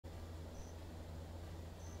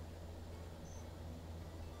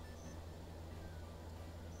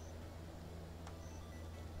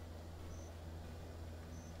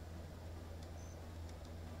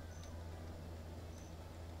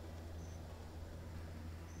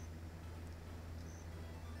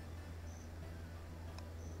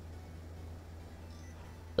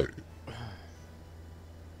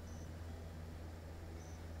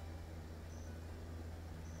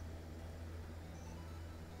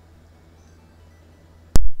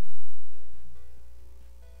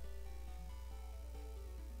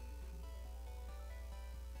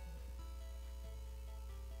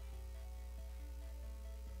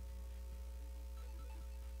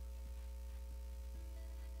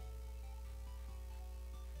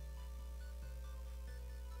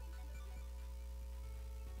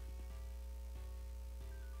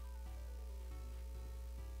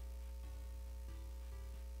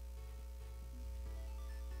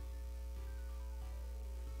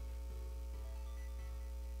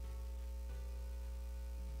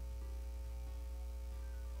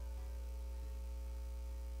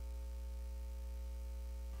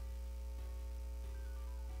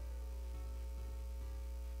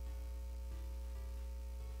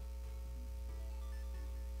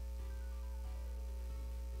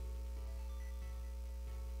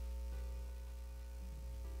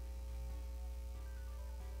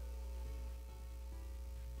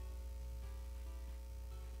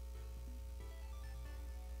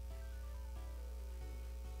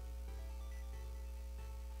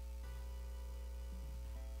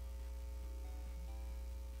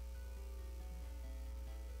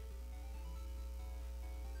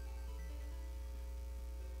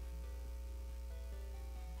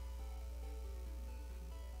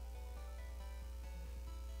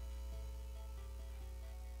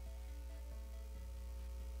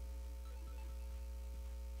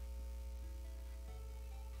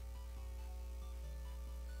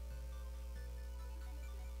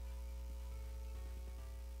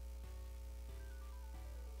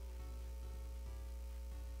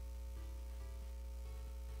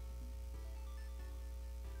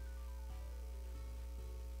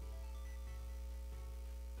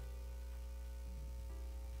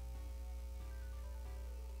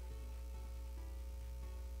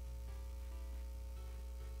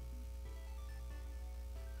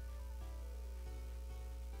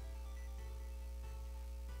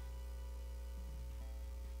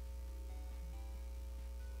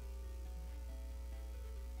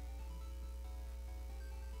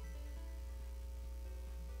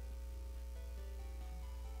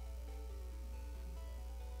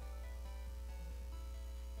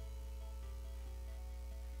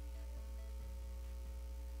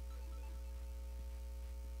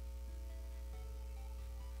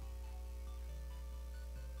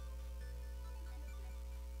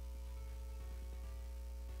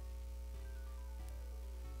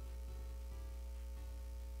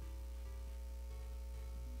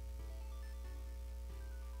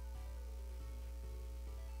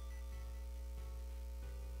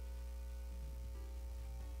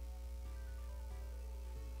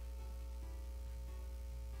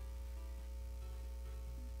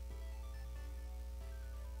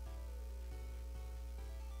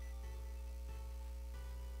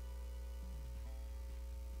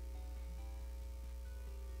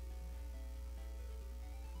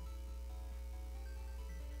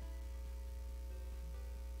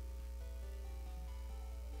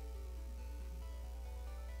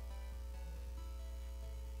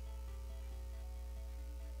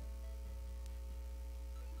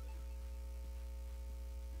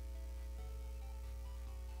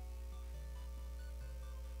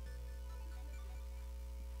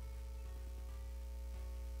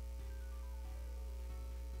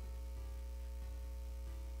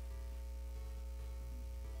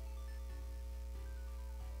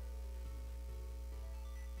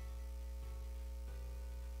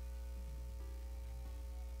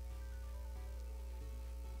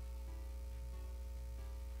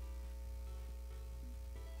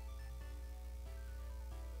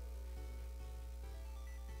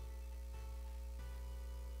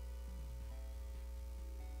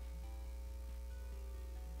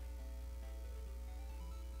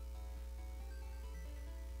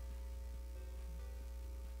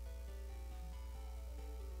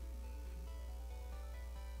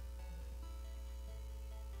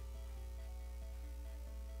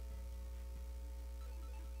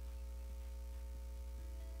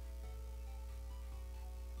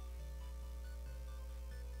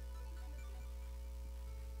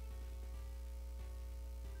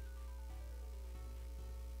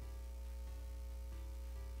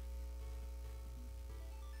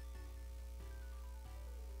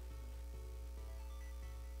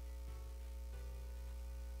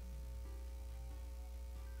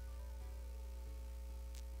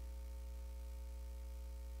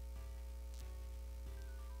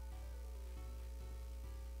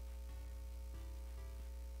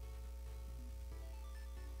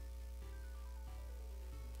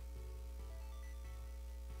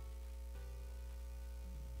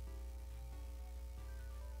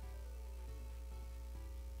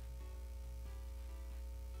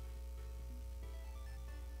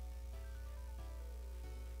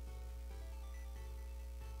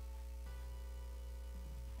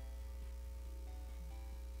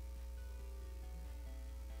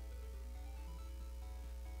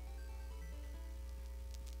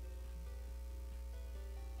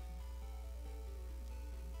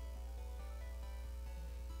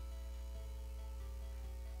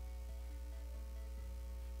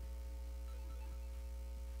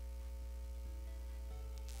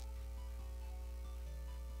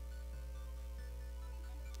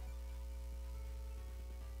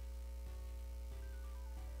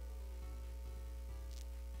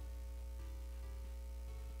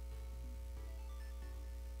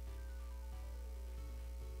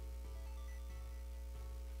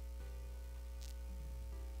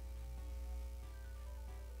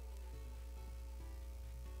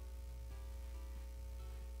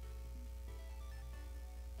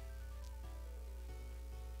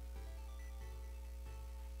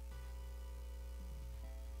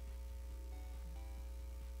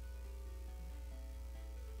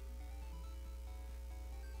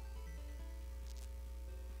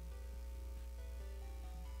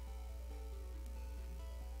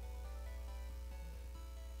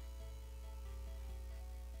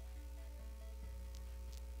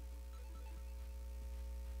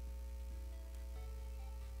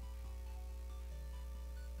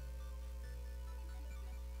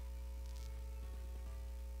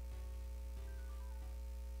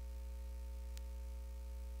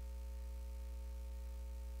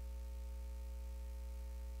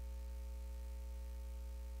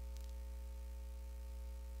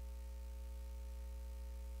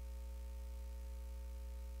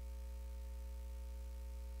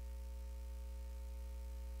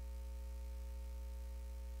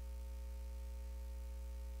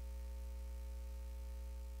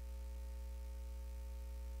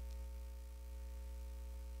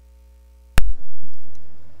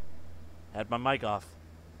Had my mic off.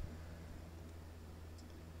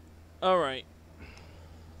 Alright.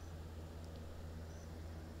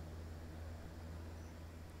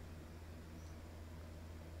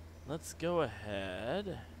 Let's go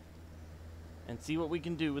ahead and see what we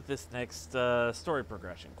can do with this next story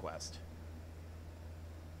progression quest.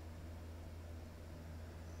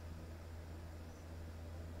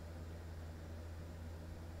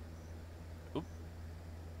 Oop.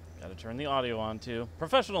 Gotta turn the audio on too.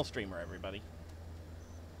 Professional streamer, everybody.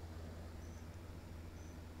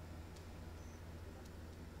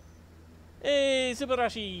 Hey,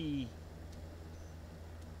 Subarashi!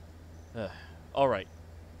 Alright.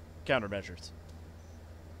 Countermeasures.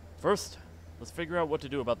 First, let's figure out what to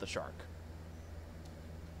do about the shark.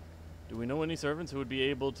 Do we know any servants who would be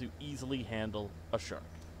able to easily handle a shark?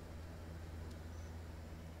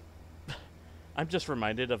 I'm just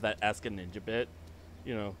reminded of that Ask a Ninja bit.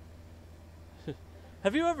 You know.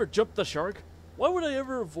 Have you ever jumped the shark? Why would I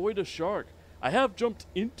ever avoid a shark? I have jumped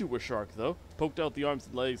into a shark, though. Poked out the arms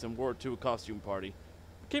and legs and wore it to a costume party.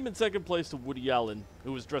 Came in second place to Woody Allen,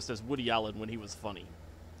 who was dressed as Woody Allen when he was funny.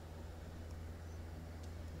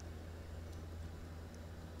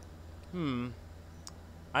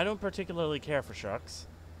 I don't particularly care for sharks.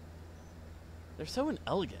 They're so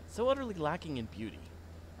inelegant, so utterly lacking in beauty.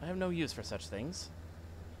 I have no use for such things.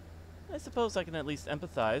 I suppose I can at least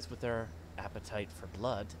empathize with their appetite for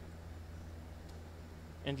blood.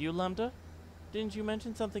 And you, Lambda? Didn't you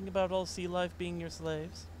mention something about all sea life being your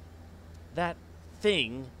slaves? That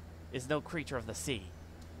thing is no creature of the sea.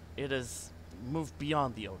 It has moved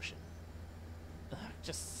beyond the ocean.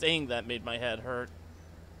 Just saying that made my head hurt.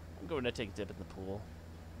 I'm going to take a dip in the pool.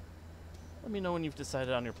 Let me know when you've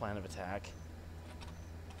decided on your plan of attack.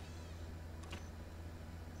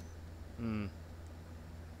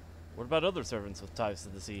 What about other servants with ties to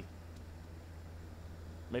the sea?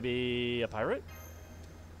 Maybe a pirate?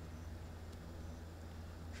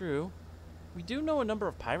 True. We do know a number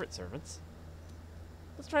of pirate servants.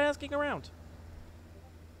 Let's try asking around.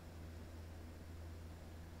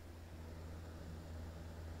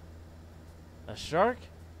 A shark?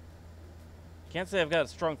 Can't say I've got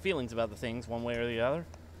strong feelings about the things one way or the other.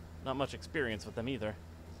 Not much experience with them either.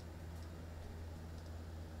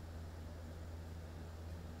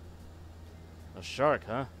 A shark,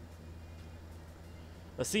 huh?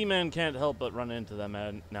 A seaman can't help but run into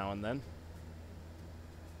them now and then.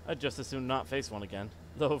 I'd just as soon not face one again.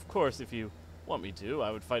 Though, of course, if you want me to,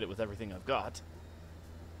 I would fight it with everything I've got.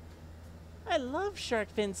 I love shark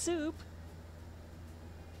fin soup.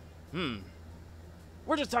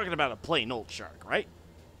 We're just talking about a plain old shark, right?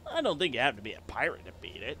 I don't think you have to be a pirate to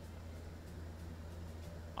beat it.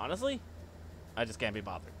 Honestly, I just can't be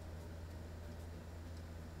bothered.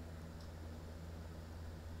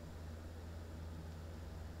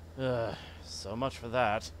 So much for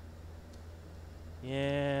that.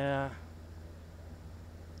 Yeah.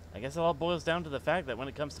 I guess it all boils down to the fact that when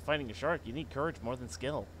it comes to fighting a shark, you need courage more than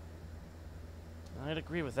skill. I'd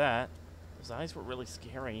agree with that. Those eyes were really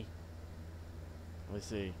scary. Let me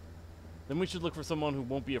see. Then we should look for someone who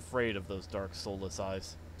won't be afraid of those dark, soulless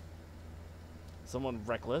eyes. Someone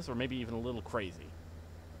reckless, or maybe even a little crazy.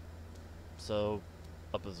 So,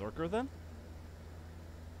 a berserker then?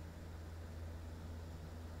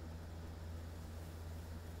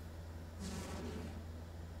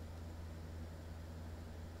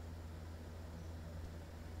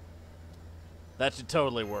 That should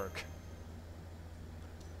totally work.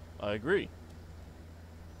 I agree.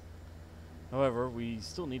 However, we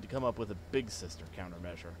still need to come up with a big sister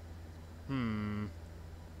countermeasure.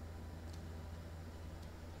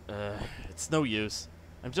 It's no use.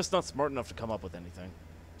 I'm just not smart enough to come up with anything.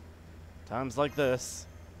 Times like this.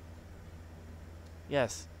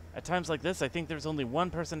 Yes, at times like this, I think there's only one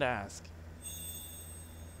person to ask.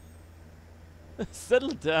 Settle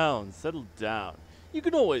down, settle down. You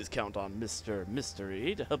can always count on Mr.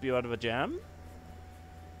 Mystery to help you out of a jam.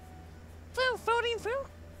 Foo, floating foo.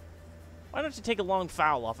 Why don't you take a long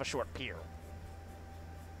foul off a short pier?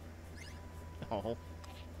 Oh.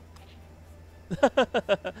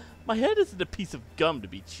 My head isn't a piece of gum to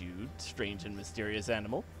be chewed, strange and mysterious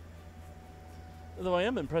animal. Though I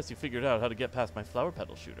am impressed you figured out how to get past my flower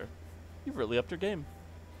petal shooter. You've really upped your game.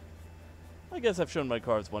 I guess I've shown my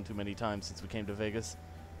cards one too many times since we came to Vegas.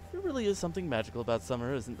 There really is something magical about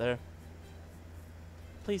summer, isn't there?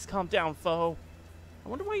 Please calm down, foe. I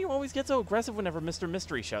wonder why you always get so aggressive whenever Mr.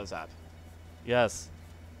 Mystery shows up. Yes,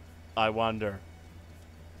 I wonder.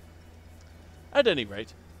 At any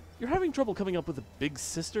rate, you're having trouble coming up with a big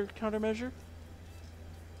sister countermeasure?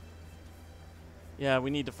 Yeah, we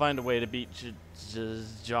need to find a way to beat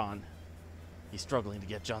John. He's struggling to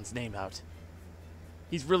get John's name out.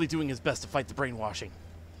 He's really doing his best to fight the brainwashing.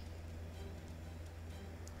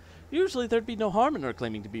 Usually there'd be no harm in her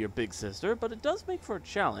claiming to be your big sister, but it does make for a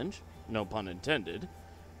challenge, no pun intended,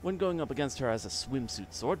 when going up against her as a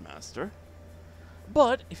swimsuit swordmaster.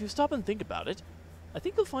 But if you stop and think about it, I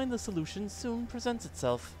think you'll find the solution soon presents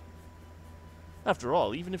itself. After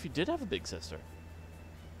all, even if you did have a big sister,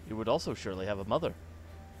 you would also surely have a mother.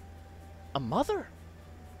 A mother?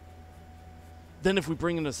 Then if we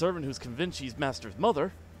bring in a servant who's convinced she's Master's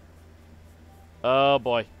mother... Oh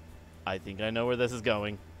boy, I think I know where this is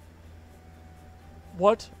going.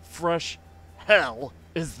 What fresh hell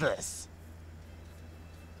is this?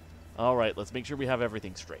 Alright, let's make sure we have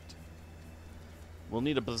everything straight. We'll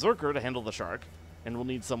need a berserker to handle the shark, and we'll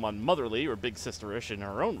need someone motherly or big sister-ish in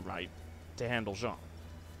her own right to handle Jean.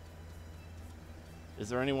 Is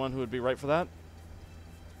there anyone who would be right for that?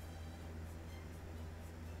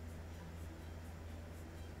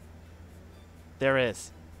 There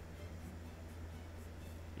is.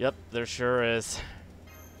 Yep, there sure is.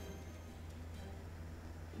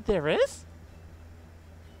 There is?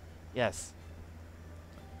 Yes.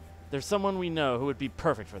 There's someone we know who would be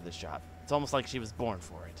perfect for this job. It's almost like she was born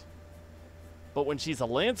for it. But when she's a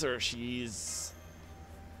lancer, she's...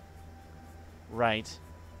 Right.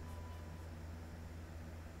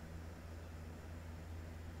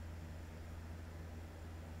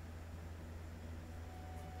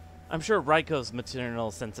 I'm sure Raiko's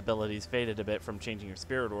maternal sensibilities faded a bit from changing her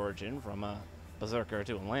spirit origin from a berserker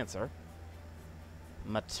to a lancer.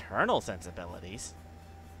 Maternal sensibilities?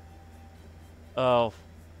 Oh.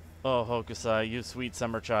 Oh, Hokusai, you sweet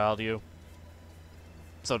summer child, you.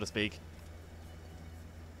 So to speak.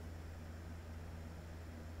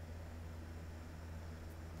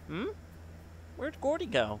 Where'd Gordy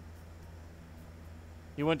go?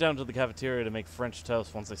 He went down to the cafeteria to make French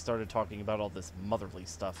toast once they started talking about all this motherly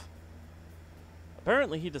stuff.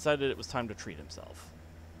 Apparently, he decided it was time to treat himself.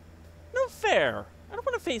 No fair! I don't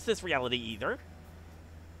want to face this reality either.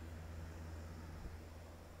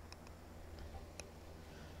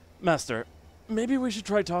 Master, maybe we should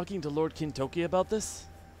try talking to Lord Kintoki about this?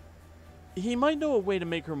 He might know a way to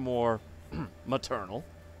make her more maternal.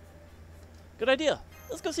 Good idea.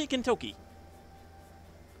 Let's go see Kintoki.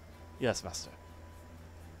 Yes, Master.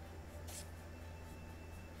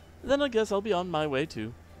 Then I guess I'll be on my way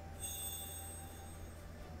too.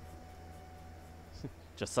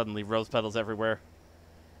 Just suddenly rose petals everywhere.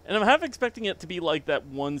 And I'm half expecting it to be like that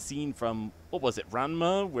one scene from, what was it,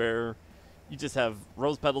 Ranma, where you just have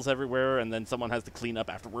rose petals everywhere and then someone has to clean up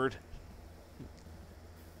afterward.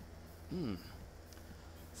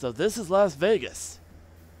 So this is Las Vegas.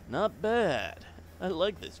 Not bad. I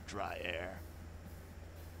like this dry air.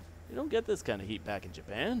 You don't get this kind of heat back in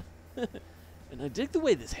Japan. And I dig the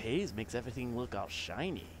way this haze makes everything look all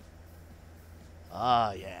shiny.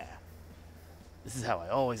 Ah, yeah. This is how I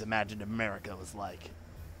always imagined America was like.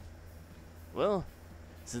 Well,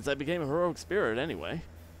 since I became a heroic spirit anyway.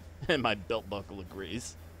 And my belt buckle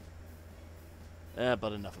agrees.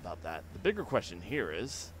 But enough about that. The bigger question here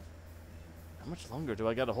is, how much longer do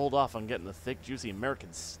I gotta hold off on getting the thick, juicy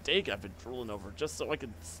American steak I've been drooling over just so I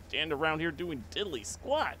can stand around here doing diddly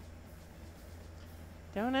squat?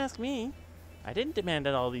 Don't ask me. I didn't demand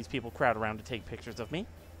that all these people crowd around to take pictures of me.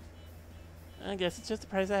 I guess it's just the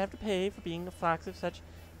price I have to pay for being a fox of such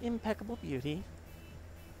impeccable beauty.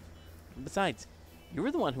 Besides, you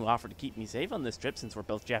were the one who offered to keep me safe on this trip since we're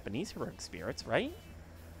both Japanese heroic spirits, right?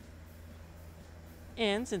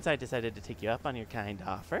 And since I decided to take you up on your kind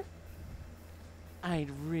offer,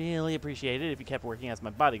 I'd really appreciate it if you kept working as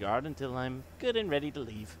my bodyguard until I'm good and ready to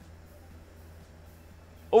leave.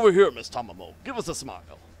 Over here, Miss Tamamo. Give us a smile.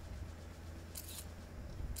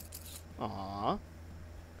 Aww.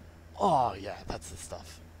 Oh, yeah, that's the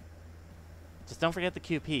stuff. Just don't forget the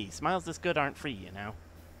QP. Smiles this good aren't free, you know.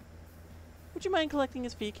 Would you mind collecting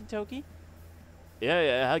his fee, Kintoki?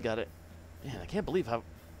 Yeah, I got it. Man, I can't believe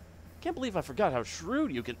I forgot how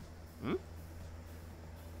shrewd you can...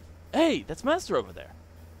 Hey, that's Master over there.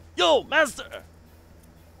 Yo, Master!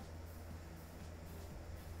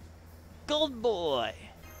 Gold boy!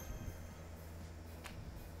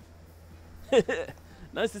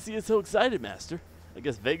 Nice to see you so excited, Master. I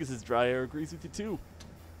guess Vegas's dry air agrees with you, too.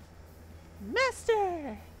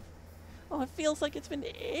 Master! Oh, it feels like it's been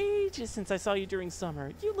ages since I saw you during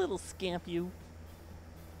summer. You little scamp, you.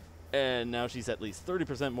 And now she's at least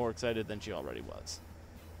 30% more excited than she already was.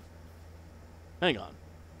 Hang on.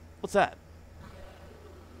 What's that?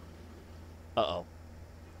 Uh-oh.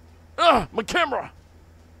 Ah! My camera!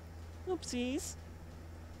 Oopsies.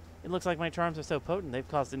 It looks like my charms are so potent they've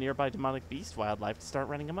caused a nearby demonic beast wildlife to start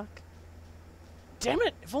running amok. Damn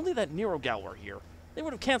it! If only that Nero gal were here. They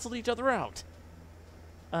would have canceled each other out.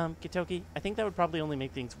 Kitoki, I think that would probably only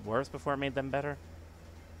make things worse before it made them better.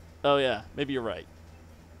 Oh yeah, maybe you're right.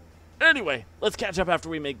 Anyway, let's catch up after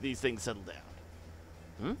we make these things settle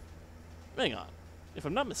down. Hang on. If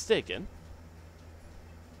I'm not mistaken,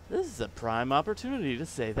 this is a prime opportunity to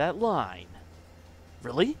say that line.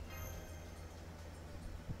 Really?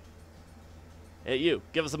 Hey, you.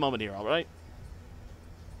 Give us a moment here, alright?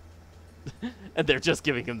 And they're just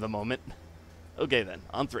giving him the moment. Okay, then.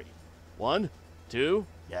 On 3. 1, 2.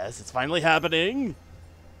 Yes, it's finally happening.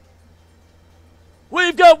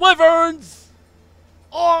 We've got wyverns!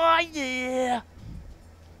 Oh, yeah!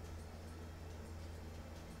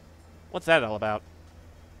 What's that all about?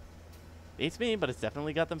 Beats me, but it's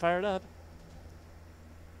definitely got them fired up.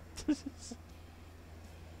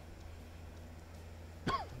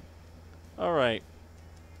 Alright.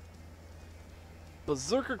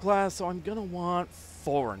 Berserker class, so I'm gonna want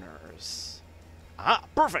foreigners. Ah,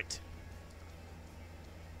 perfect!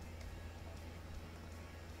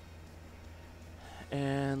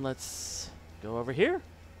 And let's go over here.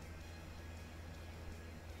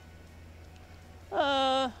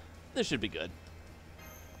 This should be good.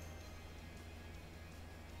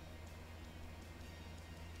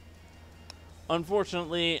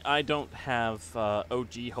 Unfortunately, I don't have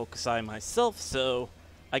OG Hokusai myself, so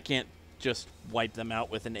I can't just wipe them out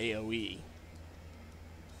with an AoE.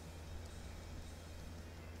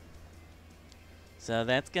 So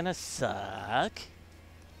that's gonna suck.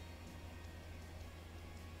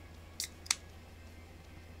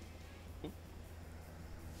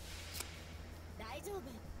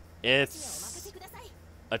 It's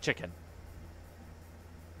a chicken.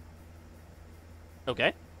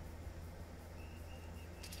 Okay.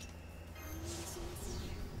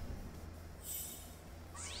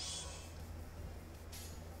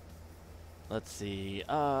 Let's see.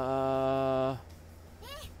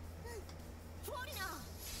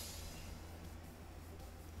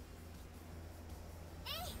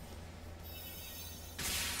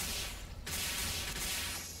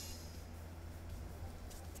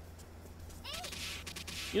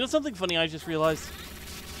 You know something funny I just realized?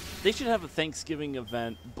 They should have a Thanksgiving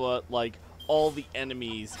event, but, like, all the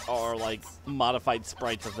enemies are, like, modified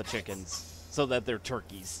sprites of the chickens, so that they're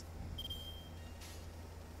turkeys.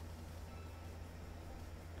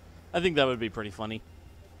 I think that would be pretty funny.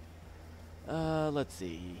 Let's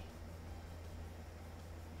see.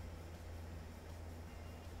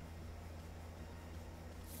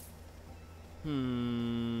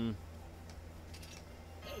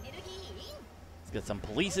 Let's get some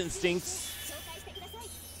police instincts.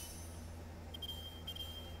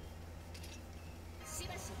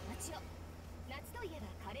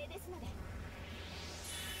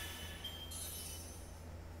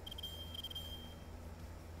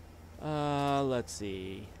 Let's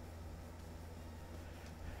see.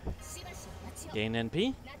 Gain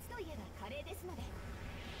NP.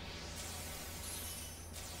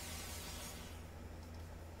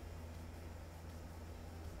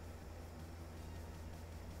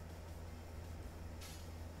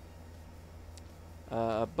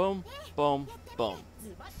 Boom, boom, boom.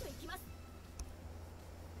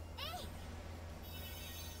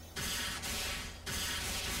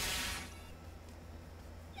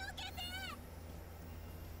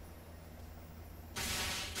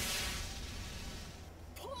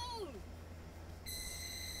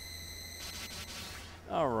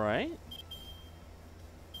 All right.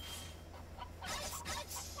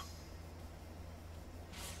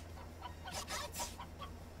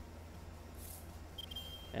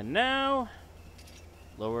 And now,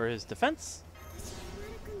 lower his defense.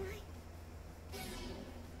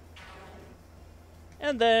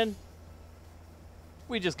 And then,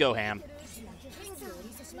 we just go ham.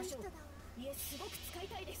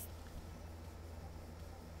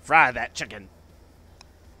 Fry that chicken.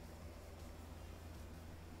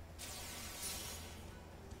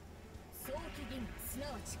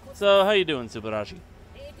 So, how you doing, Subarashi?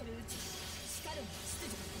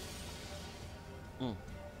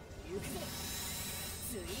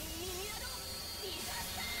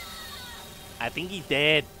 I think he's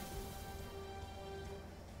dead.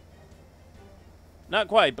 Not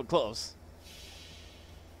quite, but close.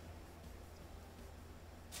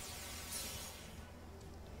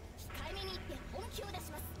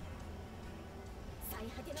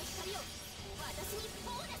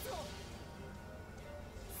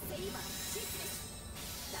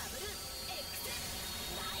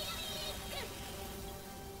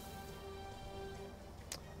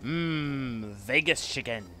 Vegas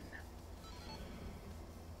chicken.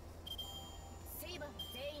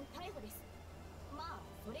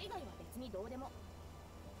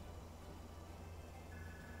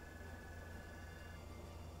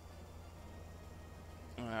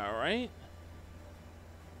 right?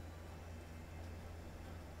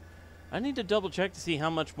 I need to double check to see how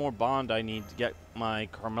much more bond I need to get my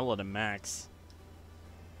Carmilla to max.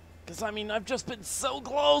 Because, I mean, I've just been so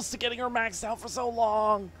close to getting her maxed out for so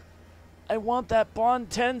long. I want that bond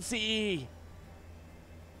 10 CE.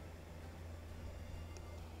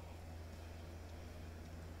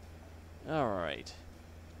 Alright.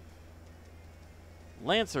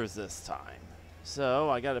 Lancers this time. So,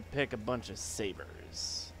 I gotta pick a bunch of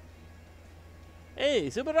sabers. Hey,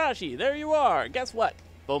 Subarashi, there you are. Guess what?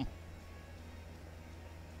 Boom.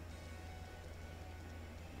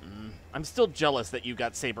 I'm still jealous that you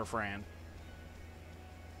got Saber Fran.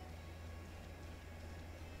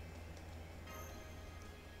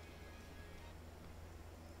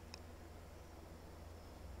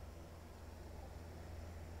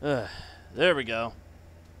 There we go.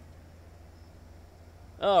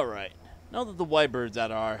 Alright. Now that the white bird's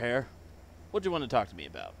out of our hair, what do you want to talk to me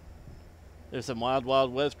about? There's some wild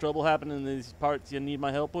west trouble happening in these parts you need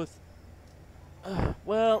my help with?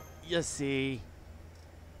 Well, you see...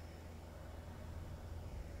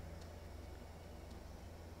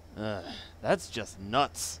 that's just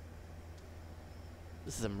nuts.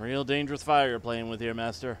 This is some real dangerous fire you're playing with here,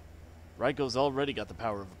 Master. Raiko's already got the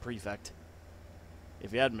power of a prefect.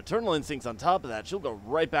 If you add maternal instincts on top of that, she'll go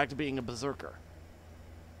right back to being a berserker.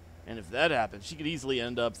 And if that happens, she could easily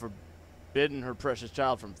end up forbidding her precious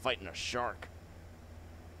child from fighting a shark.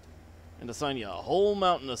 And assign you a whole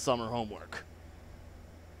mountain of summer homework.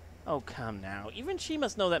 Oh, come now. Even she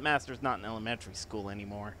must know that Master's not in elementary school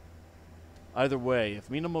anymore. Either way, if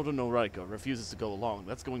Minamoto no Raiko refuses to go along,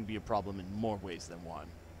 that's going to be a problem in more ways than one.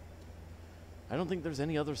 I don't think there's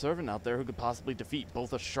any other servant out there who could possibly defeat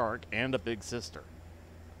both a shark and a big sister.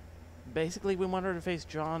 Basically, we want her to face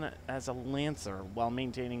John as a lancer while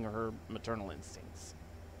maintaining her maternal instincts.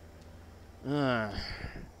 Well,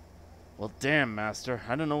 damn, Master.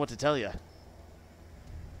 I don't know what to tell you.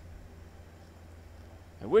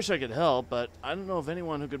 I wish I could help, but I don't know of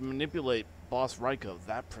anyone who could manipulate Boss Raiko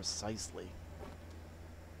that precisely.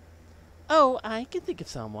 Oh, I can think of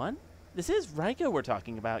someone. This is Raiko we're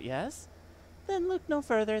talking about, yes? Then look no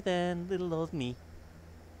further than little old me.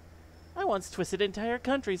 I once twisted entire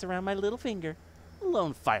countries around my little finger. A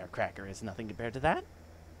lone firecracker is nothing compared to that.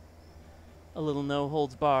 A little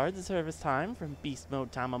no-holds-barred service time from Beast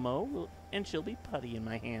Mode Tamamo, and she'll be putty in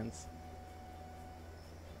my hands.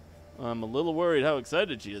 I'm a little worried how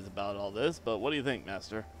excited she is about all this, but what do you think,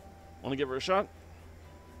 Master? Want to give her a shot?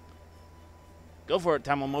 Go for it,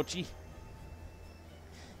 Tamamochi.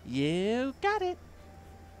 You got it.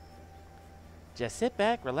 Just sit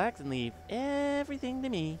back, relax, and leave everything to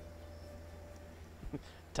me.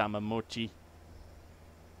 Tamamochi.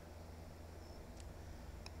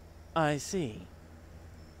 I see.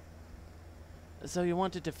 So you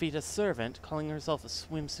want to defeat a servant calling herself a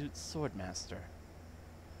swimsuit swordmaster.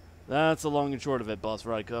 That's the long and short of it, Boss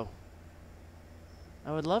Raiko.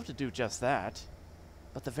 I would love to do just that,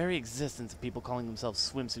 but the very existence of people calling themselves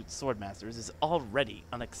swimsuit swordmasters is already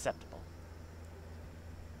unacceptable.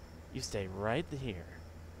 You stay right here.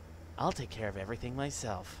 I'll take care of everything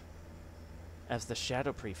myself. As the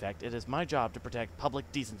Shadow Prefect, it is my job to protect public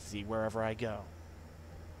decency wherever I go.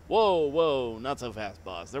 Whoa, not so fast,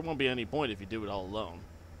 boss. There won't be any point if you do it all alone.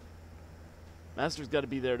 Master's got to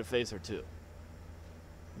be there to face her, too.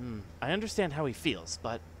 I understand how he feels,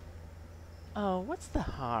 but... Oh, what's the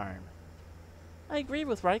harm? I agree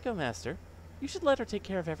with Raiko, Master. You should let her take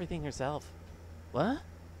care of everything herself. What?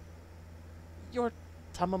 You're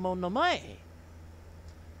Tamamo no Mae,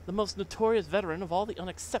 the most notorious veteran of all the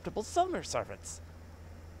unacceptable summer servants.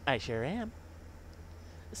 I sure am.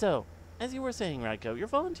 So, as you were saying, Raiko, you're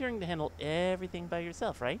volunteering to handle everything by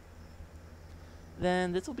yourself, right?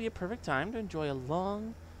 Then this will be a perfect time to enjoy a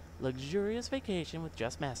long, luxurious vacation with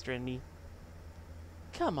just Master and me.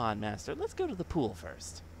 Come on, Master, let's go to the pool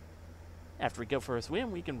first. After we go for a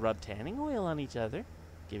swim, we can rub tanning oil on each other,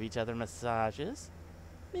 give each other massages,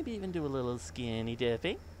 maybe even do a little skinny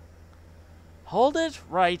dipping. Hold it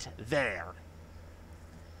right there.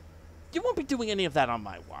 You won't be doing any of that on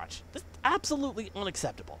my watch. That's absolutely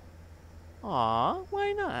unacceptable. Aw,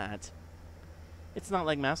 why not? It's not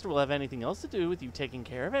like Master will have anything else to do with you taking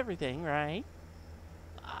care of everything, right?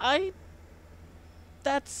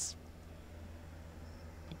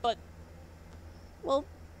 But, well,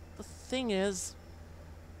 the thing is...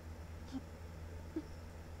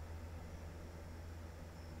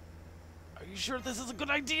 Are you sure this is a good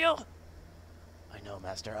idea? I know,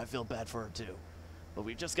 Master. I feel bad for her, too. But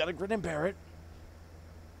we just gotta grin and bear it.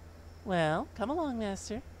 Well, come along,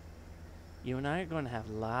 Master. You and I are going to have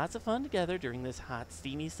lots of fun together during this hot,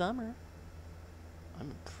 steamy summer. I'm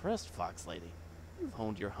impressed, Fox Lady. You've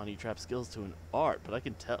honed your honey trap skills to an art, but I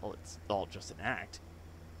can tell it's all just an act.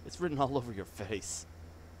 It's written all over your face.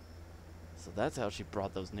 So that's how she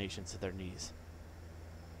brought those nations to their knees.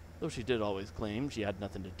 Though she did always claim she had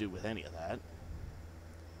nothing to do with any of that.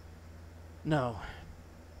 No.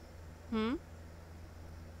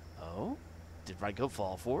 Oh? Did Raiko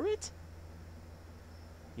fall for it?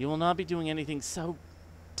 You will not be doing anything so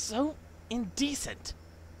indecent.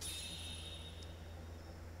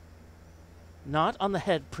 Not on the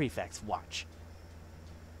head prefect's watch.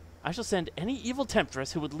 I shall send any evil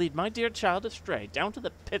temptress who would lead my dear child astray down to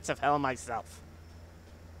the pits of hell myself.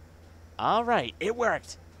 All right, it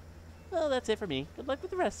worked. Well, that's it for me. Good luck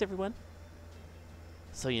with the rest, everyone.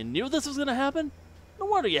 So you knew this was going to happen? No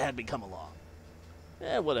wonder you had me come along.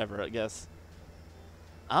 Whatever, I guess.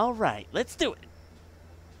 All right, let's do it.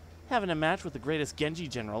 Having a match with the greatest Genji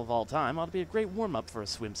general of all time ought to be a great warm-up for a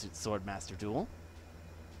swimsuit swordmaster duel.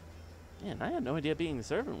 Man, I had no idea being a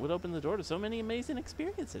servant would open the door to so many amazing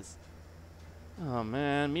experiences. Oh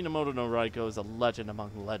man, Minamoto no Raiko is a legend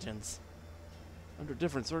among legends. Under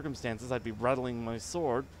different circumstances, I'd be rattling my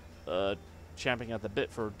sword, champing at the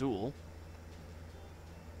bit for a duel.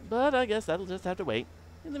 But I guess that'll just have to wait.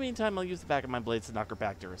 In the meantime, I'll use the back of my blades to knock her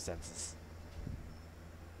back to her senses.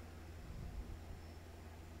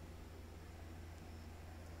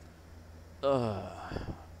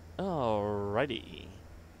 Alrighty.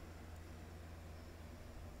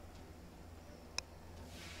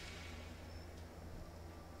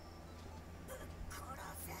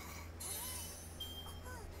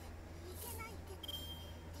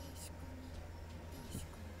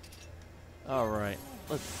 Alright,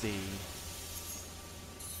 let's see.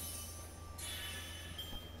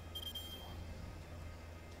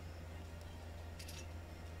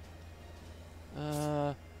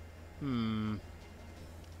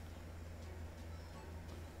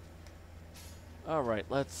 Alright,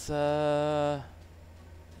 let's do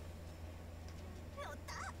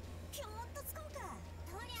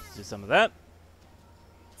some of that.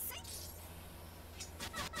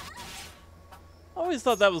 I always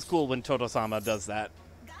thought that was cool when Toto-sama does that.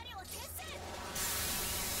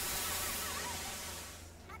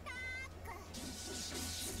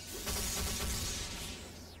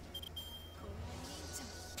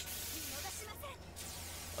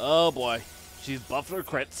 Oh boy, she's buffed her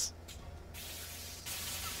crits.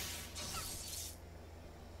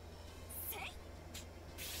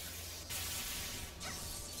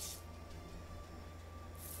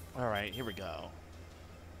 Alright, here we go.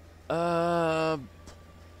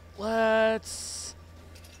 Let's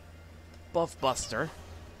buff Buster.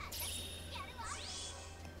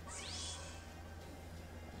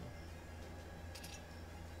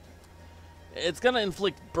 It's gonna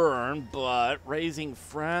inflict burn, but raising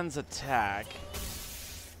Fran's attack.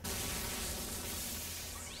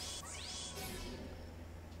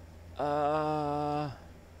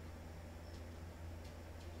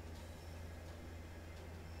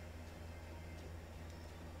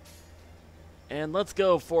 And let's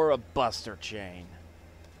go for a Buster Chain.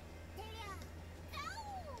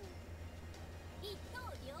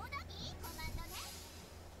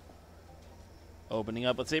 Opening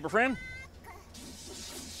up with Saber Fran.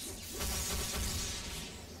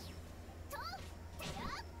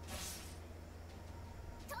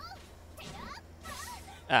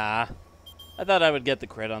 I thought I would get the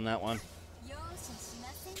crit on that one.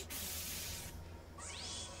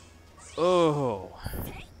 Oh.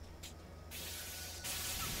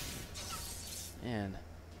 Man.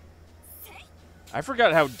 I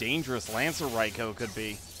forgot how dangerous Lancer Raiko could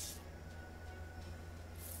be.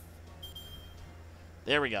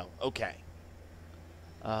 There we go. Okay.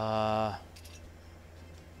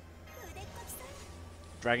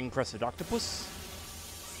 Dragon Crested Octopus.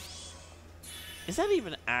 Is that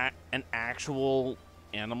even an actual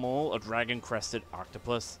animal? A dragon crested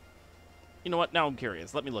octopus? You know what? Now I'm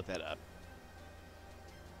curious. Let me look that up.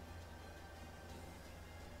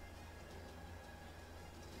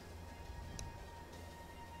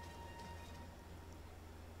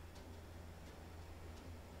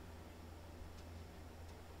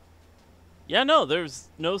 Yeah, no, there's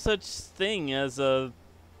no such thing as a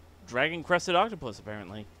dragon crested octopus,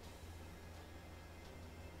 apparently.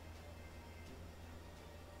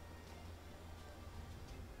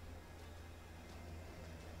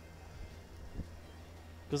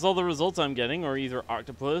 Because all the results I'm getting are either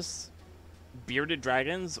octopus, bearded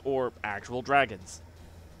dragons, or actual dragons.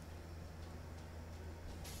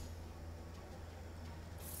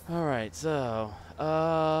 Alright, so,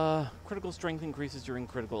 critical strength increases during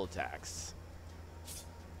critical attacks.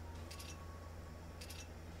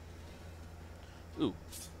 Ooh,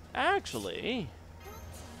 actually...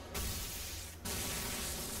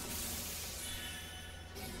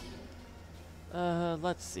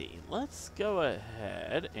 let's see. Let's go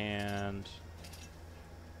ahead and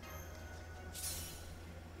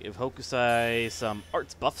give Hokusai some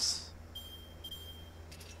arts buffs.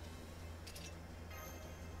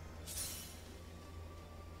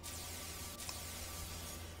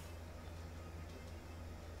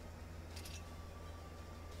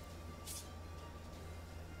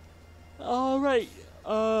 All right.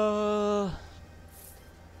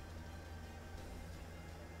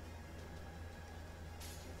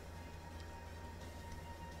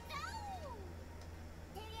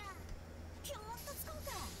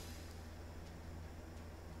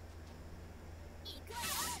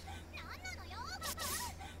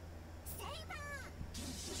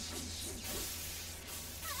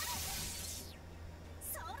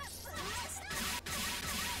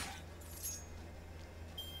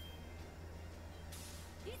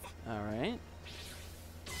 All right.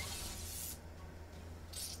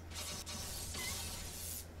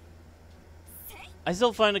 I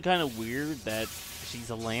still find it kind of weird that she's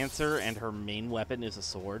a lancer and her main weapon is a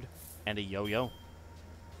sword and a yo-yo.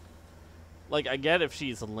 Like, I get if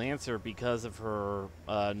she's a lancer because of her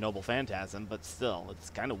noble phantasm, but still, it's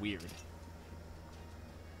kind of weird.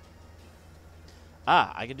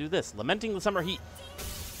 Ah, I can do this. Lamenting the Summer Heat.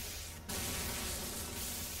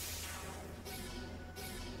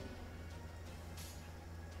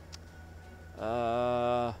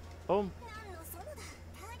 Boom.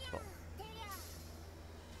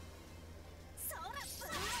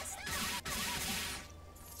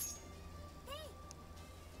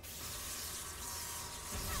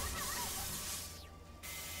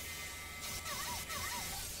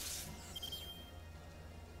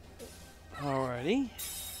 Alrighty.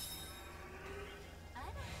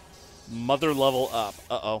 Mother level up.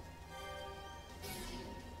 Uh-oh.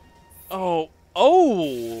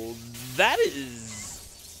 Oh, that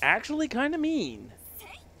is actually kind of mean.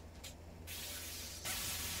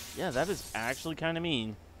 Yeah, that is actually kind of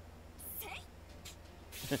mean.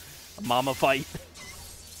 A mama fight.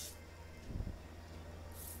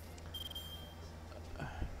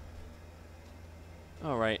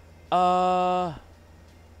 Alright.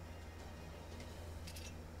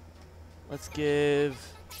 Let's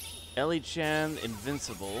give Ellie-chan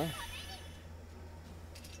Invincible.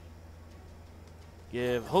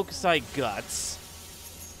 Give Hokusai Guts.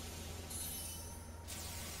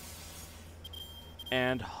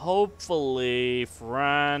 And hopefully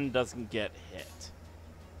Fran doesn't get hit.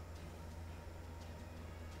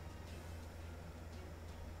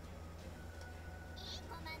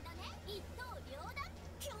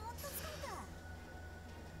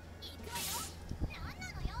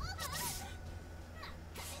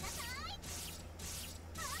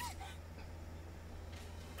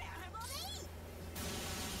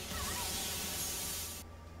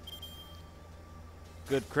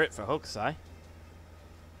 Good crit for Hokusai.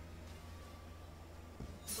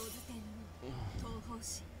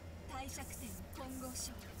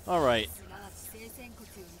 Alright.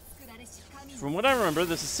 From what I remember,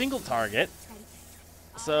 this is single target.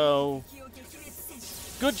 So,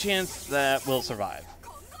 good chance that we'll survive.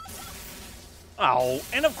 Oh,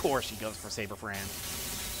 and of course she goes for Saber Fran.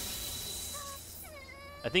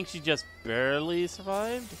 I think she just barely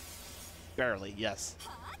survived. Barely, yes.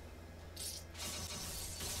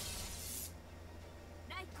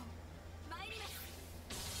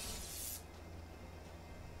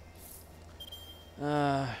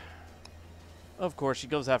 Of course, she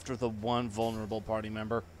goes after the one vulnerable party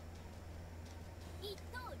member.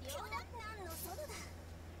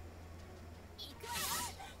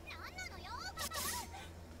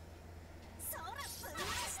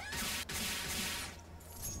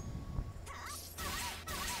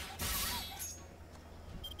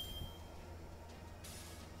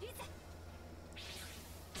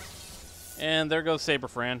 And there goes Saber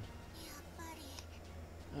Fran.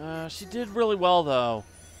 She did really well, though.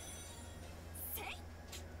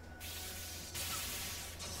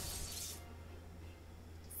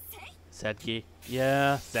 Setgi.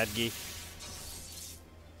 Yeah, Setgi.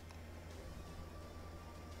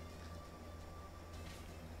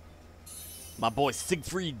 My boy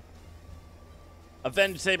Siegfried.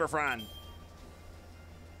 Avenge Saber Fran.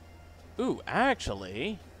 Ooh,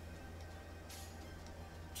 actually...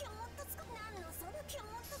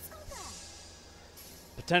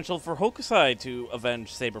 potential for Hokusai to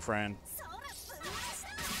avenge Saber Fran.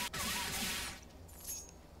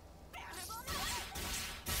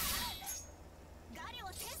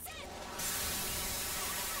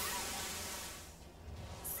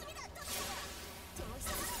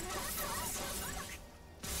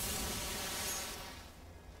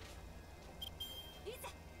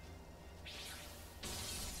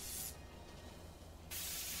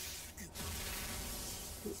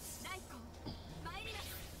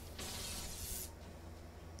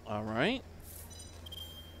 All right.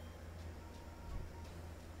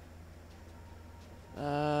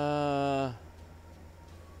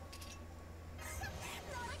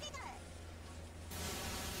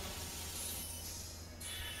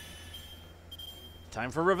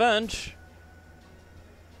 Time for revenge.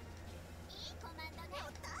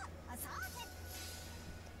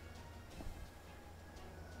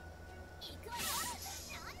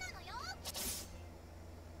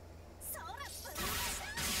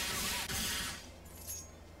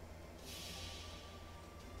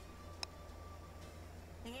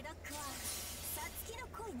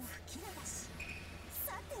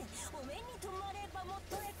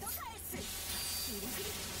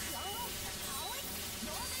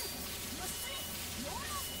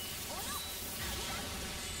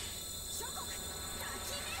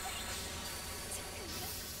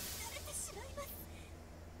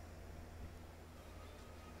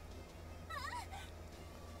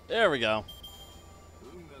 There we go.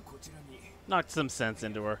 Knocked some sense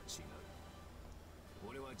into her.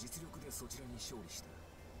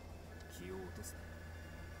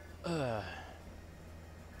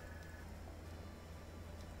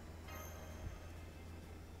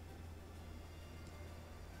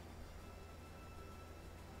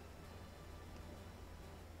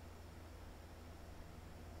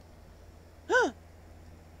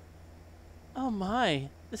 Oh my,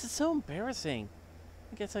 this is so embarrassing.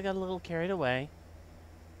 I guess I got a little carried away.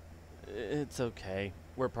 It's okay.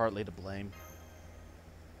 We're partly to blame.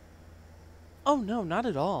 Oh no, not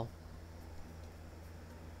at all.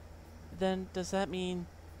 Then, does that mean...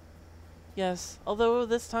 Yes, although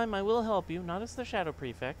this time I will help you, not as the Shadow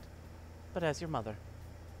Prefect, but as your mother.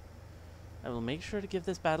 I will make sure to give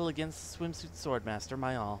this battle against the Swimsuit Swordmaster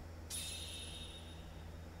my all.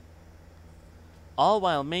 All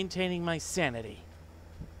while maintaining my sanity.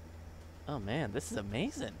 Oh man, this is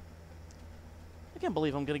amazing. I can't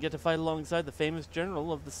believe I'm going to get to fight alongside the famous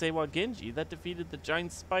general of the Seiwa Genji that defeated the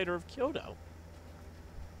giant spider of Kyoto.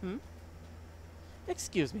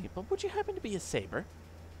 Excuse me, but would you happen to be a saber?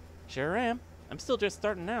 Sure am. I'm still just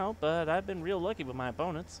starting out, but I've been real lucky with my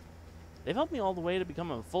opponents. They've helped me all the way to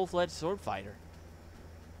become a full-fledged sword fighter.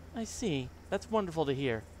 I see. That's wonderful to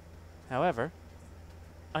hear. However,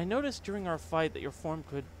 I noticed during our fight that your form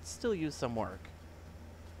could still use some work.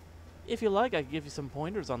 If you like, I could give you some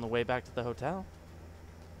pointers on the way back to the hotel.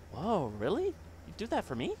 Whoa, really? You'd do that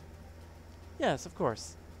for me? Yes, of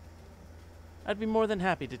course. I'd be more than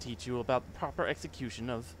happy to teach you about the proper execution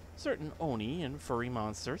of certain oni and furry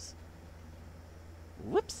monsters.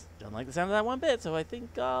 Whoops, don't like the sound of that one bit, so I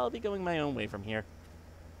think I'll be going my own way from here.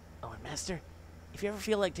 Oh, and Master, if you ever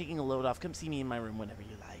feel like taking a load off, come see me in my room whenever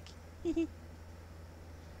you like.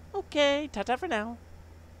 Okay, ta-ta for now.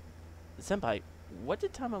 Senpai, what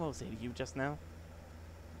did Tamamo say to you just now?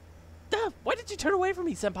 Duh, why did you turn away from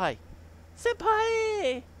me, Senpai?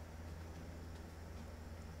 Senpai!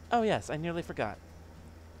 Oh yes, I nearly forgot.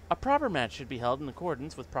 A proper match should be held in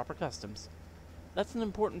accordance with proper customs. That's an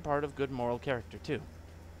important part of good moral character, too.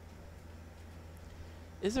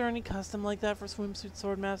 Is there any custom like that for swimsuit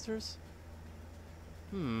swordmasters?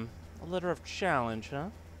 A letter of challenge, huh?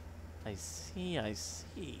 I see, I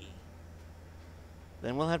see.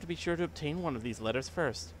 Then we'll have to be sure to obtain one of these letters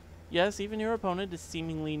first. Yes, even your opponent is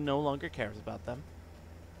seemingly no longer cares about them.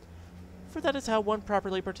 For that is how one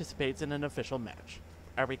properly participates in an official match.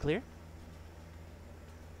 Are we clear?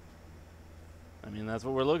 I mean, that's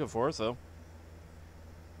what we're looking for, so...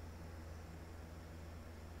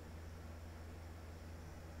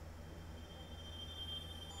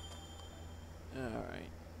 Alright.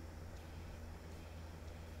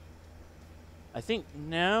 I think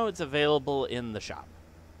now it's available in the shop.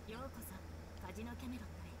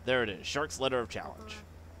 There it is, Shark's Letter of Challenge.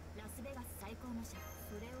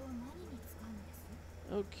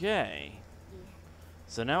 Okay.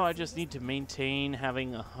 So now I just need to maintain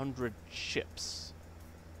having 100 chips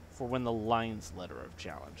for when the Lion's Letter of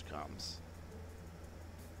Challenge comes.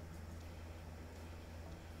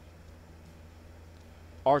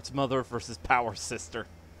 Art's Mother versus Power Sister.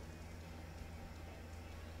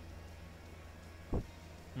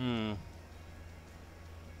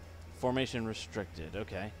 Formation restricted,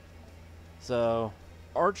 okay. So,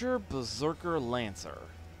 Archer, Berserker, Lancer.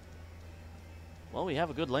 Well, we have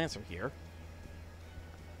a good Lancer here.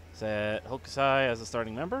 Set Hokusai as a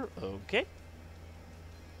starting member. Okay.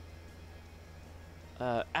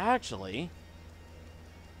 Actually,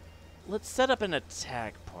 let's set up an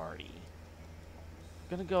attack party.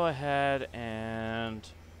 I'm gonna go ahead and...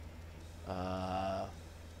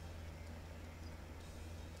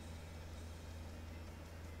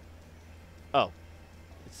 Oh,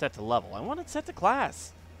 it's set to level. I want it set to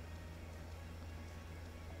class.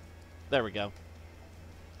 There we go.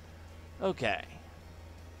 Okay.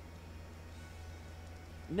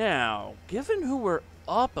 Now, given who we're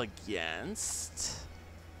up against,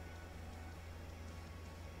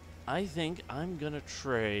 I think I'm gonna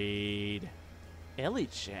trade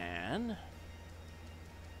Ellie-chan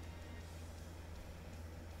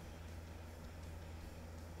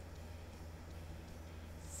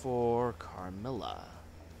for Carmilla.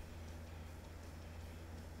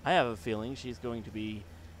 I have a feeling she's going to be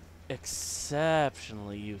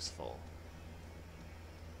exceptionally useful.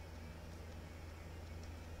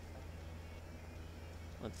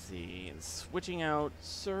 Let's see, and switching out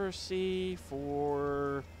Cersei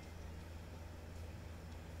for...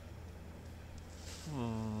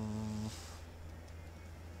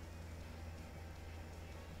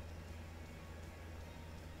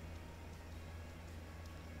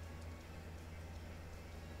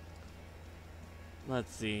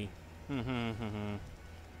 Let's see.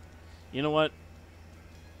 You know what?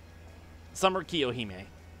 Summer Kiyohime.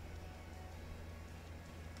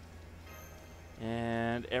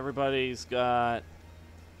 And everybody's got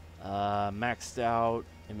maxed out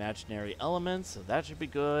imaginary elements, so that should be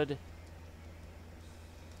good.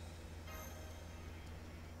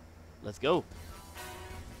 Let's go.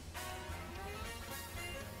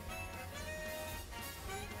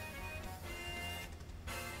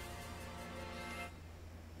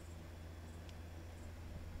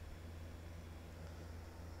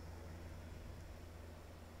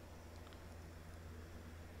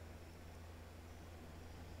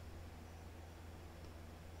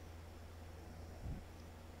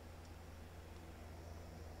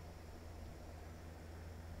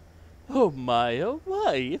 Oh my,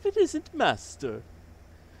 if it isn't Master.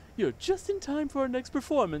 You're just in time for our next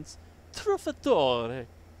performance, Truffatore.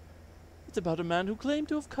 It's about a man who claimed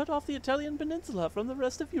to have cut off the Italian peninsula from the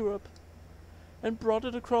rest of Europe and brought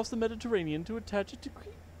it across the Mediterranean to attach it to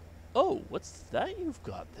Crete. Oh, what's that you've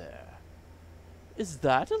got there? Is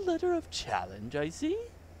that a letter of challenge, I see?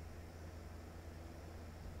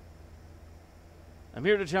 I'm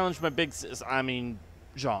here to challenge my big sis,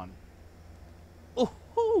 Jean.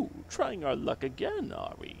 Oh, trying our luck again,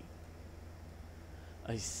 are we?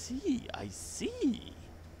 I see.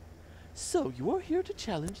 So you are here to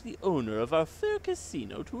challenge the owner of our fair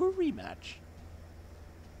casino to a rematch.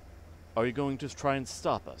 Are you going to try and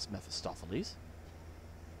stop us, Mephistopheles?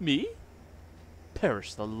 Me?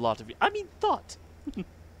 Perish the lot of you. Thought.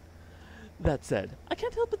 That said, I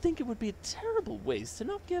can't help but think it would be a terrible waste to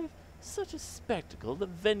not give such a spectacle the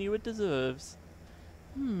venue it deserves.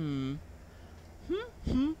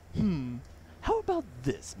 How about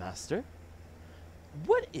this, Master?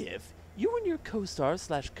 What if you and your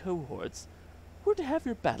co-stars/cohorts were to have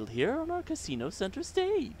your battle here on our casino center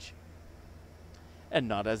stage? And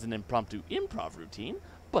not as an impromptu improv routine,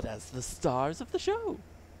 but as the stars of the show.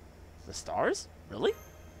 The stars? Really?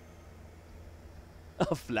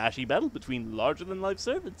 A flashy battle between larger-than-life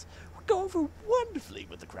servants would go over wonderfully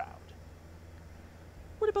with the crowd.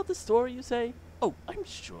 What about the story, you say? Oh, I'm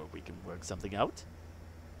sure we can work something out.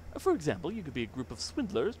 For example, you could be a group of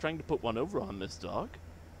swindlers trying to put one over on Miss Dog,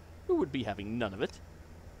 who would be having none of it.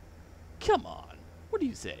 Come on, what do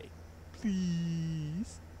you say?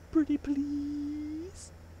 Please? Pretty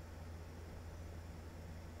please?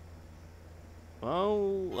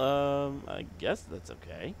 Well, I guess that's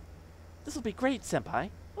okay. This'll be great, Senpai.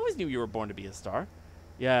 Always knew you were born to be a star.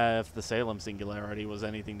 Yeah, if the Salem Singularity was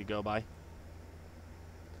anything to go by.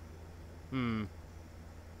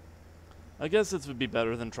 I guess this would be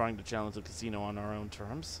better than trying to challenge the casino on our own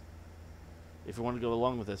terms. If you want to go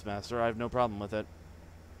along with this, Master, I have no problem with it.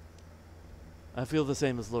 I feel the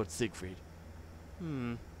same as Lord Siegfried.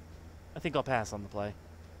 I think I'll pass on the play.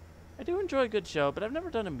 I do enjoy a good show, but I've never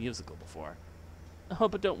done a musical before. Oh,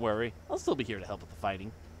 but don't worry. I'll still be here to help with the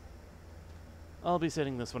fighting. I'll be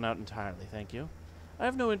sitting this one out entirely, thank you. I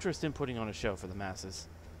have no interest in putting on a show for the masses.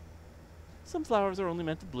 Some flowers are only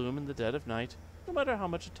meant to bloom in the dead of night, no matter how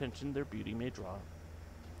much attention their beauty may draw.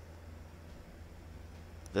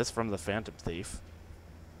 This from the Phantom Thief.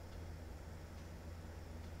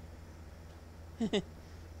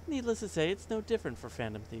 Needless to say, it's no different for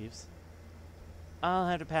Phantom Thieves. I'll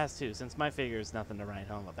have to pass too, since my figure is nothing to write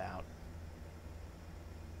home about.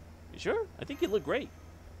 You sure? I think you look great.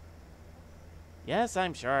 Yes,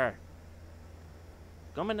 I'm sure.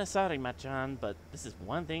 Gomen sorry, Machan, but this is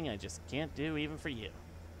one thing I just can't do even for you.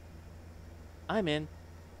 I'm in.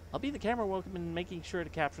 I'll be the camera welcome and making sure to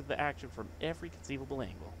capture the action from every conceivable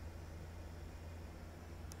angle.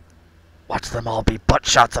 Watch them all be butt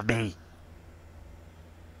shots of me.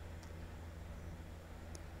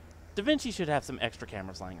 Da Vinci should have some extra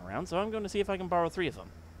cameras lying around, so I'm going to see if I can borrow 3 of them.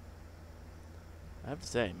 I have to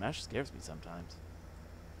say, Mash scares me sometimes.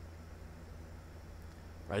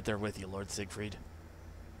 Right there with you, Lord Siegfried.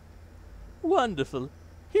 Wonderful.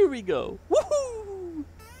 Here we go. Woohoo!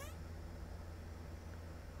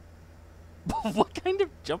 What kind of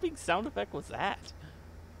jumping sound effect was that?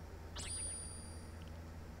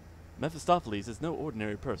 Mephistopheles is no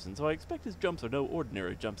ordinary person, so I expect his jumps are no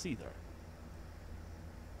ordinary jumps either.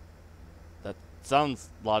 That sounds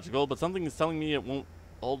logical, but something is telling me it won't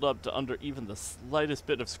hold up to under even the slightest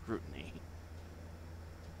bit of scrutiny.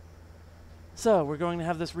 So, we're going to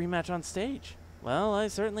have this rematch on stage. Well, I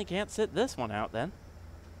certainly can't sit this one out then.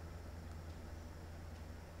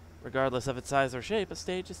 Regardless of its size or shape, a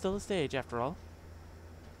stage is still a stage after all.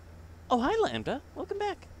 Oh, hi Lambda. Welcome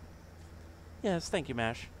back. Yes, thank you,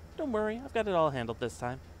 Mash. Don't worry, I've got it all handled this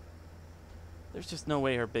time. There's just no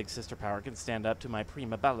way her big sister power can stand up to my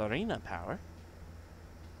prima ballerina power.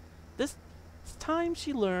 This time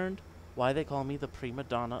she learned why they call me the prima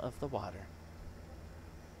donna of the water.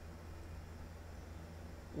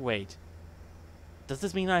 Wait. Does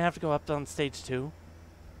this mean I have to go up on stage too?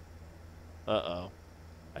 Uh-oh.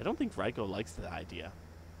 I don't think Raiko likes the idea.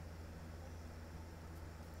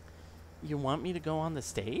 You want me to go on the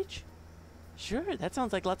stage? Sure, that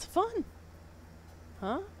sounds like lots of fun.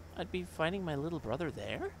 Huh? I'd be fighting my little brother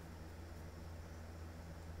there?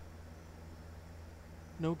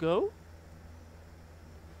 No go?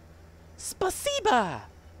 Spasiba!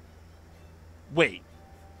 Wait.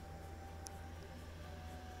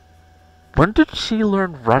 When did she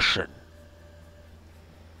learn Russian?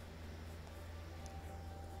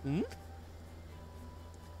 Hmm?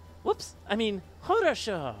 Whoops, I mean,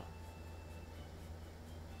 horosho.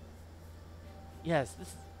 Yes, this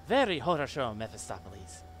is very horosho,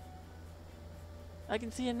 Mephistopheles. I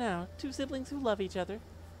can see it now, two siblings who love each other,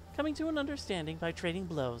 coming to an understanding by trading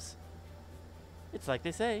blows. It's like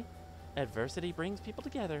they say, adversity brings people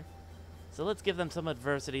together. So let's give them some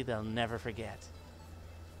adversity they'll never forget.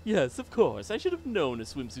 Yes, of course, I should have known a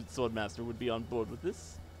swimsuit swordmaster would be on board with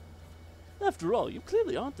this. After all, you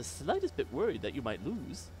clearly aren't the slightest bit worried that you might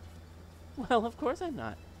lose. Well, of course I'm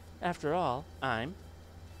not. After all, I'm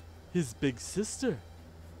his big sister.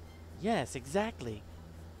 Yes, exactly.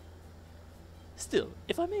 Still,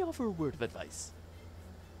 if I may offer a word of advice.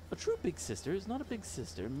 A true big sister is not a big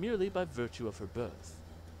sister merely by virtue of her birth.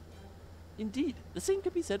 Indeed, the same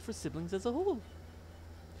can be said for siblings as a whole.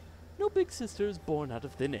 No big sister is born out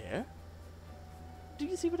of thin air. Do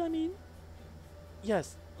you see what I mean?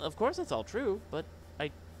 Yes, of course it's all true, but I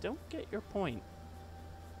don't get your point.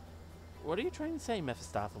 What are you trying to say,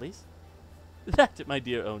 Mephistopheles? That, my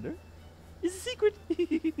dear owner, is a secret.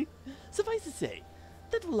 Suffice to say,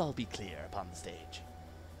 that will all be clear upon the stage.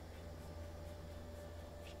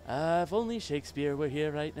 If only Shakespeare were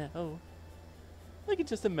here right now. I can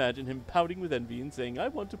just imagine him pouting with envy and saying, I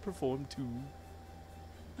want to perform too.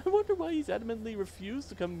 I wonder why he's adamantly refused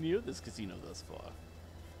to come near this casino thus far.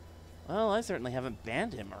 Well, I certainly haven't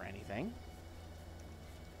banned him or anything.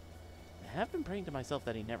 I have been praying to myself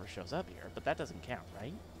that he never shows up here, but that doesn't count,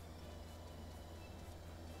 right?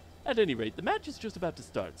 At any rate, the match is just about to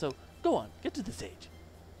start, so go on, get to the stage.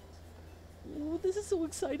 Oh, this is so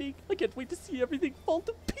exciting. I can't wait to see everything fall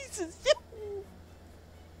to pieces. Yahoo!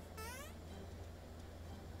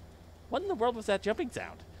 What in the world was that jumping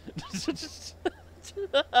sound?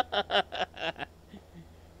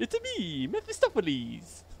 It's me,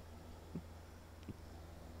 Mephistopheles.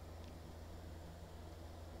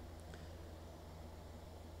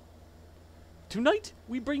 Tonight,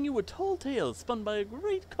 we bring you a tall tale spun by a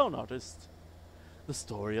great con artist. The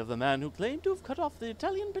story of the man who claimed to have cut off the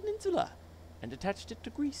Italian peninsula and attached it to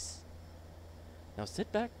Greece. Now sit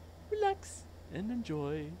back, relax, and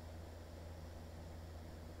enjoy.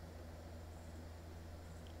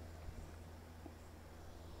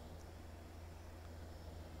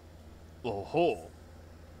 Oh ho!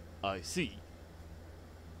 I see.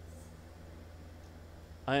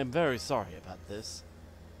 I am very sorry about this.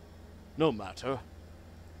 No matter.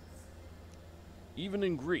 Even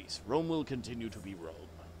in Greece, Rome will continue to be Rome.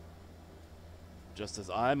 Just as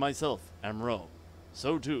I myself am Rome,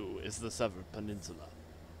 so too is the severed peninsula.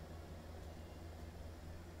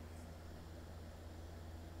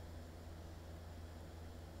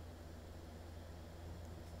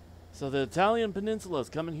 So the Italian peninsula is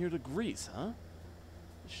coming here to Greece, huh?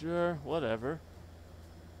 Sure, whatever.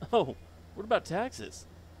 Oh, what about taxes?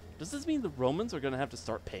 Does this mean the Romans are going to have to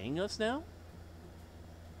start paying us now?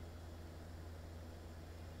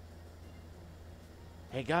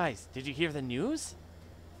 Hey guys, did you hear the news?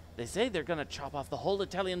 They say they're going to chop off the whole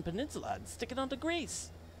Italian peninsula and stick it onto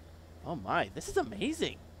Greece. Oh my, this is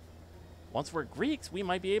amazing. Once we're Greeks, we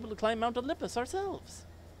might be able to climb Mount Olympus ourselves.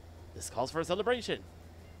 This calls for a celebration.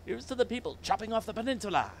 Here's to the people chopping off the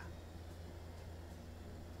peninsula.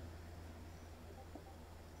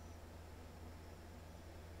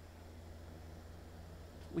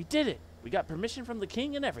 We did it! We got permission from the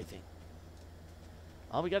king and everything.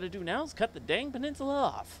 All we gotta do now is cut the dang peninsula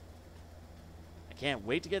off. I can't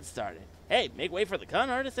wait to get started. Hey, make way for the con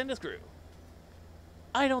artist and his crew.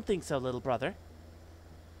 I don't think so, little brother.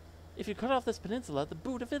 If you cut off this peninsula, the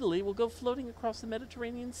boot of Italy will go floating across the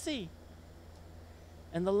Mediterranean Sea.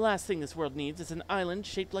 And the last thing this world needs is an island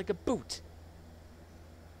shaped like a boot.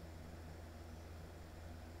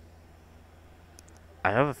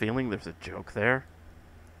 I have a feeling there's a joke there.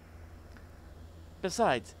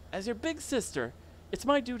 Besides, as your big sister, it's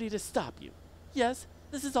my duty to stop you. Yes,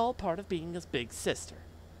 this is all part of being a big sister.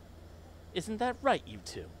 Isn't that right, you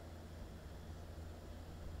two?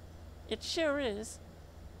 It sure is.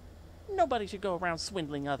 Nobody should go around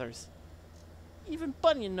swindling others. Even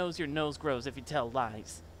Bunyan knows your nose grows if you tell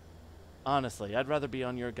lies. Honestly, I'd rather be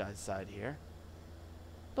on your guys' side here.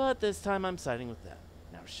 But this time I'm siding with them.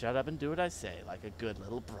 Now shut up and do what I say, like a good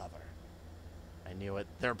little brother. I knew it.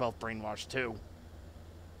 They're both brainwashed too.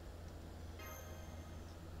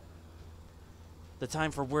 The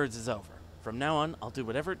time for words is over. From now on, I'll do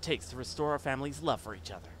whatever it takes to restore our family's love for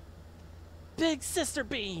each other. Big Sister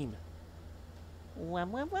Beam!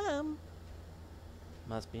 Wham wham wham!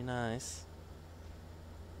 Must be nice.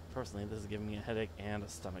 Personally, this is giving me a headache and a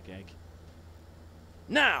stomachache.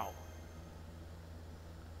 Now!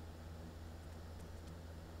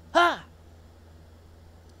 Ha!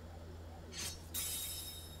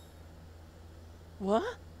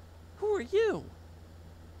 What? Who are you?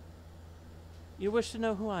 You wish to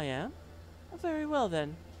know who I am? Well, very well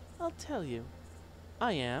then. I'll tell you.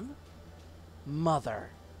 I am Mother.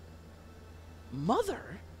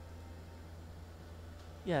 Mother?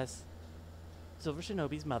 Yes. Silver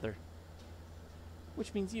Shinobi's mother.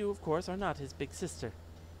 Which means you, of course, are not his big sister.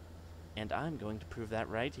 And I'm going to prove that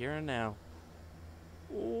right here and now.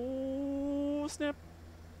 Oh, snap.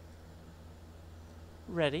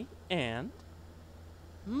 Ready, and...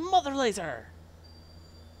 Mother Laser!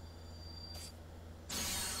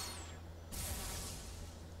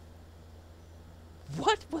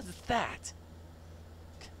 What was that?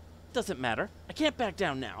 Doesn't matter. I can't back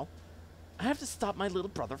down now. I have to stop my little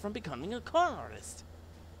brother from becoming a con artist.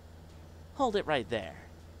 Hold it right there.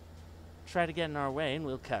 Try to get in our way and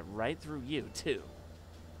we'll cut right through you, too.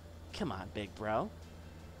 Come on, big bro.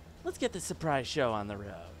 Let's get this surprise show on the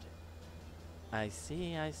road. I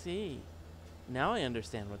see, I see. Now I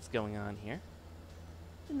understand what's going on here.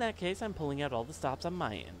 In that case, I'm pulling out all the stops on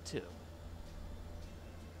my end, too.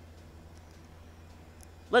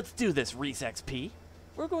 Let's do this, Reese XP.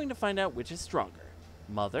 We're going to find out which is stronger,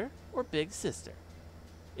 Mother or Big Sister.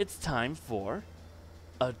 It's time for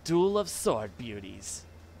a duel of sword beauties.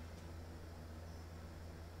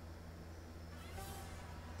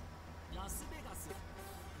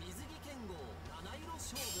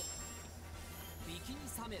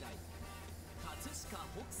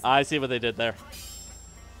 I see what they did there.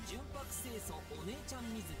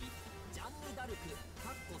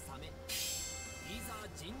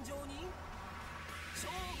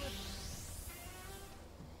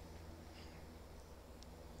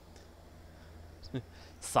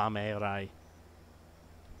 Samurai.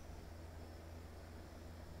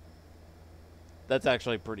 That's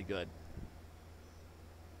actually pretty good.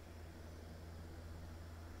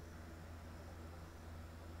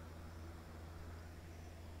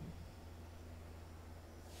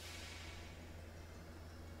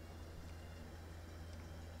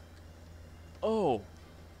 Oh.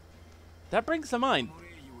 That brings to mind.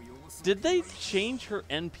 Did they change her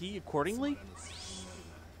NP accordingly?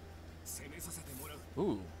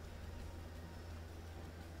 Ooh.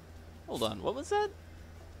 Hold on, what was that?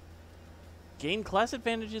 Gain class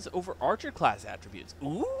advantages over archer class attributes.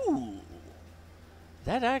 Ooh.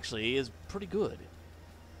 That actually is pretty good.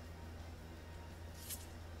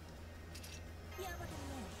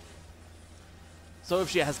 So if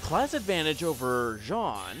she has class advantage over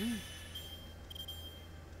Jean...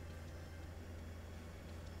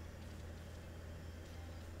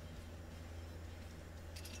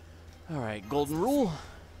 Alright, golden rule.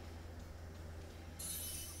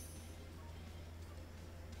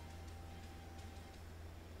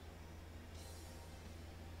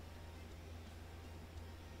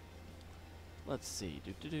 Let's see.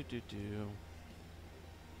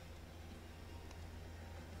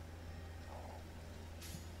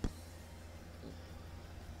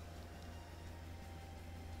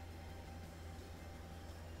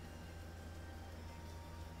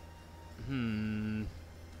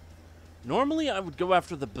 Normally, I would go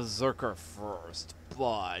after the Berserker first,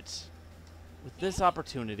 but with this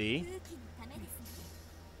opportunity...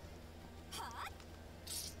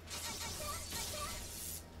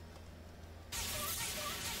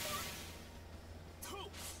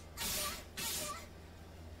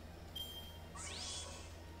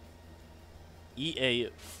 EAO.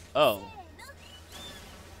 Ow.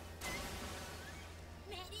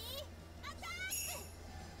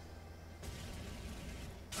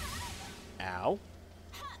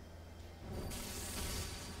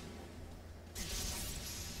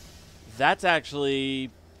 That's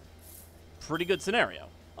actually pretty good scenario.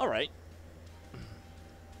 All right.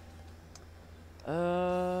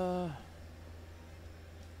 Oh,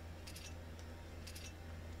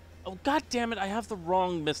 god damn it, I have the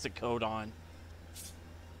wrong Mystic Code on.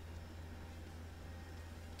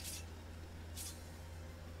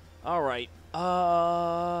 All right.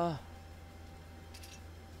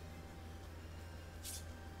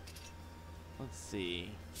 Let's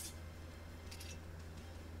see.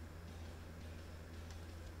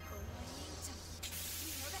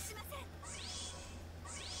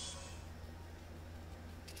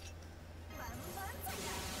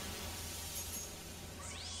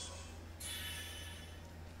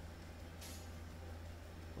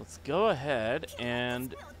 Let's go ahead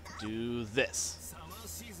and do this.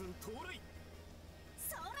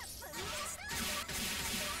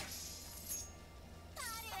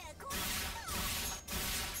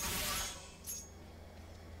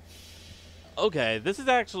 Okay, this is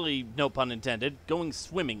actually, no pun intended, going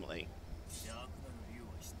swimmingly.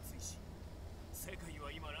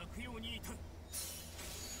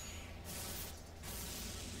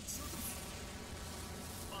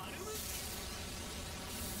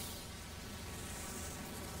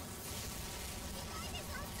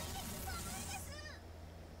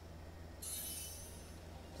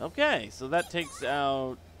 Okay, so that takes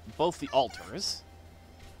out both the altars.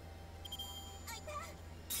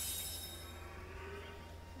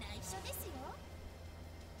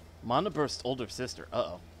 Mana Burst's older sister.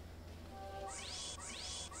 Uh-oh.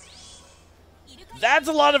 That's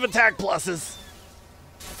a lot of attack pluses!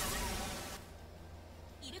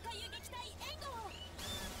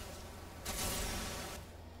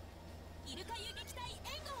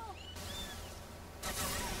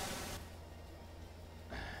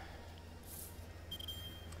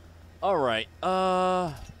 Alright,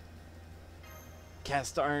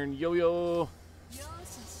 Cast Iron Yo-Yo.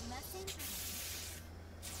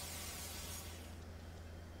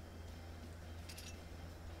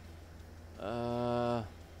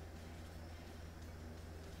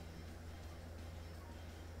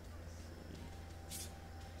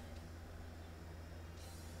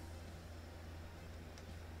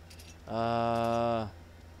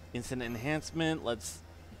 Instant enhancement. Let's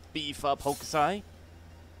beef up Hokusai.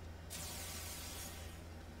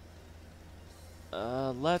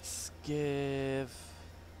 Let's give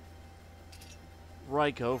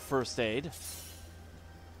Raiko first aid.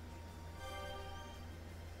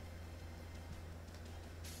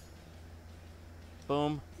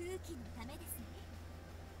 Boom.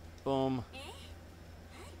 Boom.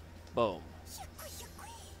 Boom.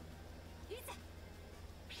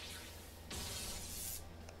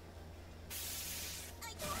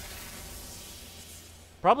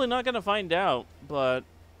 Probably not gonna find out, but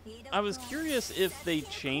I was curious if they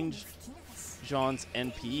changed Jean's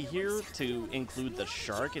NP here to include the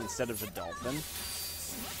shark instead of the dolphin.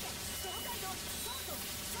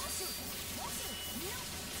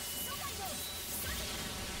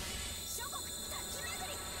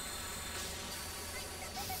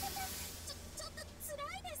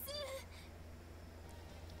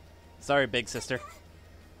 Sorry, big sister.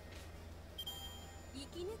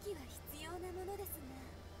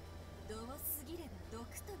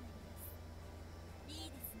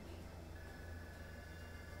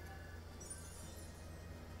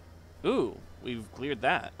 Ooh, we've cleared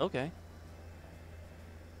that. Okay.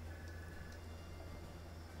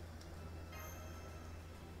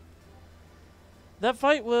 That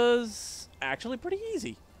fight was actually pretty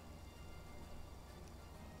easy.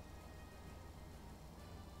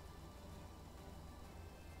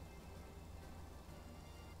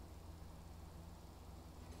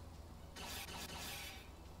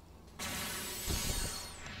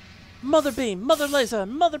 Mother Beam, Mother Laser,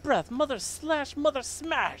 Mother Breath, Mother Slash, Mother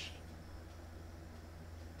Smash!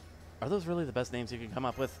 Are those really the best names you can come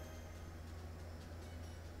up with?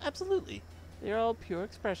 Absolutely. They are all pure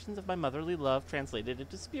expressions of my motherly love translated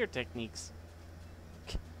into spear techniques.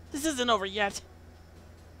 This isn't over yet!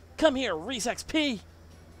 Come here, Reese XP!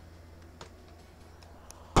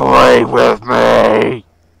 Play with me!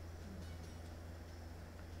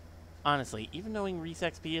 Honestly, even knowing Reese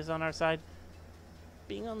XP is on our side,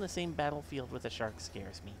 being on the same battlefield with a shark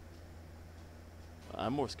scares me.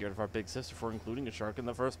 I'm more scared of our big sister for including a shark in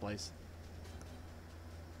the first place.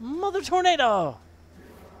 Mother Tornado!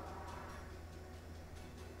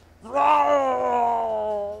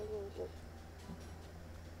 Ah!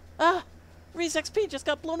 Reese XP just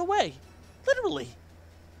got blown away! Literally!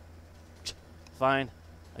 Fine.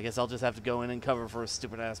 I guess I'll just have to go in and cover for a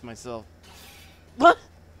stupid ass myself. What?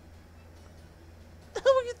 The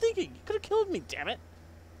hell were you thinking? You could have killed me, damn it!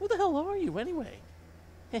 Who the hell are you, anyway?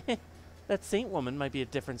 That saint woman might be a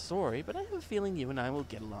different story, but I have a feeling you and I will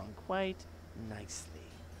get along quite nicely.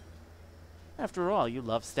 After all, you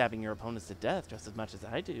love stabbing your opponents to death just as much as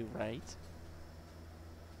I do, right?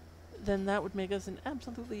 Then that would make us an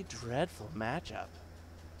absolutely dreadful matchup.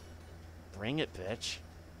 Bring it, bitch.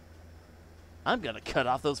 I'm gonna cut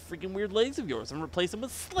off those freaking weird legs of yours and replace them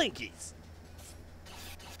with slinkies.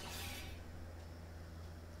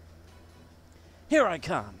 Here I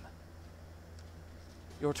come.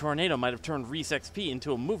 Your tornado might have turned Reese XP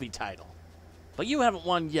into a movie title, but you haven't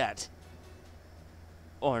won yet.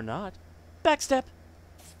 Or not. Backstep.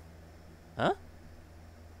 Huh?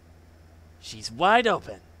 She's wide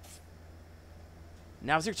open.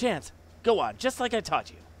 Now's your chance. Go on, just like I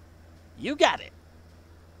taught you. You got it.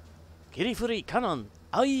 Kirifuri kanon,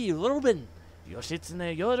 ai Robin,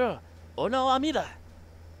 Yoshitsune Yoro, ono Amida.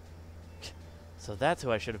 So that's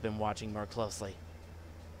who I should have been watching more closely.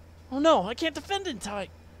 Oh no, I can't defend in time.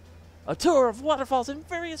 A tour of waterfalls in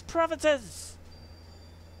various provinces.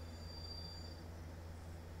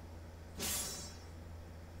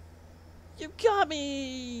 You got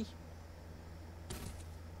me.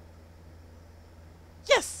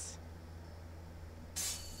 Yes.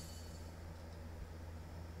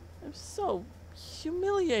 I'm so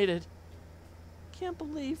humiliated. Can't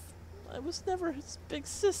believe I was never his big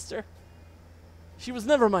sister. She was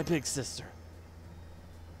never my big sister.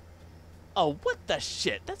 Oh, what the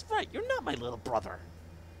shit? That's right, you're not my little brother.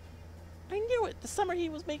 I knew it. The summer he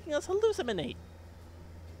was making us hallucinate.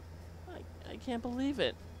 I can't believe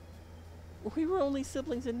it. We were only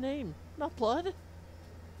siblings in name, not blood.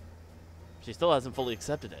 She still hasn't fully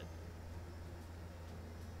accepted it.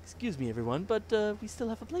 Excuse me, everyone, but we still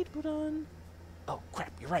have a blade to put on. Oh,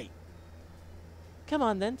 crap, you're right. Come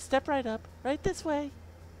on, then. Step right up. Right this way.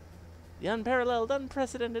 The unparalleled,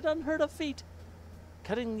 unprecedented, unheard of feat,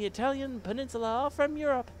 cutting the Italian peninsula off from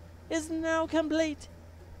Europe, is now complete.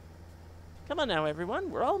 Come on now,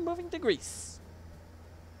 everyone. We're all moving to Greece.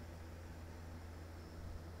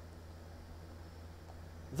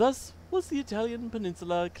 Thus was the Italian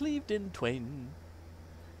peninsula cleaved in twain.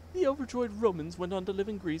 The overjoyed Romans went on to live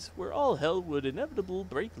in Greece, where all hell would inevitably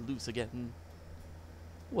break loose again.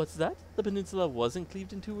 What's that? The peninsula wasn't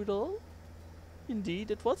cleaved in two at all?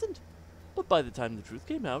 Indeed, it wasn't. But by the time the truth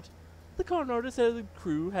came out, the con artist and the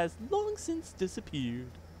crew has long since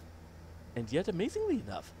disappeared. And yet, amazingly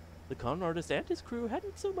enough, the con artist and his crew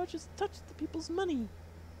hadn't so much as touched the people's money.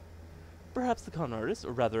 Perhaps the con artist,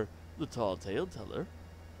 or rather, the tall tale teller,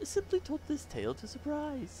 simply told this tale to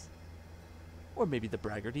surprise. Or maybe the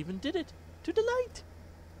braggart even did it to delight.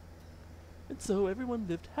 And so everyone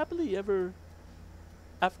lived happily ever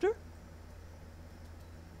after?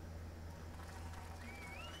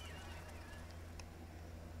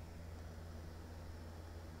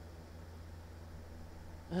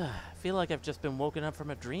 I feel like I've just been woken up from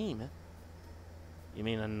a dream. You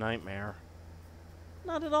mean a nightmare?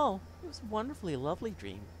 Not at all. It was a wonderfully lovely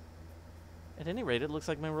dream. At any rate, it looks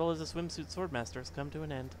like my role as a swimsuit swordmaster has come to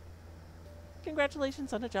an end.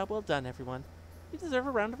 Congratulations on a job well done, everyone. You deserve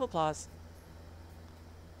a round of applause.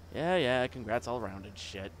 Yeah, congrats all around and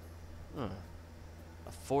shit. A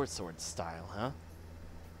four-sword style, huh?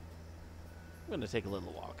 I'm gonna take a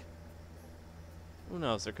little walk. Who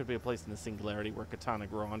knows, there could be a place in the singularity where katana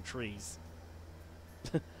grow on trees.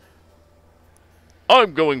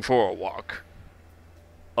 I'm going for a walk.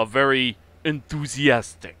 A very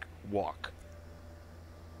enthusiastic walk.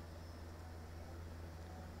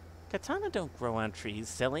 Katana don't grow on trees,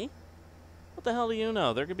 silly. What the hell do you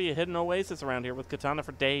know? There could be a hidden oasis around here with katana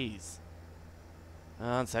for days.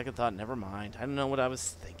 On second thought, never mind. I don't know what I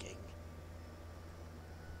was thinking.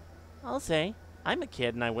 I'll say, I'm a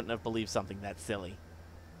kid and I wouldn't have believed something that silly.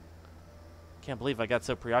 Can't believe I got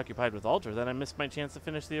so preoccupied with Alter that I missed my chance to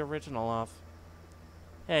finish the original off.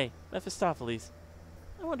 Hey, Mephistopheles,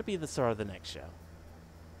 I want to be the star of the next show.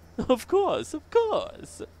 Of course, of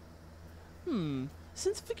course.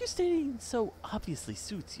 Since figure skating so obviously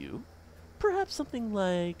suits you, perhaps something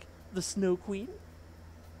like the Snow Queen?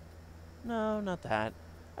 No, not that.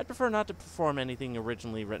 I'd prefer not to perform anything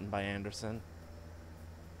originally written by Anderson.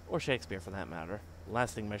 Or Shakespeare, for that matter. The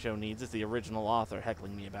last thing my show needs is the original author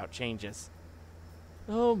heckling me about changes.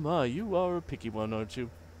 Oh my, you are a picky one, aren't you?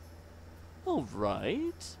 All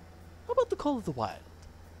right. How about The Call of the Wild?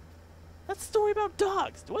 That's a story about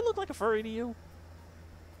dogs. Do I look like a furry to you?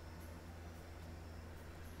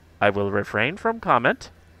 I will refrain from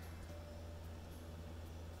comment.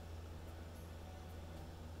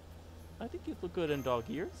 I think you'd look good in dog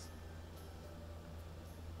ears.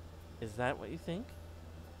 Is that what you think?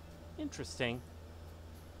 Interesting.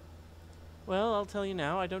 Well, I'll tell you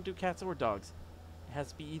now, I don't do cats or dogs. It has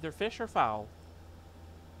to be either fish or fowl.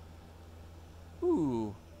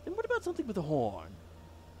 Ooh, then what about something with a horn?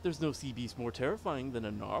 There's no sea beast more terrifying than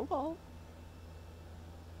a narwhal.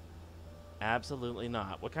 Absolutely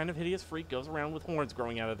not. What kind of hideous freak goes around with horns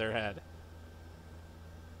growing out of their head?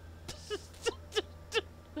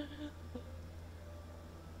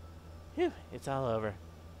 Phew, it's all over.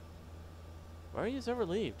 Why are you so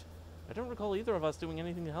relieved? I don't recall either of us doing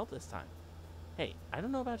anything to help this time. Hey, I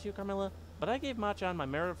don't know about you, Carmilla, but I gave Machan my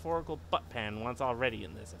metaphorical butt pan once already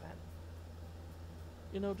in this event.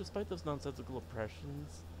 You know, despite those nonsensical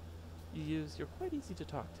impressions you use, you're quite easy to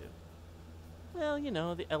talk to. Well, you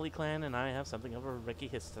know, the Ellie clan and I have something of a Reki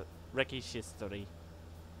history.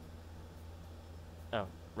 Oh,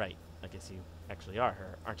 right. I guess you actually are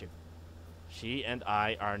her, aren't you? She and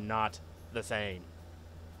I are not the same.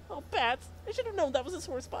 Oh, Bats! I should have known that was a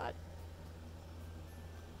sore spot.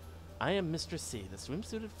 I am Mistress C, the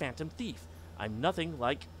swimsuited phantom thief. I'm nothing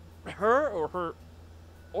like her or her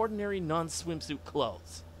ordinary non-swimsuit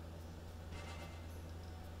clothes.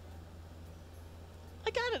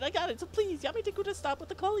 I got it, so please, Yamete to stop with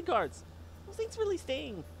the calling cards. Those things really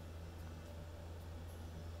sting.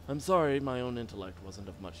 I'm sorry, my own intellect wasn't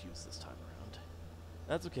of much use this time around.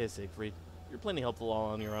 That's okay, Siegfried. You're plenty helpful all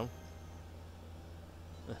on your own.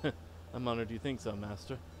 I'm honored you think so,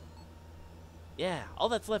 Master. Yeah, all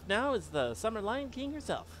that's left now is the Summer Lion King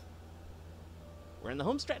herself. We're in the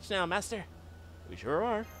home stretch now, Master. We sure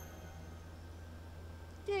are.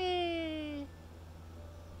 Yay!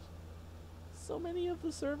 So many of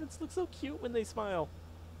the servants look so cute when they smile.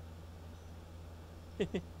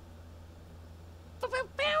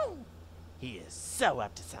 He is so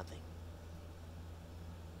up to something.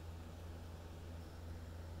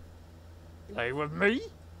 Play with me?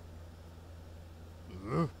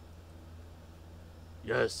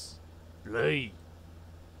 Yes, play.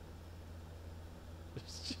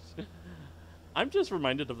 I'm just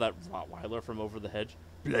reminded of that Rottweiler from Over the Hedge.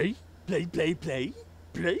 Play, play, play, play,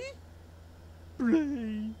 play,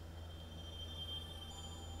 play.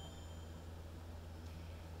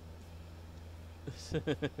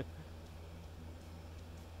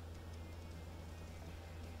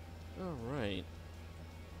 Alright.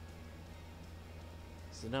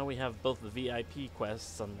 So now we have both the VIP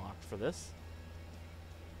quests unlocked for this.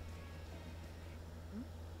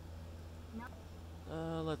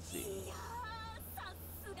 Let's see.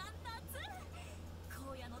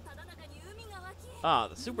 Ah,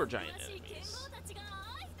 the super giant enemies.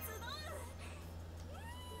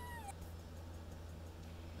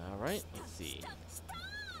 Alright, let's see.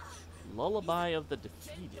 Lullaby of the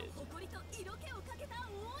Defeated.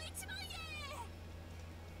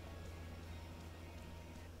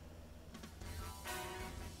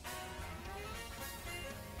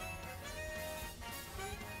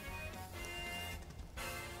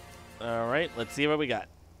 Alright, let's see what we got.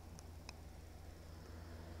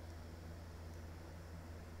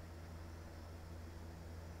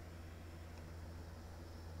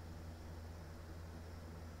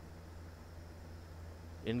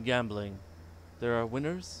 In gambling, there are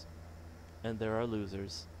winners and there are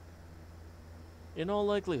losers. In all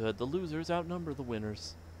likelihood, the losers outnumber the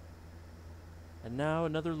winners. And now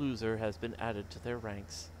another loser has been added to their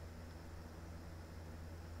ranks.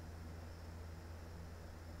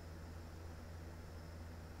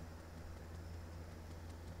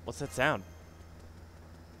 What's that sound?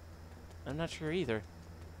 I'm not sure either.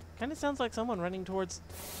 Kinda sounds like someone running towards...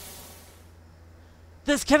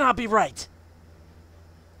 This cannot be right!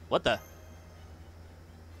 What the?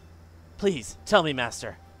 Please, tell me,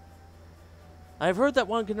 Master. I have heard that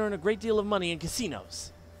one can earn a great deal of money in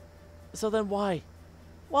casinos. So then why?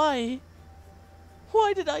 Why?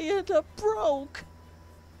 Why did I end up broke?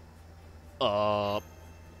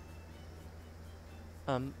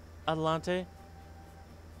 Adelante?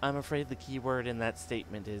 I'm afraid the key word in that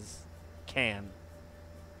statement is can.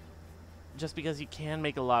 Just because you can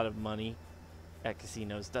make a lot of money at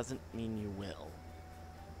casinos doesn't mean you will.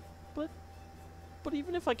 But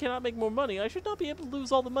even if I cannot make more money, I should not be able to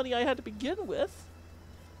lose all the money I had to begin with.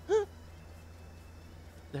 Huh.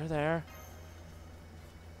 There.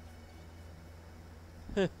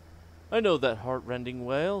 I know that heart-rending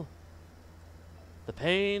wail. The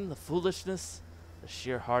pain, the foolishness, the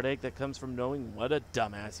sheer heartache that comes from knowing what a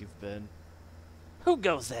dumbass you've been. Who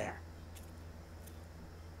goes there?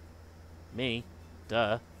 Me.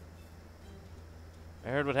 Duh. I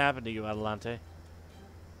heard what happened to you, Adelante.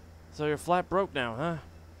 So you're flat broke now, huh?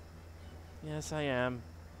 Yes, I am.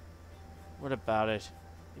 What about it?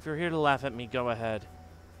 If you're here to laugh at me, go ahead.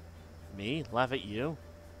 Me? Laugh at you?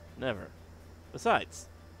 Never. Besides,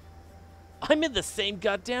 I'm in the same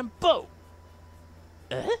goddamn boat!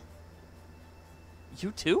 Eh?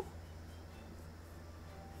 You too?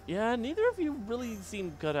 Yeah, neither of you really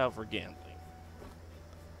seem cut out for gambling.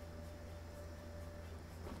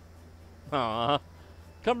 Aw,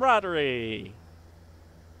 camaraderie!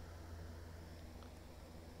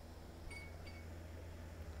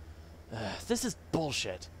 This is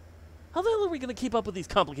bullshit. How the hell are we gonna keep up with these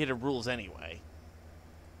complicated rules anyway?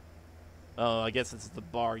 Oh, I guess it's the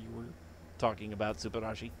bar you were talking about,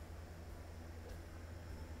 Tsubarashi.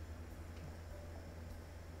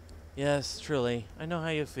 Yes, truly. I know how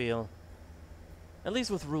you feel. At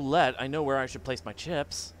least with roulette, I know where I should place my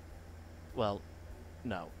chips. Well,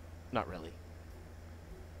 no, not really.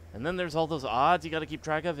 And then there's all those odds you gotta keep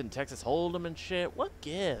track of in Texas Hold'em and shit. What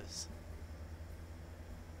gives?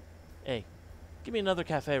 Hey, give me another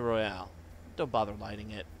Cafe Royale. Don't bother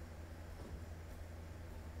lighting it.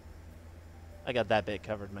 I got that bit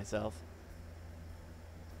covered myself.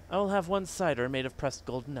 I will have one cider made of pressed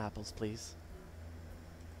golden apples, please.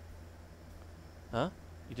 Huh?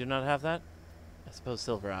 You do not have that? I suppose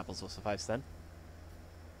silver apples will suffice then.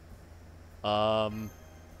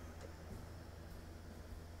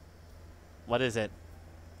 What is it?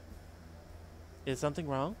 Is something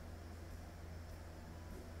wrong?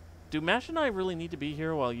 Do Mash and I really need to be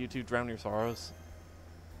here while you two drown your sorrows?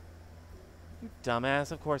 You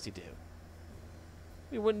dumbass, of course you do.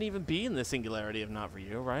 We wouldn't even be in this singularity if not for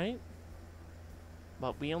you, right?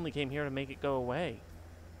 But we only came here to make it go away.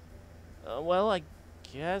 Well, I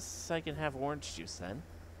guess I can have orange juice then.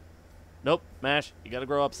 Nope, Mash, you gotta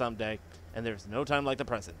grow up someday, and there's no time like the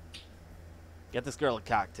present. Get this girl a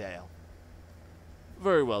cocktail.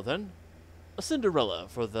 Very well then. A Cinderella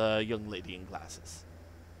for the young lady in glasses.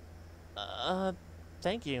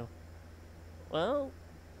 Thank you. Well,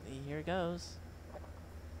 here goes.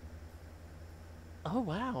 Oh,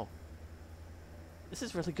 wow. This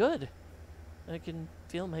is really good. I can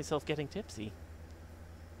feel myself getting tipsy.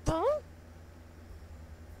 Huh?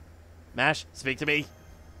 Mash, speak to me.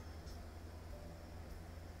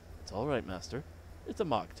 It's all right, Master. It's a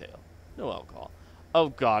mocktail. No alcohol. Oh,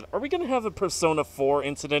 God. Are we going to have a Persona 4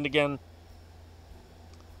 incident again?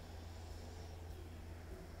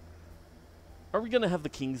 Are we going to have the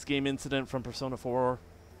King's Game incident from Persona 4?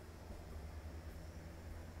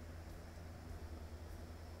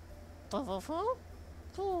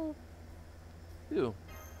 Ew.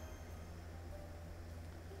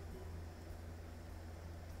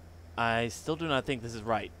 I still do not think this is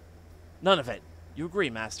right. None of it. You agree,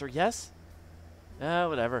 Master, yes?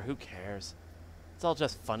 Whatever, who cares? It's all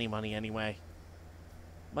just funny money anyway.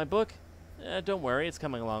 My book? Don't worry, it's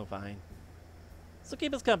coming along fine. So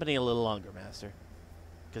keep us company a little longer, Master.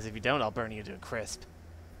 Because if you don't, I'll burn you to a crisp.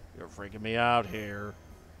 You're freaking me out here.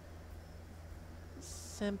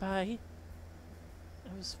 Senpai,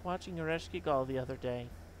 I was watching Ereshkigal the other day,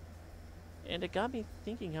 and it got me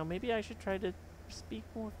thinking how maybe I should try to speak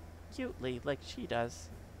more cutely like she does.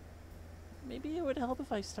 Maybe it would help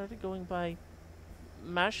if I started going by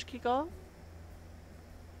Mashkigal?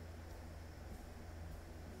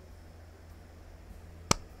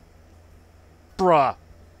 Bruh.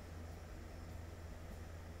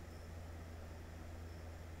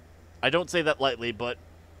 I don't say that lightly, but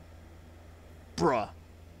bruh.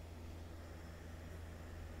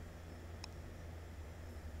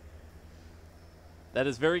 That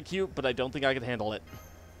is very cute, but I don't think I can handle it.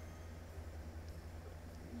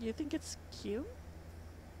 You think it's cute?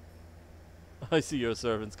 I see your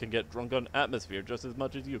servants can get drunk on atmosphere just as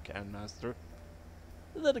much as you can, Master.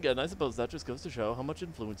 Then again, I suppose that just goes to show how much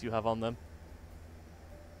influence you have on them.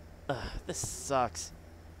 This sucks.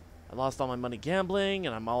 I lost all my money gambling,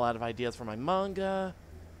 and I'm all out of ideas for my manga.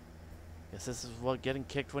 Guess this is what getting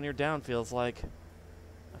kicked when you're down feels like.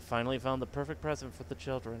 I finally found the perfect present for the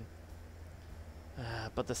children.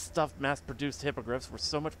 But the stuffed mass-produced hippogriffs were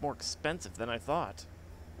so much more expensive than I thought.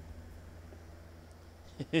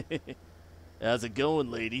 How's it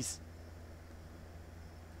going, ladies?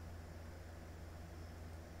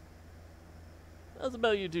 How's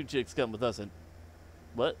about you two chicks come with us and...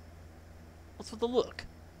 What? What's with the look?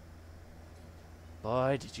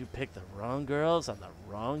 Boy, did you pick the wrong girls on the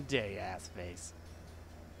wrong day, ass face.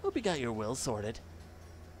 Hope you got your will sorted.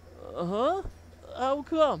 Uh-huh? How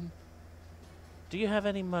come? Do you have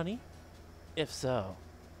any money? If so,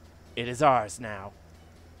 it is ours now.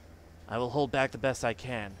 I will hold back the best I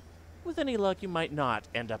can. With any luck, you might not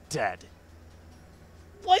end up dead.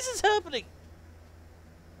 Why is this happening?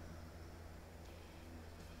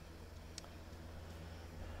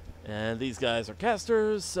 And these guys are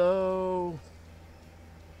casters, so...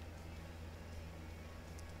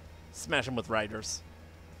 smash them with riders.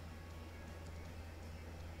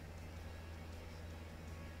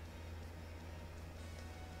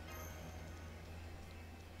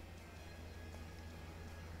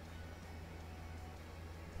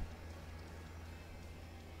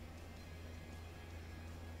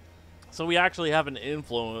 So we actually have an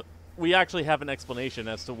influence. We actually have an explanation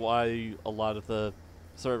as to why a lot of the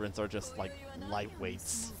servants are just like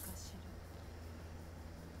lightweights.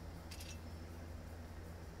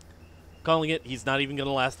 Calling it, he's not even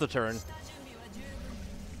gonna last the turn.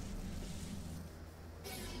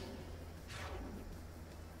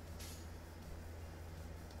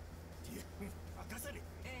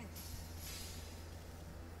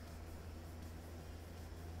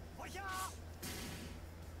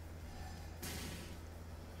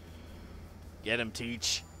 Get him,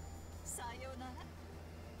 Teach.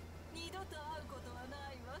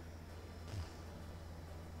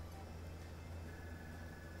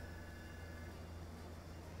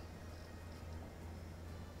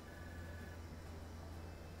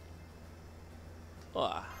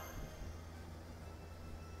 Ah.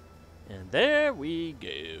 And there we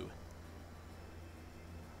go.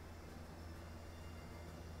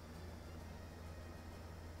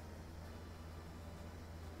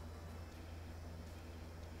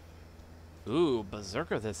 Ooh,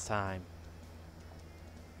 Berserker this time.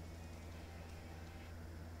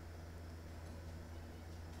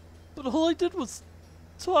 But all I did was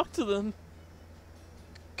talk to them.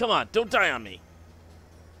 Come on, don't die on me.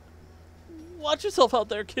 Watch yourself out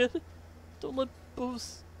there, kid. Don't let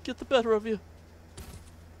booze get the better of you.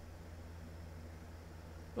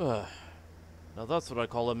 Now that's what I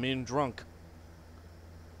call a mean drunk.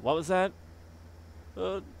 What was that?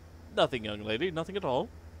 Nothing, young lady. Nothing at all.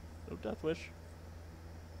 No death wish.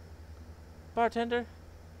 Bartender,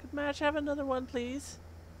 could Mash have another one, please?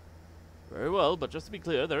 Very well, but just to be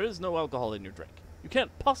clear, there is no alcohol in your drink. You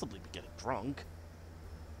can't possibly be getting drunk.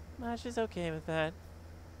 Mash is okay with that.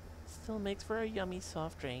 Still makes for a yummy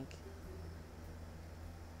soft drink.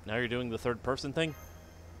 Now you're doing the third person thing?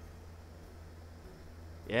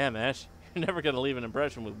 Yeah, Mash. You're never gonna leave an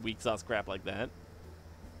impression with weak sauce crap like that.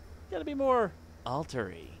 Gotta be more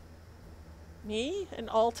alter-y. Me? An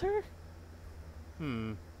altar?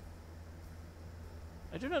 I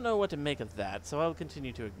do not know what to make of that, so I'll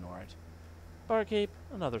continue to ignore it. Barkeep,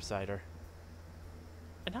 another cider.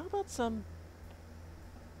 And how about some...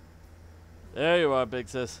 There you are, big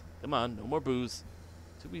sis. Come on, no more booze.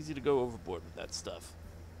 Too easy to go overboard with that stuff.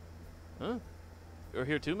 Huh? You're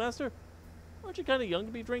here too, Master? Aren't you kind of young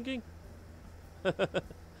to be drinking?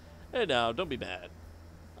 Hey now, don't be mad.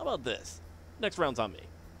 How about this? Next round's on me.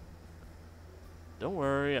 Don't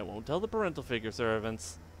worry, I won't tell the parental figure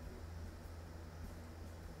servants.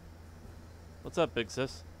 What's up, big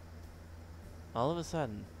sis? All of a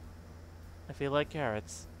sudden, I feel like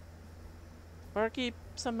carrots. Barkeep,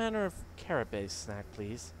 some manner of carrot-based snack,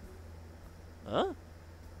 please. Huh?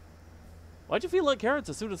 Why'd you feel like carrots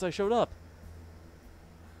as soon as I showed up?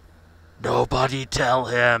 Nobody tell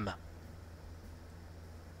him.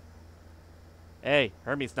 Hey,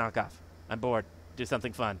 Hermes knockoff. I'm bored. Do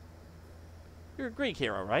something fun. You're a Greek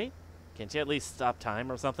hero, right? Can't you at least stop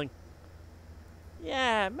time or something?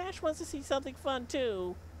 Yeah, Mash wants to see something fun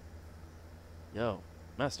too. Yo,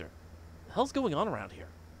 Master, the hell's going on around here?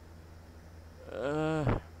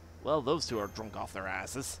 Well, those two are drunk off their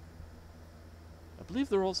asses. I believe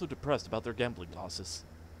they're also depressed about their gambling losses.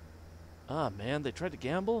 Ah, man, they tried to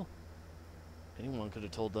gamble? Anyone could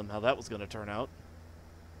have told them how that was going to turn out.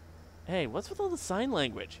 Hey, what's with all the sign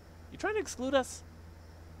language? You trying to exclude us?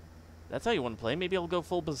 That's how you want to play. Maybe I'll go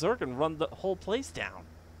full berserk and run the whole place down.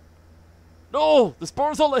 No! This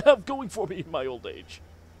bar is all I have going for me in my old age.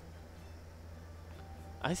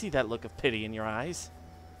 I see that look of pity in your eyes.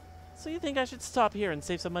 So you think I should stop here and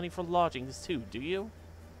save some money for lodgings too, do you?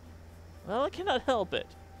 Well, I cannot help it.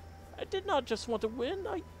 I did not just want to win,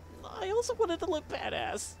 I also wanted to look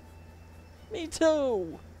badass. Me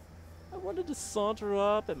too! I wanted to saunter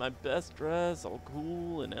up in my best dress, all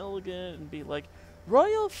cool and elegant, and be like,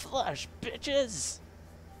 Royal Flush, bitches!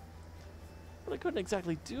 But I couldn't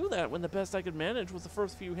exactly do that when the best I could manage was the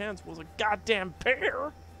first few hands was a goddamn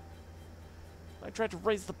pair! I tried to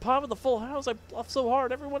raise the pot with a full house. I bluffed so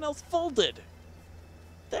hard, everyone else folded.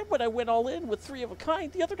 Then when I went all in with 3 of a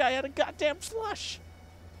kind, the other guy had a goddamn flush.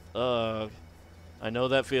 I know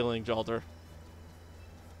that feeling, Jalter.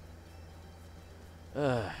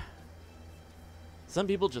 Some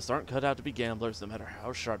people just aren't cut out to be gamblers, no matter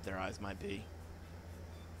how sharp their eyes might be.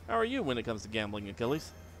 How are you when it comes to gambling,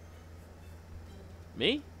 Achilles?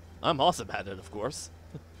 Me? I'm awesome at it, of course.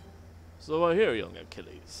 So I hear, young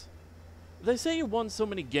Achilles. They say you won so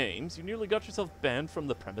many games, you nearly got yourself banned from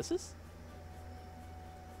the premises?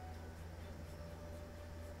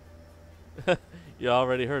 You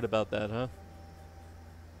already heard about that, huh?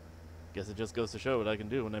 Guess it just goes to show what I can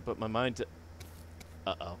do when I put my mind to...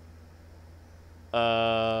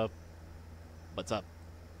 What's up?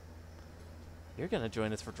 You're gonna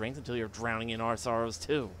join us for drinks until you're drowning in our sorrows,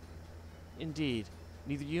 too. Indeed.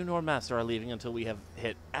 Neither you nor Master are leaving until we have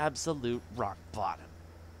hit absolute rock bottom.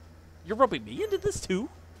 You're roping me into this, too?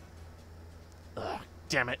 Ugh,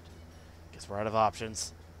 damn it. Guess we're out of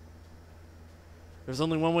options. There's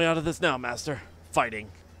only one way out of this now, Master.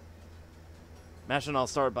 Fighting. Mash and I'll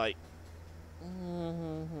start by...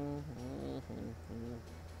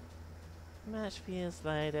 Mash feels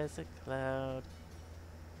light as a cloud.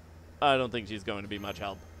 I don't think she's going to be much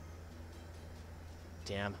help.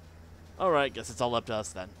 Damn. Alright, guess it's all up to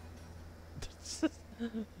us then.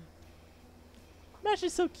 Mash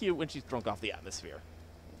is so cute when she's drunk off the atmosphere.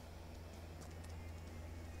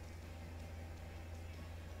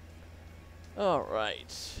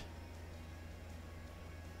 Alright.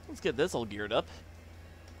 Let's get this all geared up.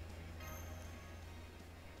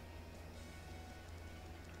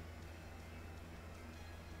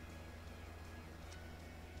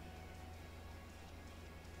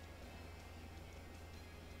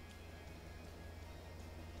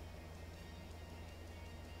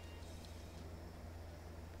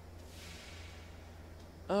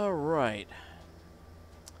 Alright.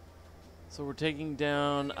 So we're taking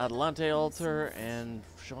down Adelante Altar and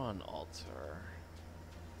Sean Altar.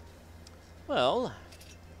 Well,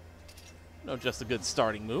 no, just a good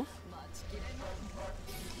starting move.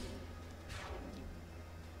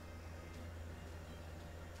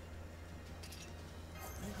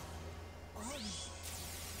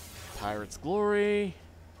 Pirate's Glory.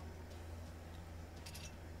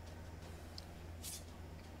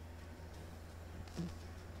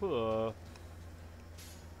 I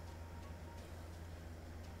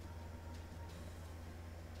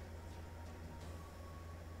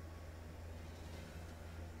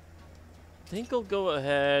think I'll go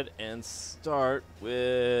ahead and start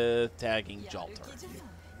with tagging Jalter.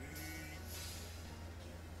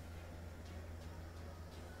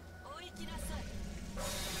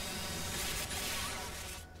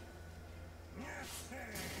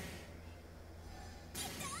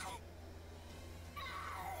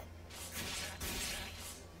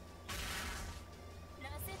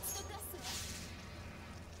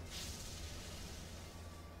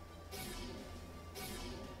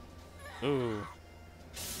 Ooh.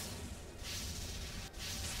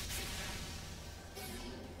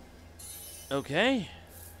 Okay.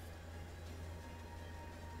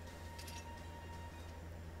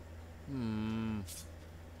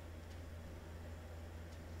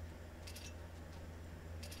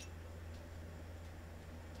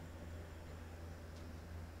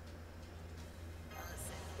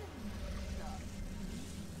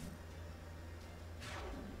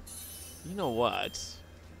 You know what?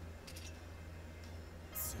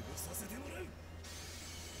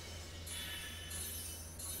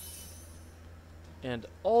 And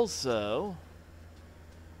also,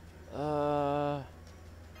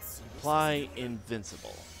 apply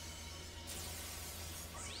Invincible.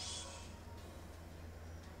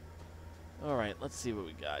 All right, let's see what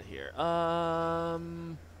we got here.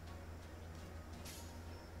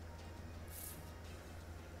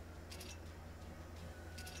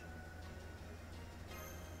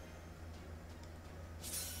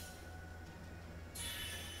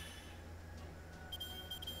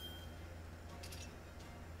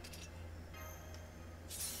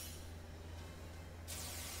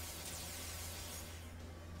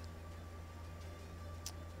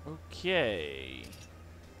 Okay.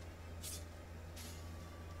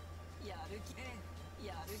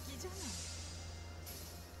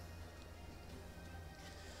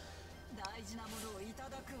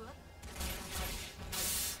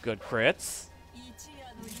 Good crits.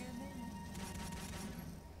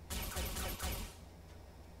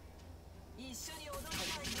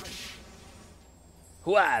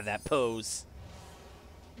 Wah, that pose.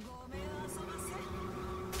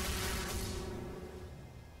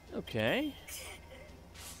 Okay.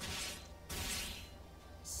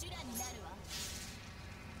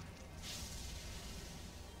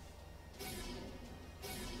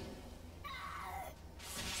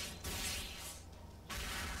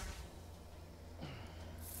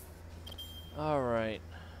 Alright.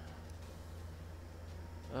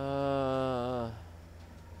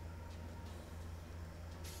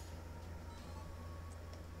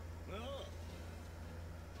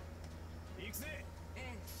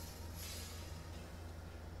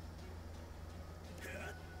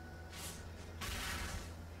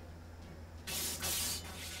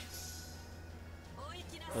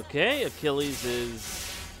 Okay, Achilles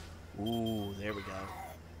is... Ooh, there we go.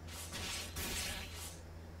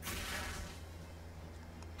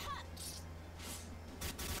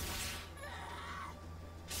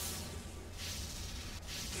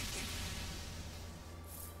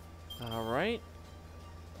 Alright.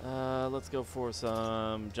 Let's go for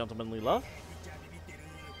some gentlemanly love.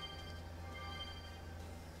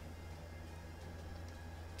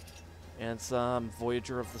 And some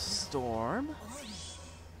Voyager of the Storm.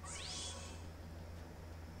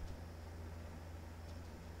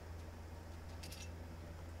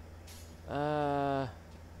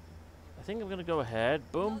 I think I'm gonna go ahead.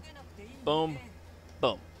 Boom, boom,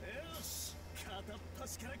 boom.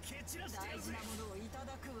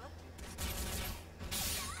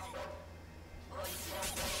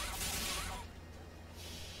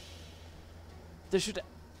 They should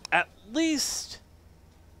at least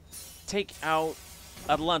take out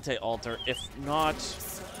Adelante Alter, if not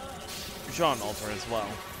Jean Alter as well.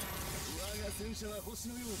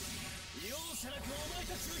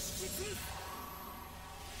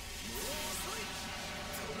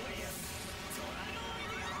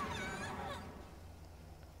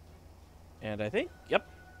 And I think, yep,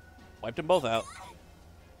 wiped them both out.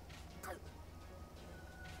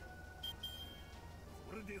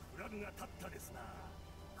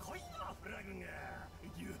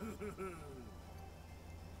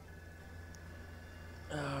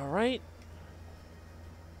 All right.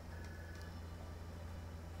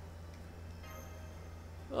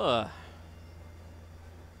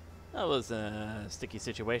 That was a sticky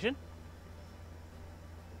situation.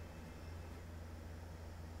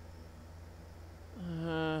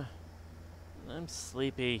 I'm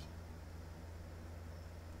sleepy.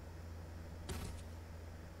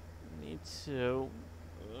 Me too.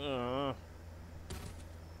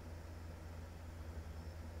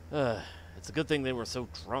 It's a good thing they were so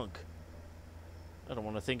drunk. I don't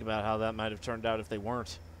want to think about how that might have turned out if they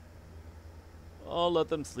weren't. I'll let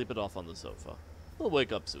them sleep it off on the sofa. They'll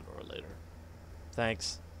wake up sooner or later.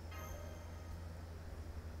 Thanks.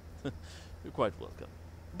 You're quite welcome.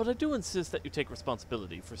 But I do insist that you take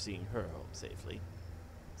responsibility for seeing her home safely.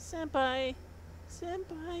 Senpai!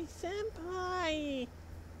 Senpai! Senpai!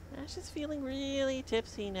 Ash is feeling really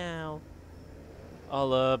tipsy now.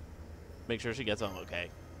 I'll, make sure she gets home okay.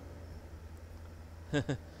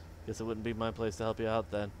 Guess it wouldn't be my place to help you out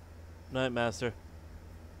then. Night, Master.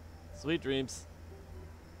 Sweet dreams.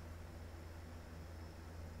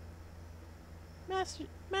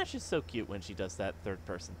 Mash is so cute when she does that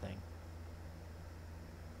third-person thing.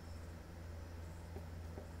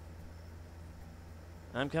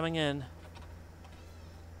 I'm coming in.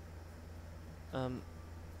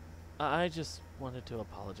 I just wanted to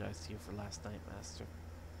apologize to you for last night, Master.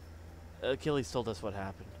 Achilles told us what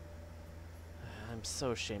happened. I'm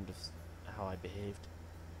so ashamed of how I behaved.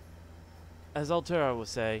 As Altera will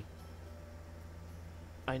say,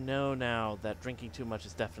 I know now that drinking too much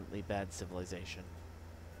is definitely bad civilization.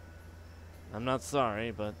 I'm not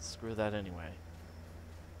sorry, but screw that anyway.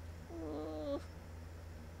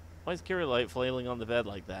 Why is Kira Light flailing on the bed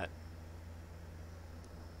like that?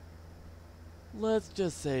 Let's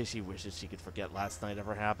just say she wishes she could forget last night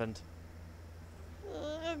ever happened.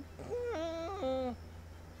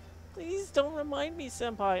 Please don't remind me,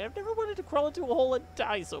 Senpai. I've never wanted to crawl into a hole and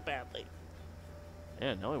die so badly.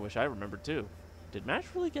 Yeah, no, I wish I remembered too. Did Mash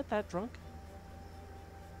really get that drunk?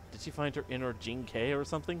 Did she find her inner Jing K or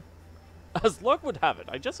something? As luck would have it,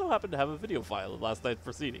 I just so happened to have a video file of last night's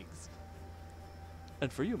proceedings.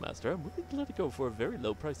 And for you, Master, I'm willing to let it go for a very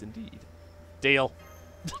low price indeed. Deal.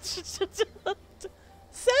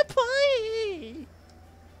 Senpai!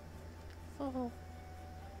 Oh.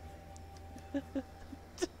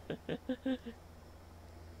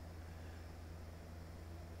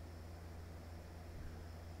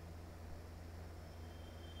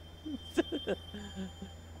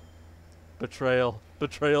 Betrayal.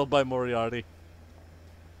 Betrayal by Moriarty.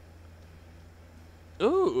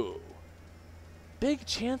 Ooh. Big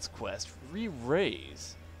chance quest.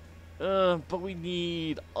 Re-raise. But we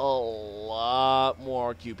need a lot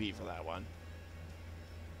more QP for that one.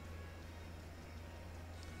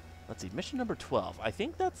 Let's see. Mission number 12. I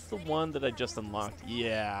think that's the one that I just unlocked.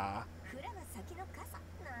 Yeah.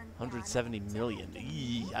 170 million.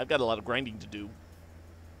 Eee, I've got a lot of grinding to do.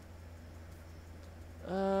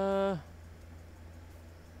 I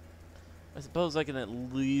suppose I can at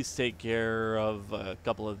least take care of a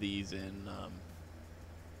couple of these in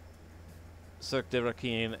Cirque de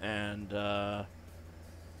Rakin and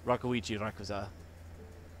Rakuichi Rakuza.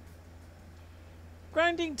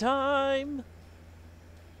 Grinding time!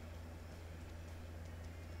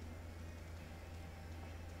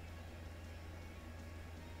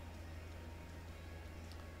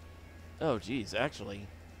 Oh, geez, actually.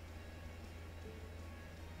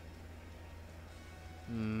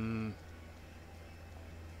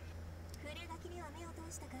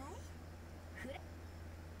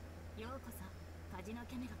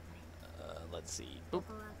 Let's see. Oop.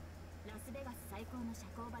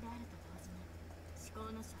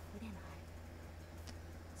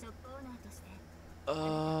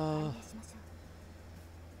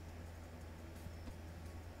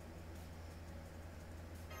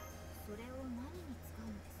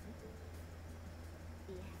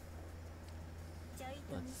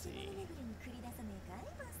 Let's see.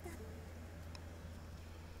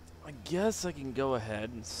 I guess I can go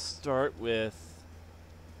ahead and start with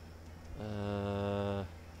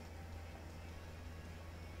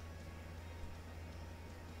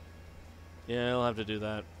yeah, I'll have to do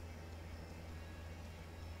that.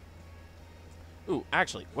 Ooh,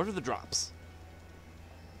 actually, what are the drops?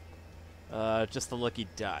 Just the lucky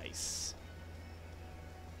dice.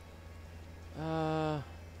 I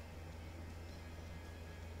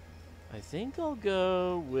think I'll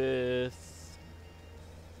go with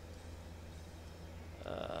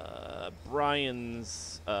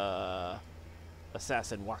Brian's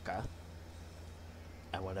assassin Waka.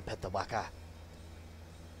 I want to pet the Waka.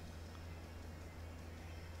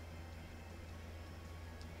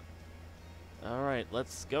 All right,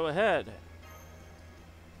 let's go ahead.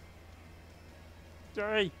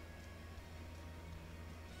 Sorry.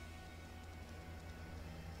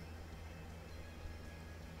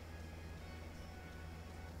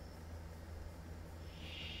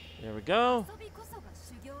 There we go.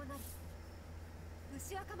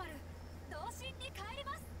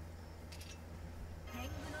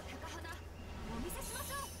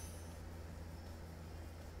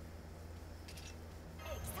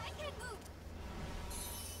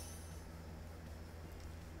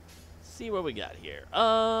 See what we got here.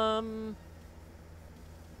 Boom,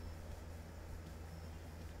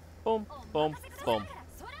 boom, boom.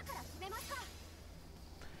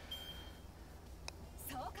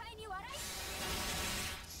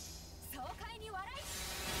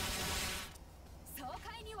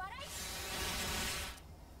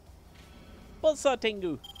 Bolsa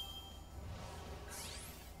Tengu.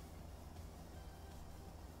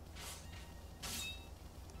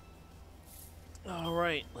 All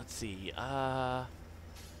right, let's see.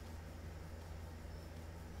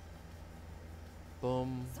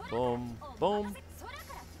 Boom, boom, boom.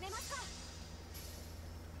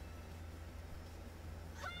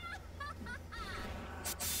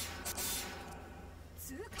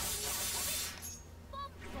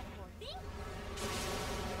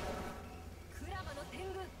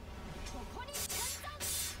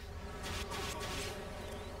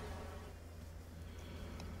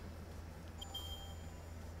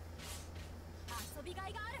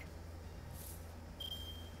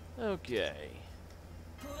 Okay.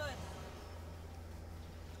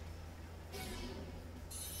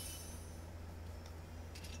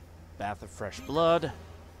 Bath of fresh blood.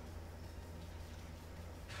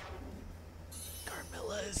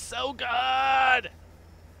 Carmilla is so good!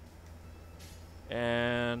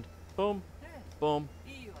 And boom, boom,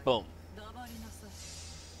 boom.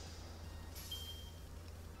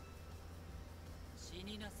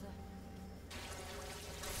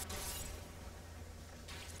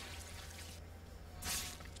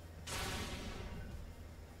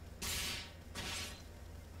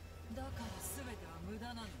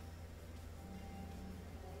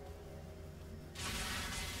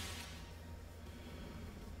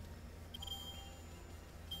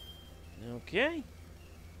 Okay.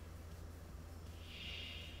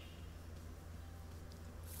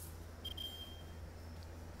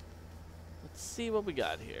 Let's see what we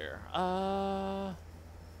got here.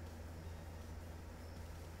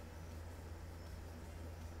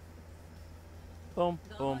 Boom,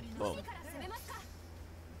 boom, boom.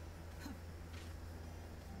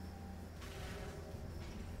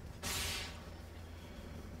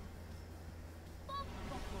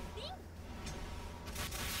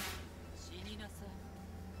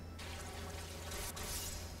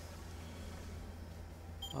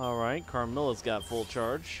 Alright, Carmilla's got full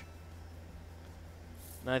charge.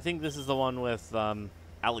 And I think this is the one with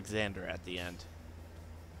Alexander at the end.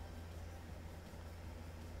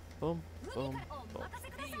 Boom, boom, boom.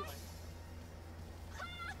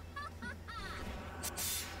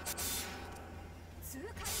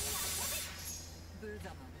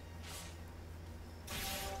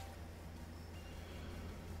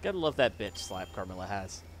 Gotta love that bitch slap Carmilla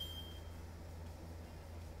has.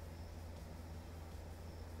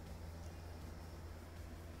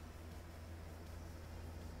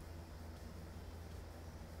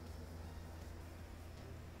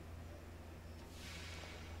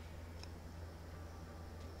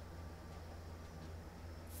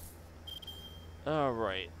 All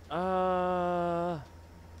right.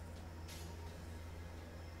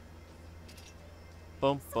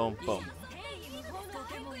 Boom, boom, boom.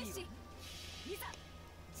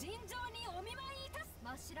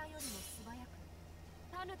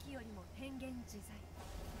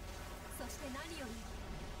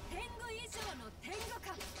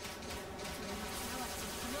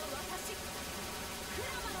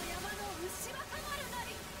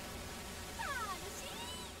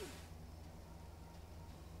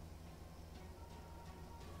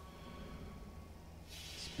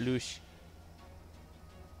 Sploosh.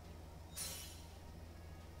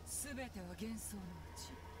 全ては幻想のう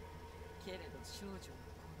ちけれど少女の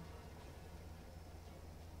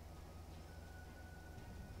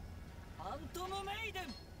ファントムメイデン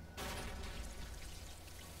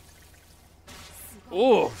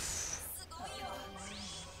Oof.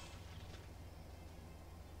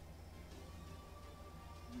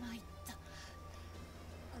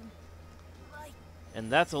 And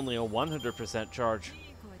that's only a 100% charge.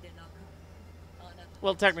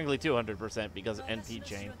 Well, technically 200% because of NP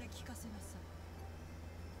chain.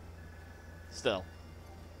 Still.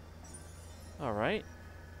 Alright.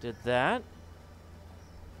 Did that.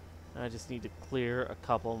 I just need to clear a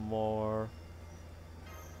couple more.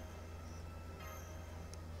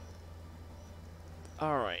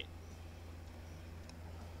 Alright.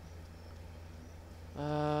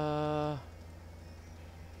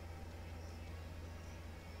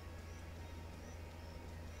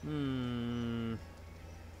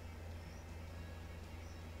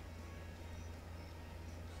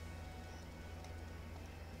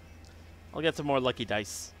 I'll get some more lucky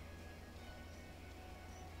dice.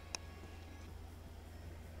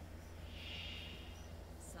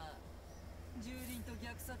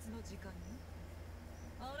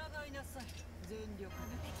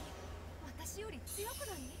 私より強く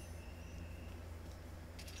ない？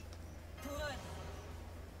捕らえ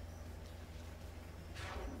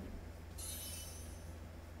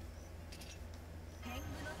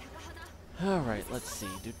た。 All right, let's see.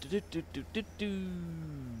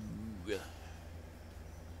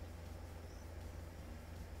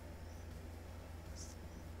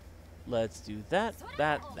 Let's do that.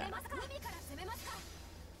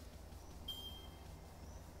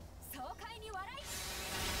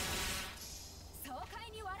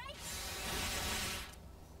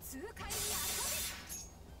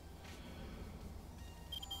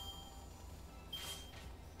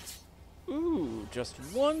 Ooh, just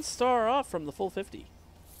 1 star off from the full 50.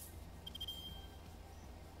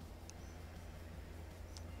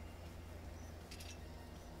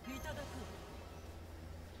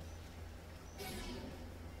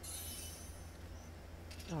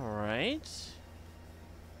 All right.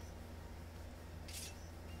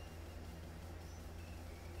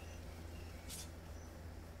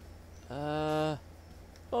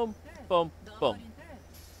 Boom, boom, boom.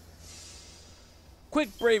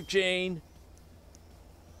 Quick, brave Jane.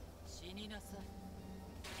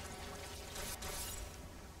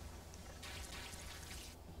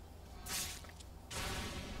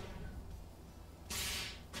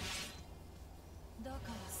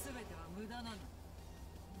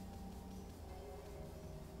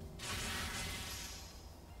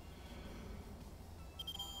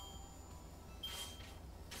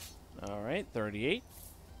 All right, 38.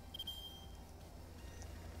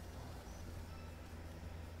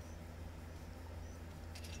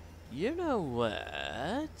 You know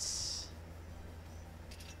what?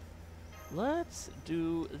 Let's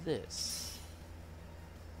do this.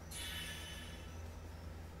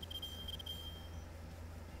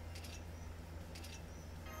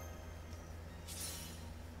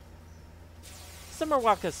 Summer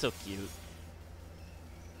Waka's so cute.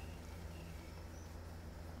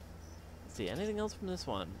 Let's see, anything else from this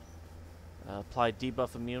one? Apply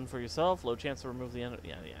debuff immune for yourself. Low chance to remove the enemy.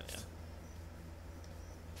 Yeah.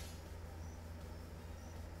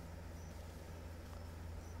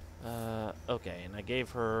 Okay, and I gave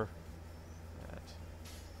her that.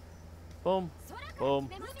 Boom, boom,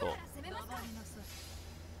 boom.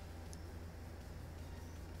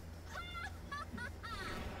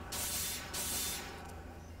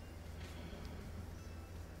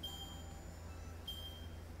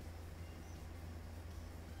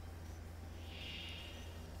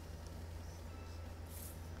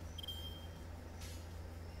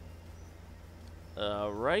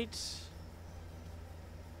 Right.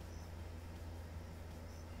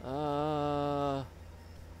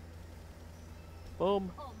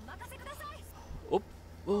 Boom. Oop.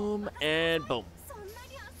 Boom. And boom.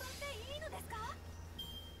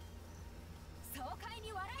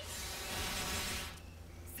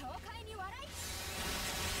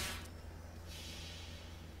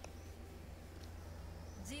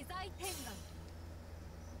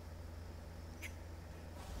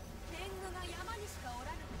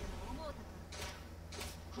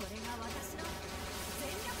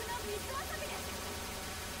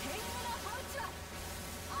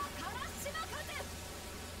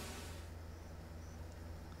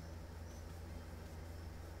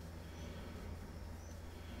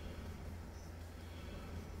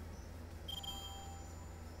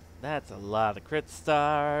 That's a lot of crit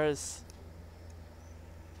stars.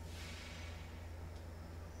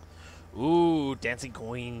 Ooh, dancing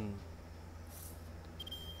coin.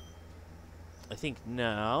 I think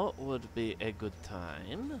now would be a good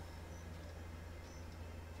time.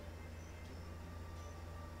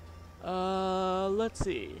 Let's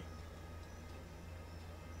see.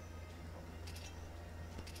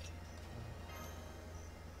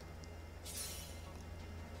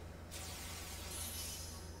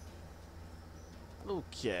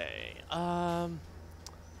 Okay. I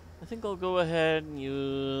think I'll go ahead and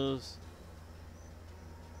use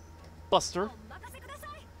Buster,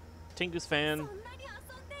 Tengu's Fan,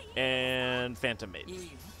 and Phantom Maid.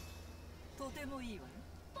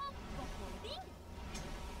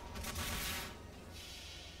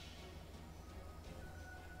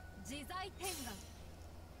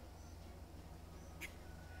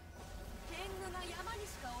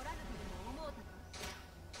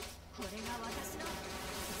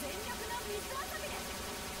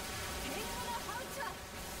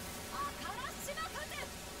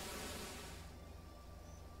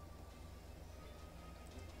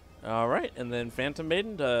 Alright, and then Phantom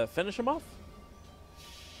Maiden to finish him off.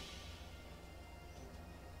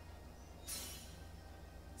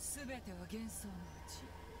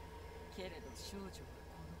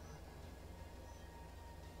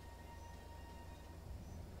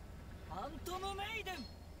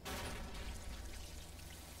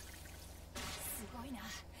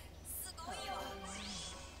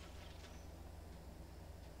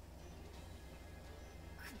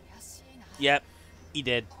 Yep, he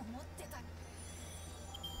did.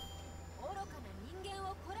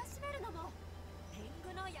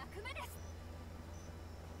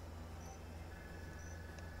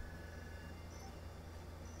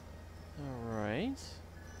 Alright.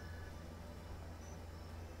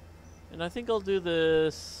 And I think I'll do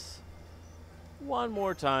this one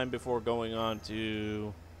more time before going on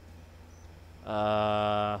to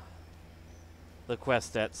the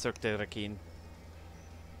quest at Cirque de Requin.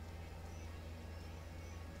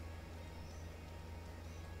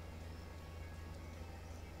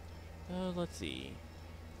 Let's see.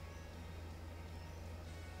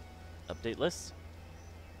 Update list.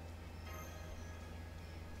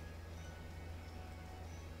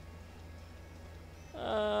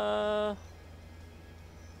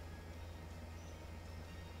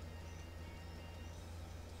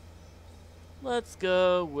 Let's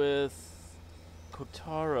go with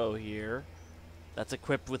Kotaro here. That's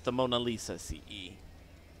equipped with the Mona Lisa CE.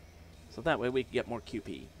 So that way we can get more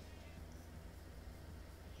QP.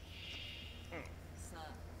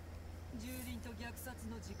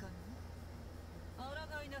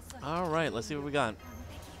 Alright, let's see what we got.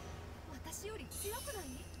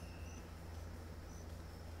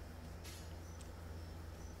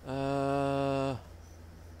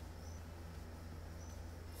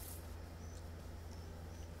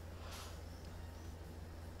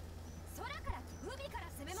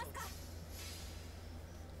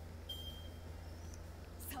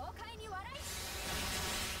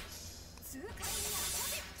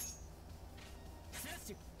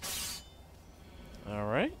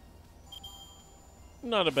 Alright.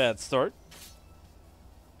 Not a bad start.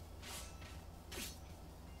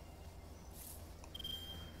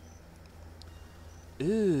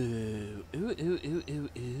 Ooh. Ooh, ooh, ooh, ooh,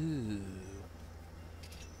 ooh.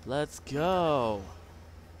 Let's go.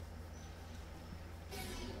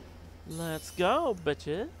 Let's go,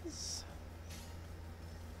 bitches.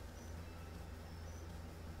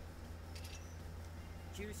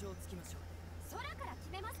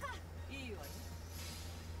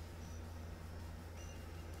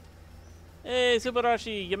 Hey,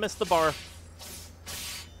 Subarashi, you missed the bar.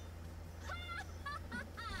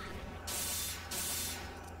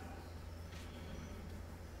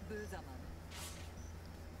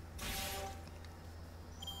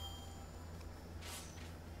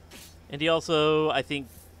 And he also, I think,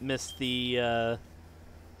 missed the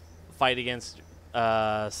fight against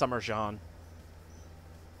Summer Jean.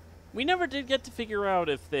 We never did get to figure out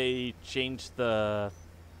if they changed her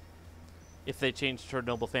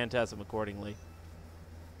Noble Phantasm accordingly.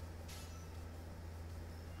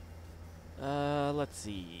 Let's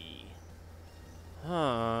see.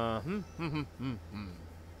 I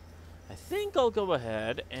think I'll go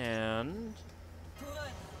ahead and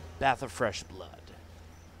Bath of Fresh Blood.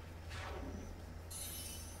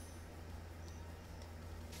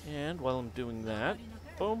 And while I'm doing that,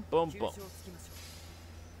 boom, boom, boom.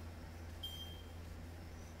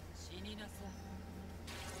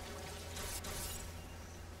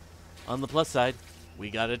 On the plus side, we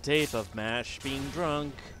got a tape of Mash being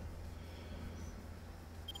drunk.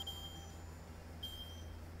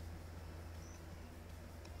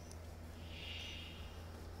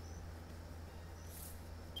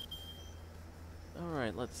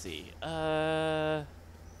 Alright, let's see.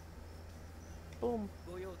 Boom.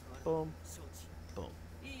 Boom. Boom.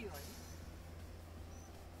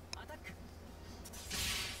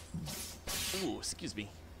 Ooh, excuse me.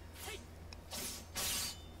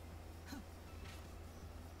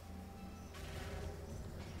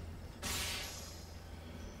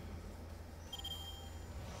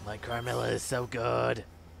 My Carmilla is so good.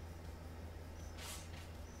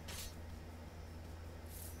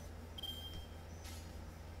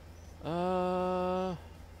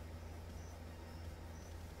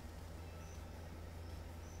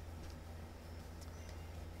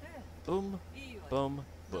 Boom, boom,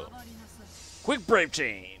 boom. Quick Brave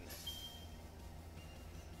Chain.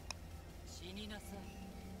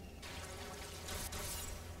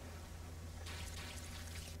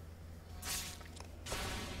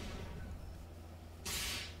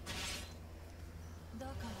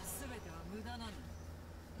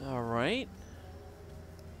 All right.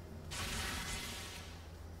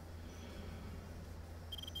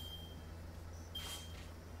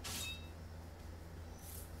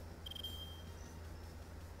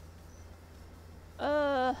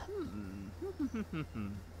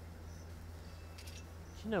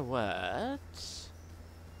 You know what?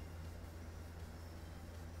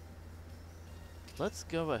 Let's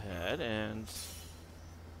go ahead and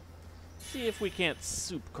see if we can't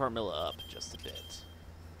soup Carmilla up just a bit.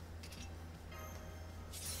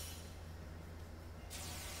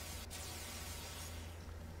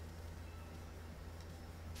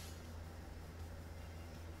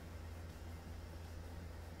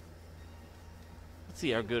 Let's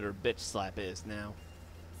see how good her bitch slap is now.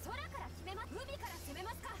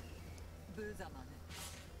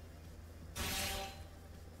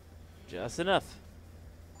 Just enough.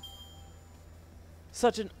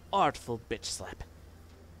 Such an artful bitch slap.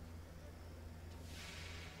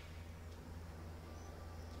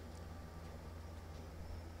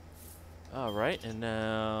 Alright, and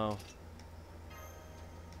now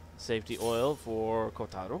safety oil for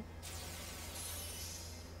Kotaro.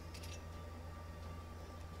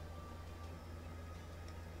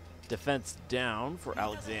 Defense down for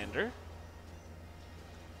Alexander.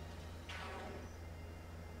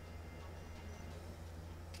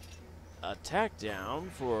 Attack down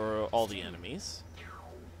for all the enemies.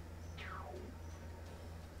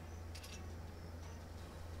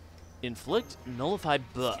 Inflict nullify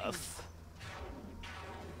buff.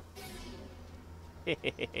 And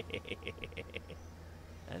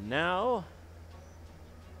now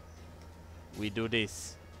we do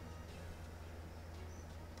this.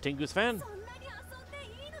 Tengu's Fan,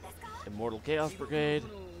 Immortal Chaos Brigade,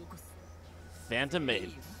 Phantom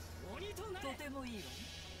Maid.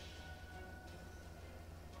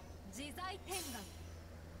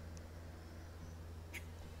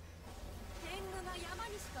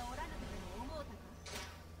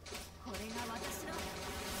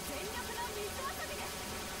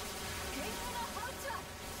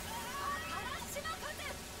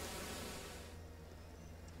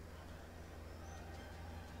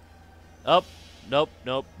 Oh, nope,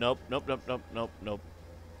 nope, nope, nope, nope, nope, nope, nope.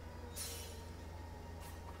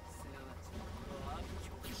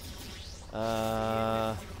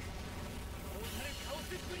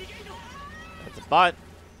 That's a bot.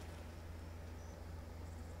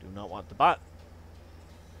 Do not want the bot.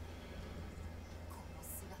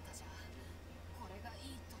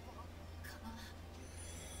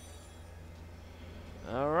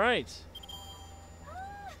 All right.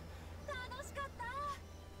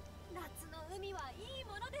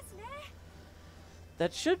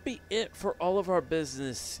 That should be it for all of our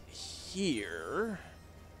business here.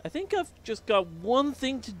 I think I've just got one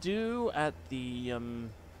thing to do at the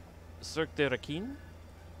Cirque de Requin.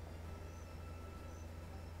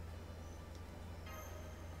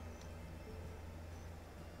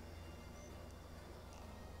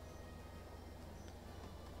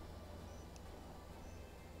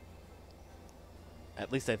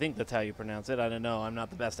 At least I think that's how you pronounce it. I don't know. I'm not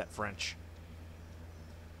the best at French.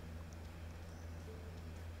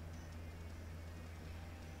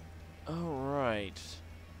 Alright.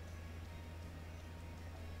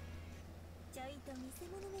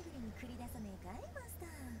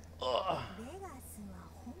 Ugh.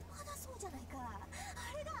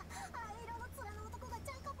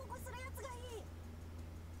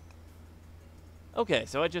 Okay,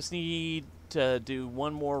 so I just need to do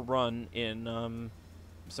one more run in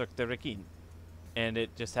Cirque de Requin. And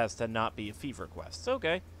it just has to not be a fever quest.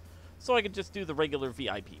 Okay. So I can just do the regular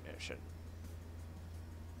VIP mission.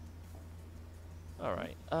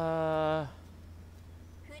 Alright.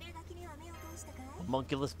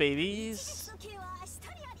 Homunculus babies.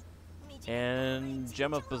 And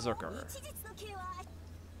Gem of Berserker.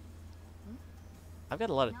 I've got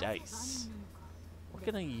a lot of dice. What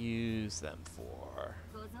can I use them for?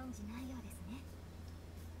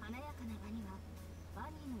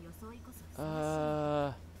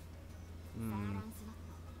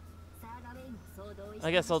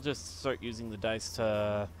 I guess I'll just start using the dice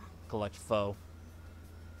to collect foe.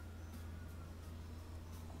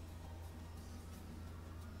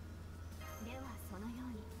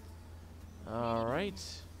 Alright.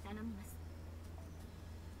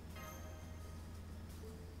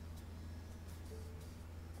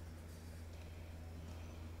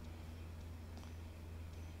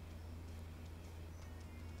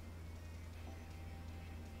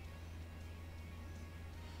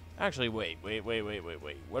 Actually, wait.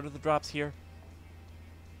 What are the drops here?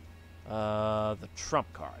 The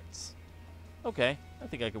trump cards. Okay, I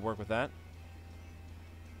think I could work with that.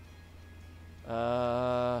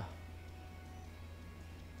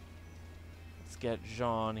 Let's get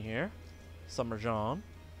Jean here. Summer Jean.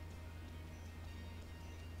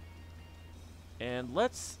 And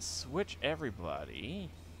let's switch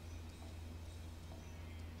everybody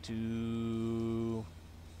to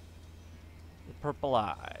the purple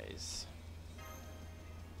eyes.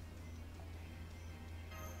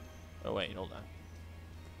 Oh wait, hold on.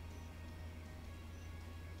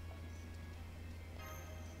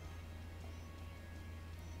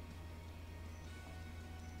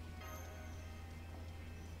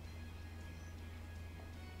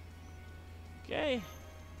 Okay.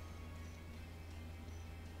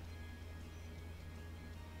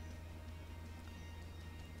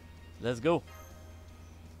 Let's go.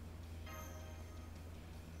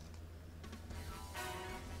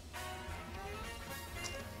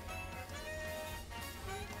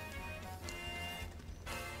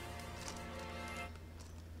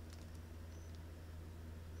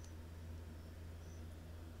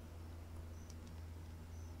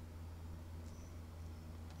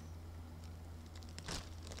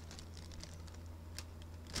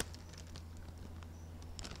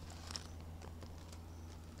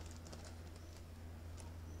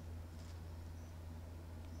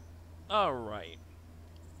 All right.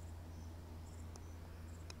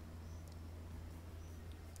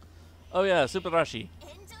 Oh yeah, Subarashi.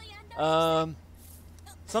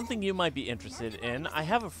 Something you might be interested in. I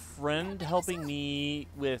have a friend helping me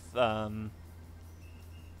with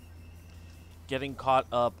getting caught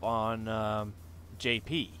up on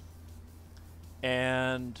JP.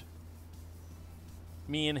 And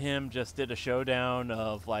me and him just did a showdown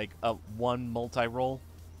of like a one multi-roll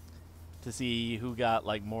to see who got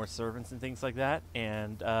like more servants and things like that,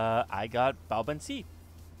 and I got Baobansi.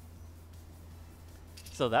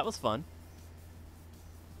 So that was fun.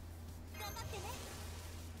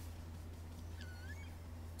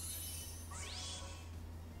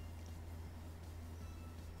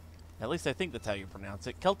 At least I think that's how you pronounce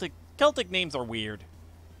it. Celtic names are weird.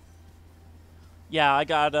 Yeah, I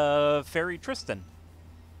got Fairy Tristan.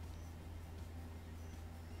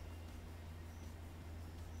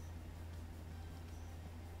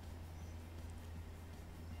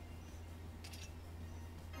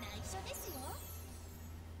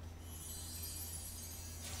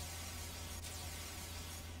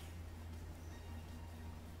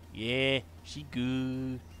 Yeah, she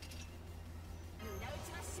good.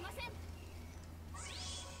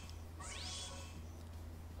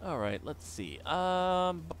 All right, let's see.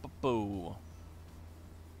 Boo.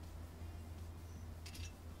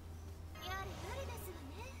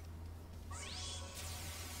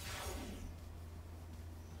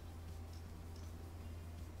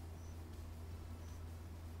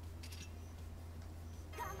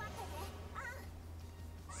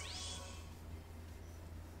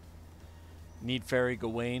 Need Fairy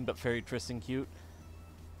Gawain, but Fairy Tristan cute.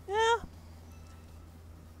 Yeah.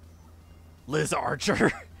 Liz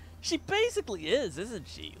Archer. She basically is, isn't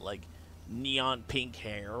she? Like, neon pink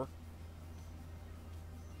hair.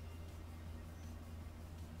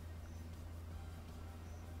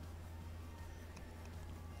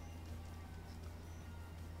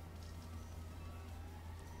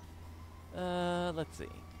 Let's see.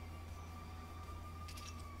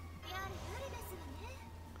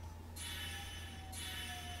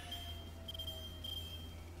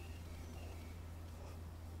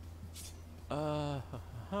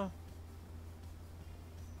 Huh.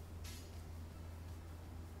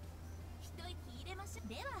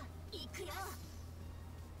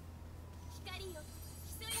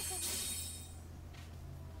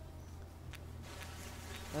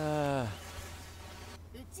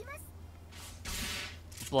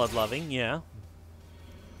 Blood loving, yeah.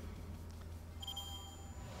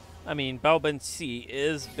 I mean, Balban C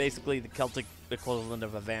is basically the Celtic equivalent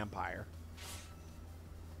of a vampire.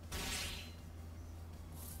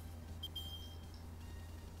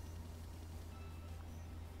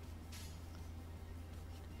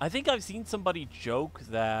 I think I've seen somebody joke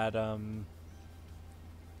that,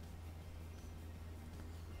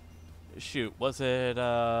 shoot, was it,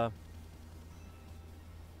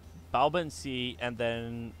 Balban C and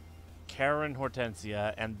then Karen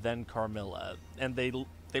Hortensia and then Carmilla, and they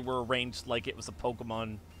were arranged like it was a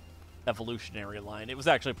Pokemon evolutionary line. It was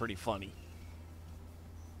actually pretty funny.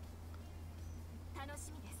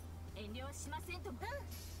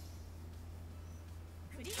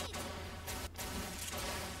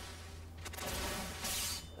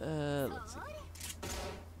 Let's see.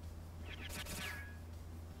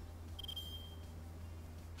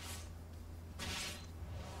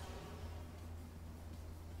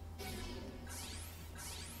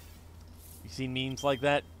 You seen memes like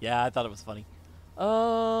that? Yeah, I thought it was funny.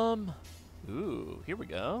 Ooh, here we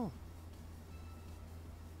go.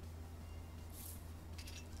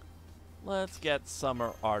 Let's get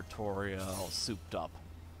Summer Artorial souped up.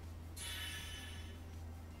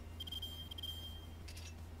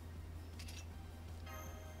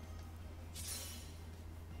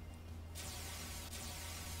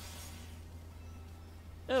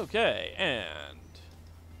 Okay, and...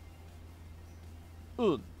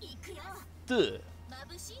 Un, deux,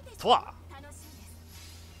 trois.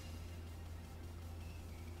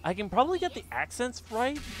 I can probably get the accents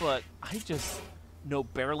right, but I just know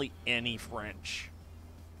barely any French.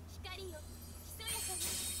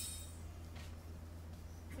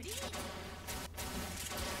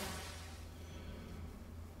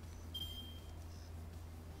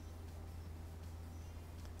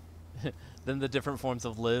 Then the different forms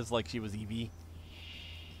of Liz, like she was Eevee.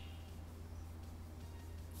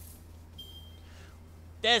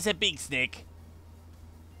 There's a big snake.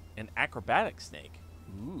 An acrobatic snake.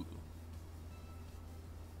 Ooh.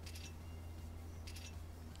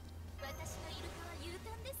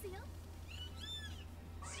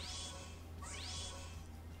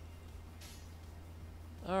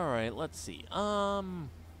 Alright, let's see.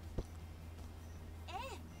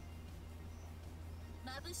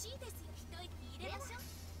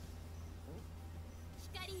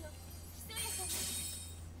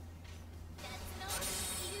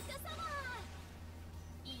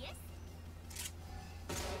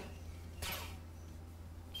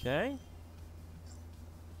 Okay.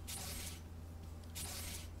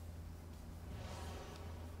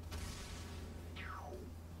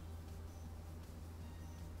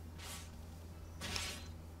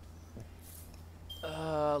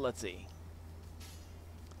 Let's see.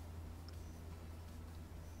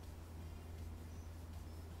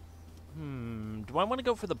 Do I want to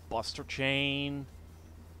go for the Buster Chain?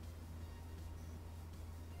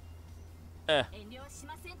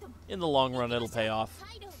 In the long run, it'll pay off.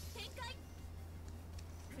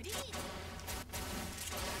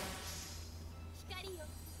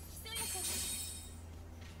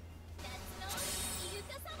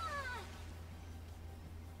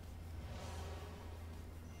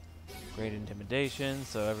 Great Intimidation,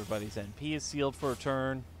 so everybody's NP is sealed for a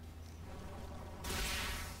turn.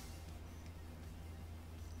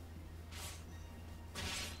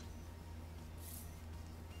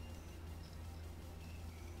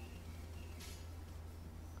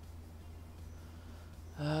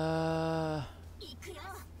 There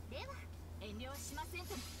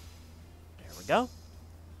we go.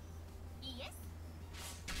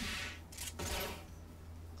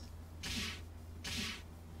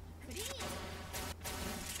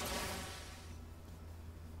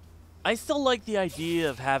 I still like the idea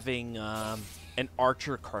of having an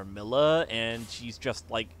archer Carmilla, and she's just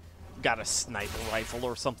like got a sniper rifle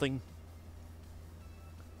or something.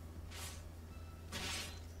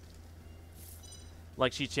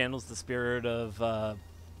 Like she channels the spirit of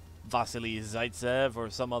Vasily Zaitsev or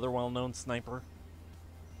some other well-known sniper.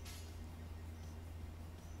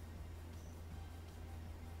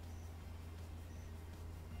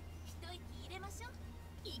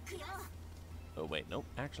 Oh wait, nope,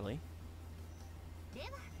 actually.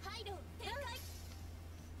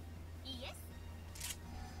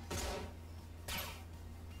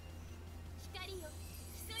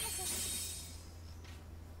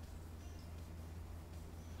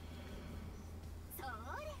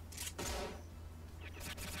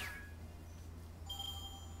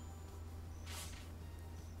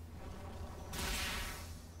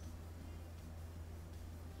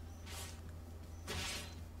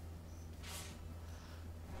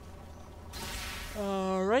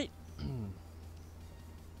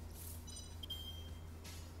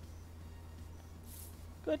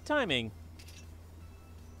 Good timing.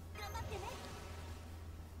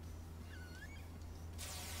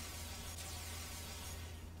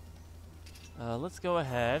 Let's go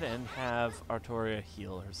ahead and have Artoria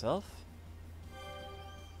heal herself.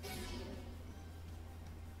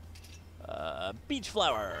 Beach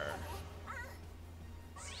flower.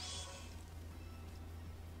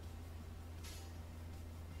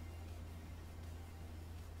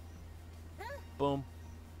 Boom,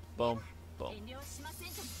 boom, boom.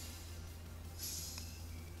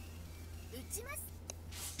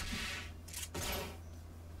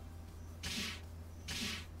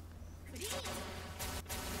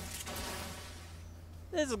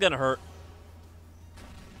 This is gonna hurt.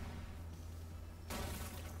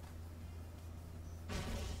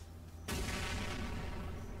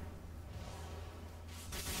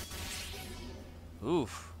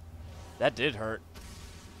 Oof. That did hurt.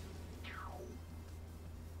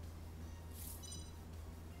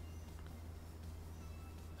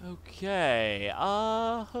 Okay,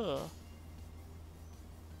 huh.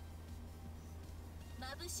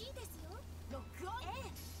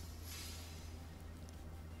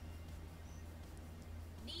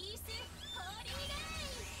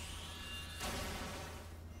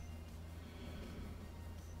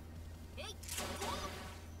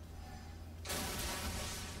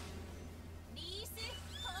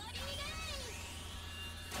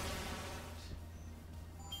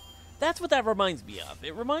 That's what that reminds me of.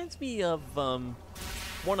 It reminds me of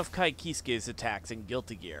one of Kai Kisuke's attacks in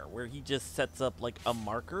Guilty Gear, where he just sets up like a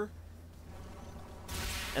marker,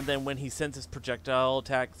 and then when he sends his projectile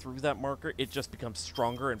attack through that marker, it just becomes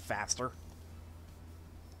stronger and faster.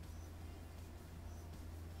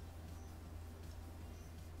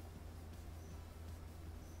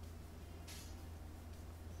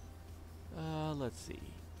 Let's see.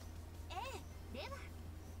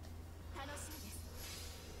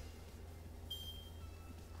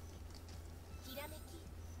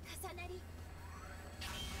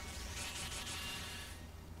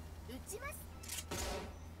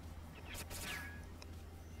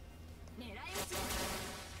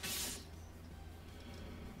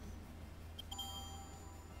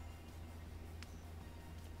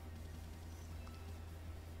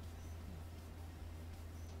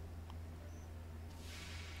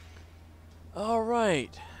 All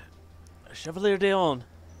right, Chevalier Deon,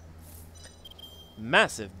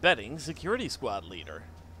 massive betting security squad leader.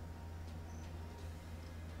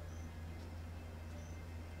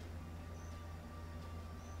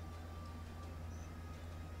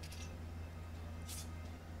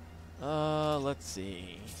 Let's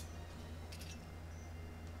see.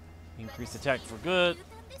 Increase attack for good.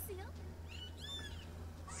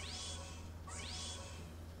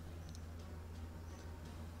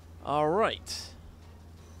 All right.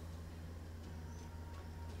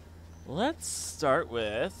 Let's start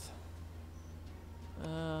with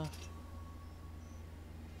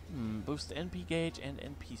boost NP gauge and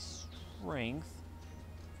NP strength.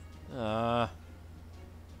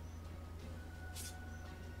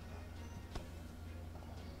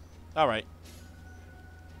 All right.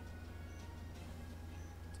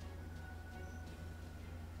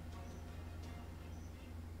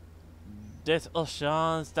 Des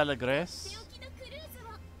Oceans de la Grèce.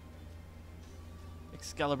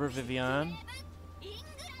 Excalibur Vivian.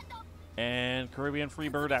 And Caribbean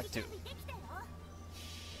Freebird Act 2.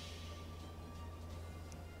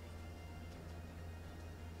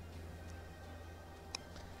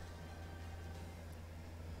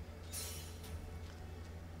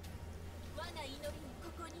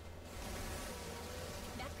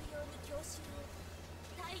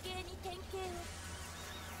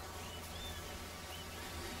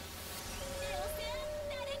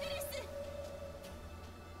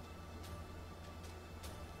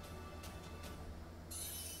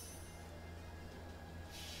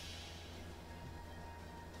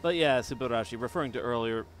 But yeah, Subarashi, referring to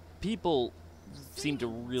earlier, people seem to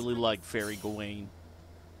really like Fairy Gawain.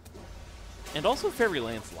 And also Fairy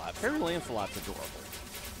Lancelot. Fairy Lancelot's adorable.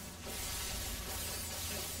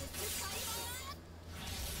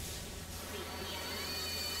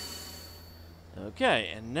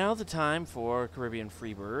 Okay, and now the time for Caribbean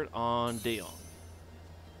Freebird on Deon.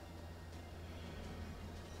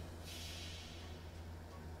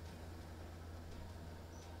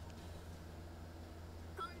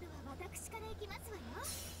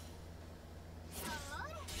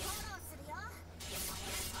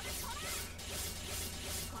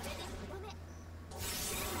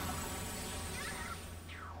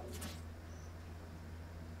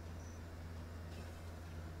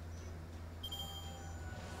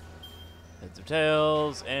 Heads or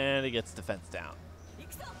tails, and he gets defense down.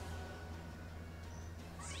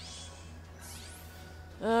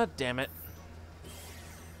 Ah, damn it.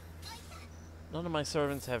 None of my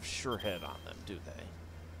servants have Surehead on them, do they?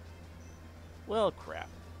 Well, crap.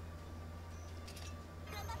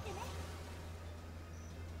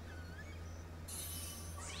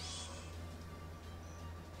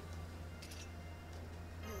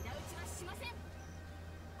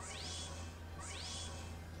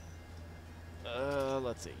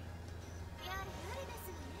 Let's see.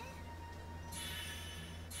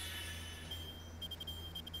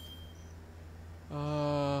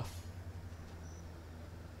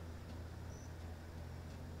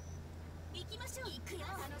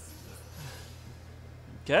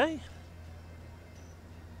 Okay.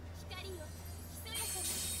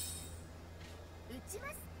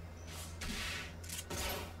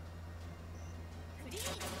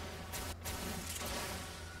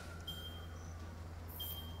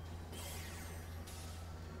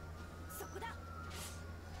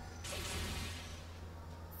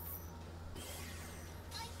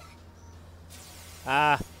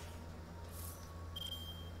 Ah.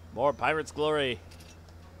 More Pirate's Glory.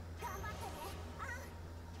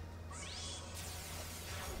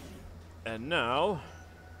 And now...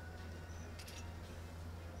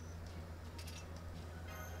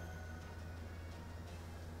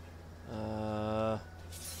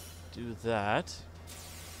 do that.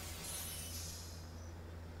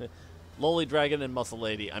 Lowly Dragon and Muscle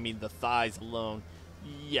Lady. I mean, the thighs alone.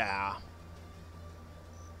 Yeah.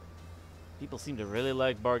 People seem to really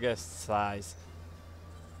like Barghest's thighs.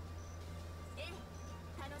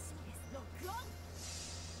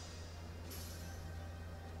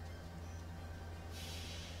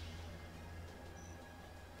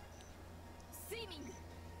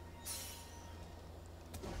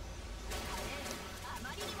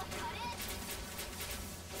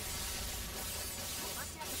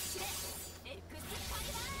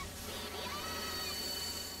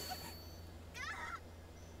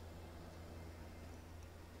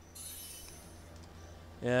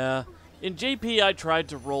 Yeah. In JP, I tried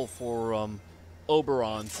to roll for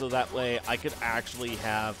Oberon, so that way I could actually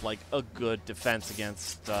have like a good defense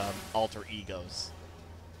against alter egos.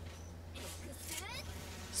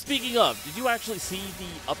 Speaking of, did you actually see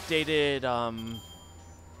the updated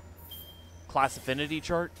class affinity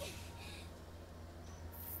chart?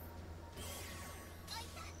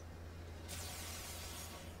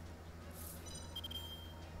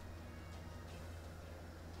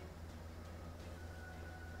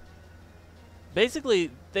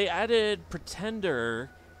 Basically, they added Pretender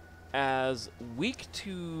as weak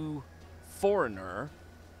to Foreigner,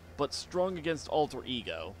 but strong against Alter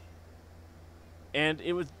Ego. And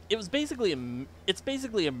it was basically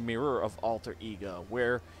a mirror of Alter Ego,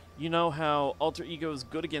 where you know how Alter Ego is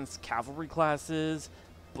good against cavalry classes,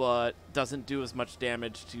 but doesn't do as much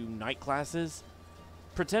damage to knight classes.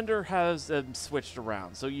 Pretender has them switched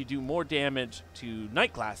around, so you do more damage to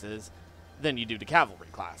knight classes than you do to cavalry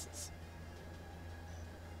classes.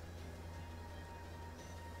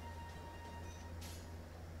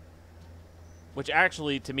 Which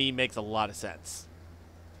actually, to me, makes a lot of sense.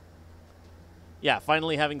 Yeah,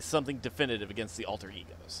 finally having something definitive against the alter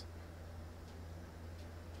egos.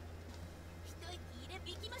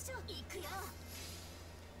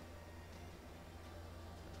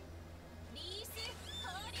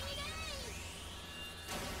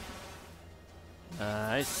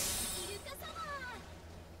 Nice.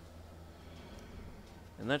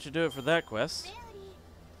 And that should do it for that quest.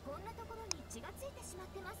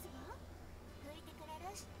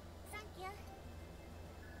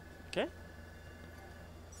 Okay.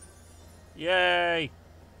 Yay!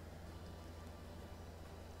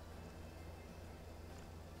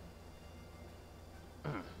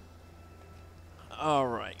 All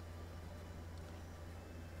right.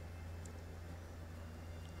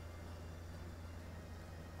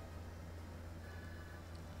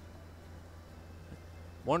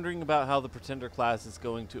 Wondering about how the Pretender class is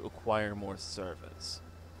going to acquire more servants.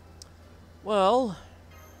 Well,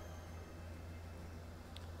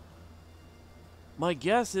 my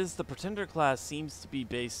guess is the Pretender class seems to be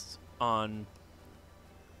based on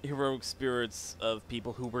heroic spirits of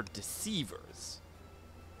people who were deceivers.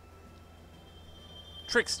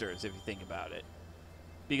 Tricksters, if you think about it.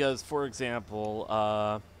 Because, for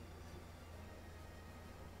example,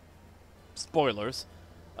 spoilers,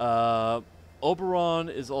 Oberon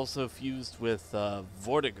is also fused with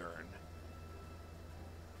Vortigern.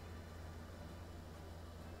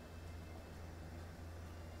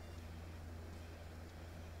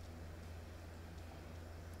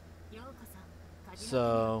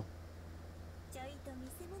 So,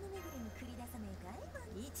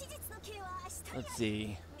 let's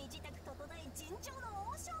see.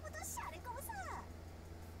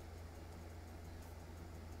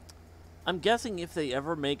 I'm guessing if they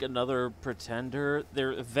ever make another Pretender,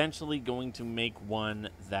 they're eventually going to make one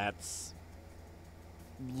that's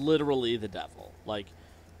literally the devil. Like,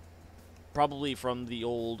 probably from the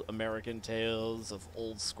old American tales of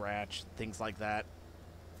Old Scratch, things like that.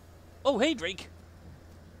 Oh, hey, Drake!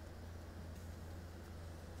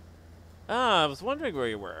 Ah, I was wondering where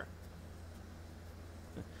you were.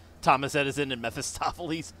 Thomas Edison and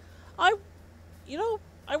Mephistopheles. You know,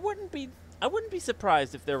 I wouldn't be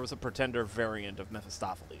surprised if there was a Pretender variant of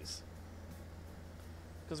Mephistopheles.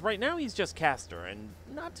 Because right now he's just Castor, and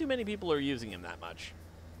not too many people are using him that much.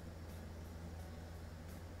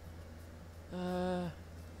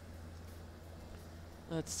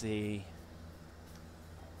 Let's see.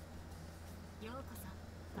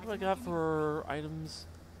 What do I got for items?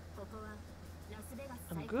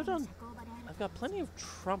 I'm good on... I've got plenty of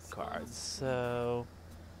trump cards, so...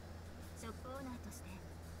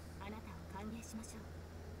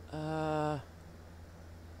 I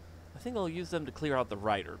think I'll use them to clear out the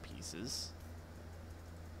rider pieces.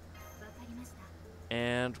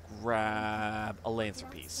 And grab a Lancer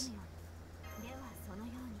piece.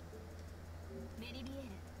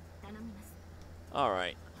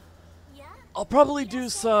 Alright. I'll probably do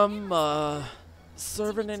some,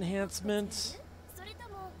 servant enhancement.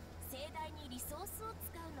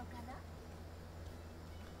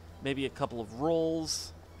 Maybe a couple of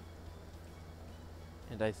rolls.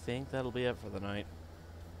 And I think that'll be it for the night.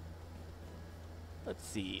 Let's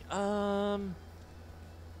see. In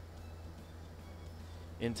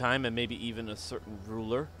time, and maybe even a certain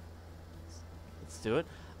ruler. Let's do it.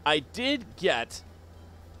 I did get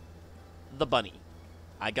the bunny.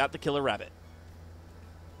 I got the killer rabbit.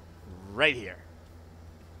 Right here.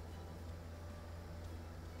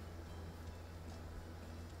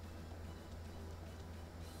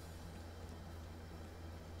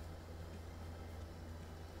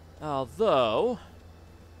 Although,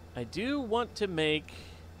 I do want to make,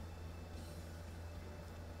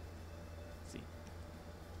 let's see,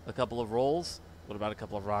 a couple of rolls. What about a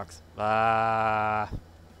couple of rocks? But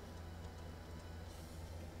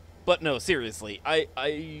no, seriously,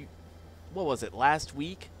 I what was it, last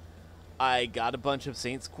week? I got a bunch of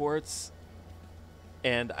Saints Quartz,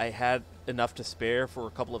 and I had enough to spare for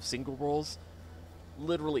a couple of single rolls.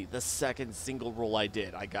 Literally, the second single roll I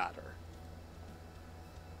did, I got her.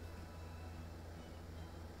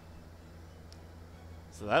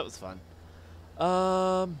 So that was fun.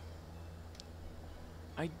 I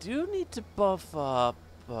do need to buff up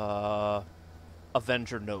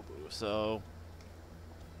Avenger Nobu, so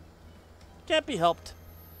can't be helped.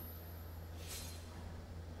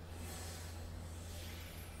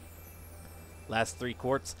 Last 3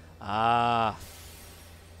 quarts. Ah.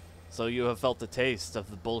 So you have felt the taste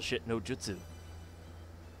of the bullshit no jutsu.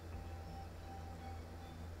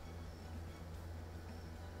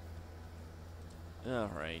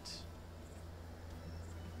 Alright.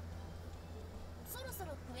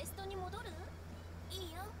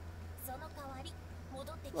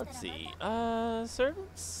 Let's see.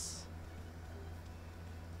 Servants?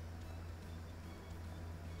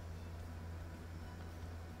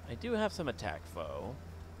 I do have some attack foe.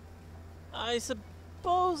 I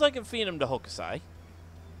suppose I can feed him to Hokusai.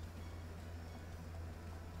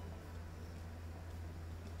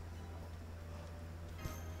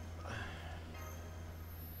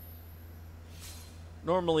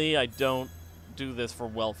 Normally, I don't do this for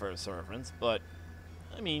welfare servants, but,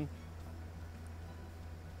 I mean,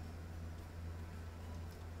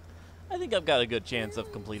 I think I've got a good chance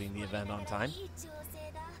of completing the event on time.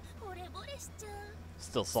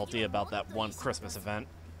 Still salty about that one Christmas event,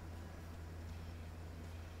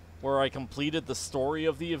 where I completed the story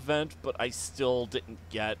of the event, but I still didn't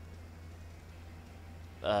get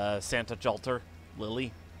Santa Jalter,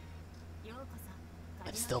 Lily.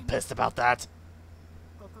 I'm still pissed about that.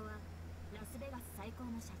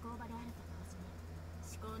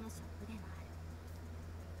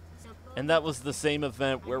 And that was the same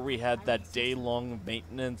event where we had that day-long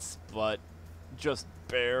maintenance, but just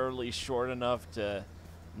barely short enough to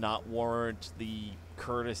not warrant the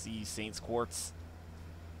courtesy Saints Quartz.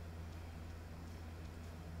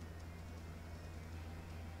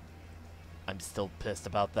 I'm still pissed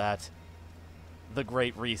about that. The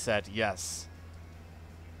Great Reset, yes.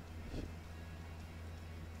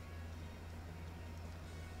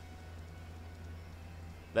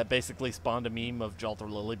 That basically spawned a meme of Jalter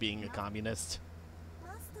Lily being a communist.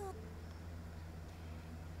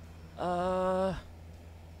 What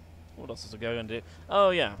else is the guy gonna do?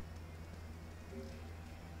 Oh, yeah.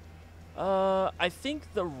 I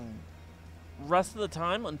think the rest of the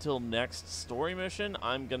time until next story mission,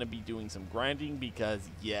 I'm going to be doing some grinding because,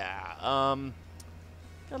 yeah,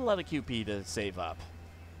 got a lot of QP to save up.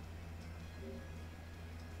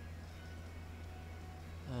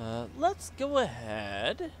 Let's go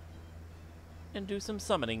ahead and do some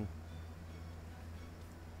summoning.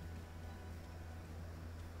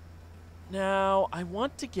 Now, I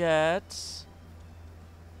want to get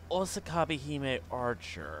Osakabe Hime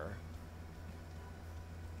Archer.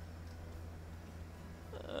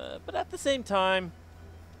 But at the same time...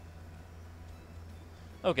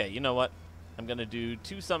 Okay, you know what? I'm going to do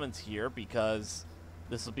 2 summons here because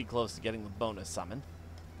this will be close to getting the bonus summon.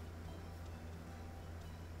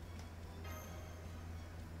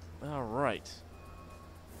 Alright.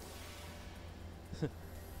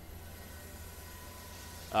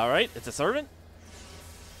 Alright, it's a servant.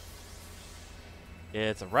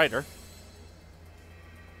 It's a rider.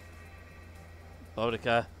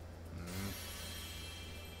 Boudica.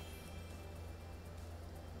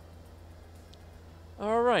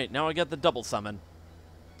 Alright, now I got the double summon.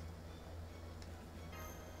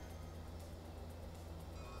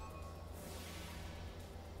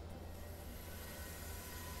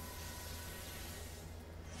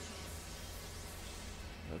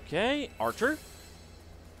 Okay, Archer.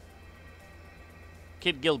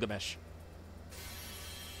 Kid Gilgamesh.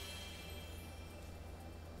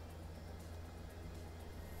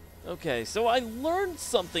 Okay, so I learned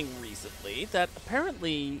something recently that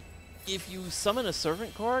apparently if you summon a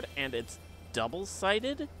servant card and it's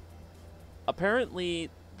double-sided, apparently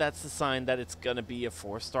that's the sign that it's gonna be a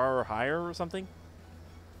 4-star or higher or something.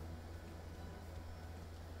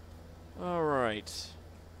 Alright.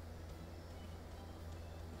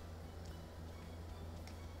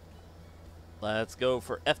 Let's go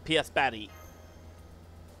for FPS Baddie.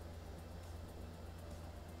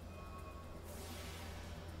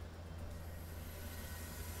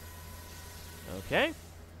 Okay.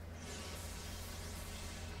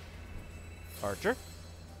 Archer.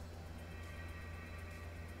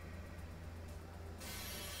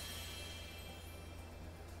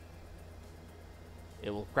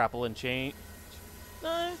 It will grapple and chain.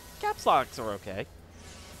 Caps locks are okay.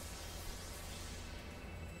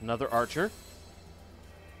 Another Archer.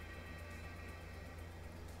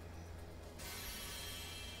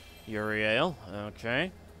 Uriel,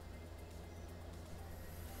 okay.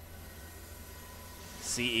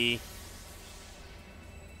 CE.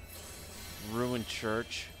 Ruined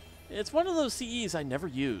Church. It's one of those CEs I never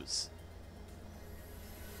use.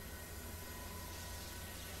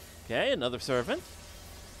 Okay, another servant.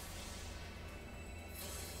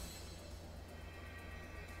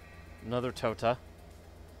 Another Tota.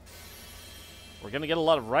 We're gonna get a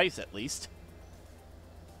lot of rice at least.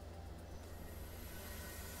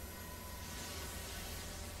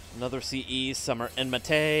 Another CE, Summer and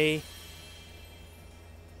Mate.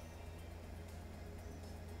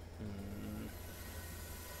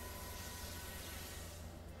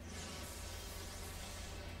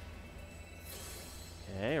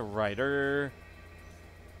 Okay, Rider.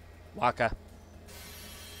 Waka.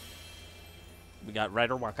 We got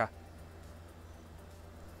Rider Waka.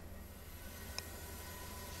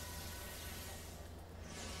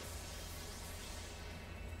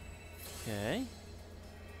 Okay.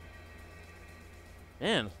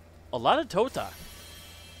 Man, a lot of Tota.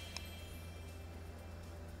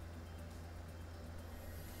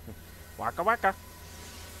 Waka waka.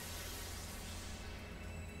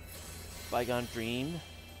 Bygone Dream.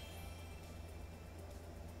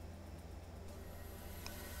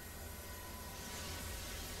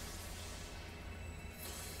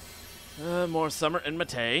 More Summer and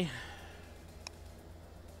Mate.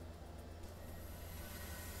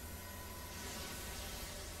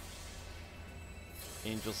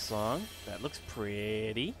 Angel Song. That looks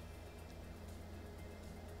pretty.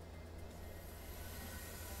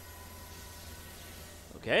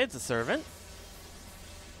 Okay, it's a servant.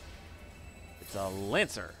 It's a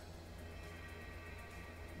Lancer.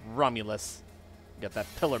 Romulus. Got that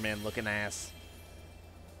Pillar Man looking ass.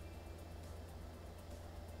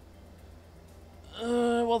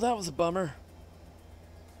 Well, that was a bummer.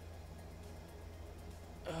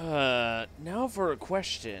 Now for a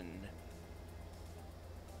question.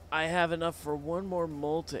 I have enough for one more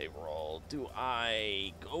multi-roll. Do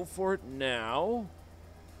I go for it now?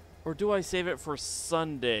 Or do I save it for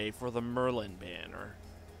Sunday for the Merlin banner?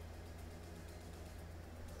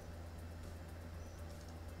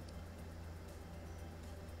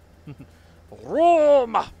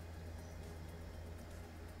 Roma!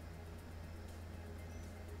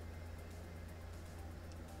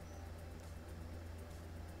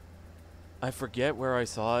 I forget where I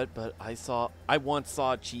saw it, but I once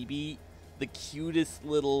saw Chibi, the cutest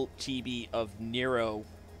little Chibi of Nero,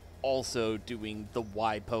 also doing the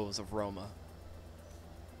Y pose of Roma.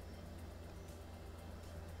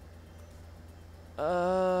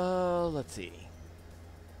 Let's see.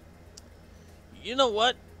 You know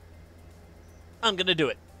what? I'm gonna do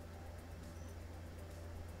it.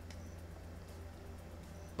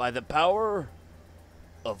 By the power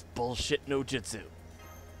of bullshit no jutsu.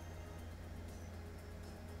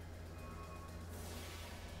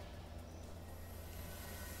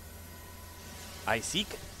 I seek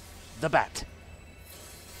the bat.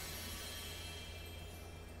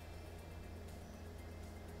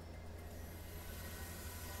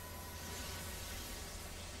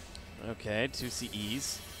 Okay, 2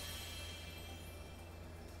 CEs.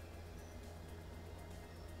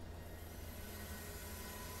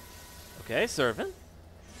 Okay, servant.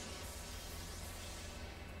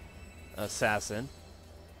 Assassin.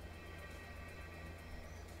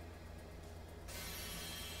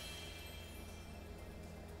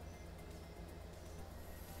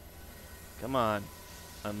 Come on.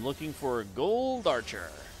 I'm looking for a gold archer.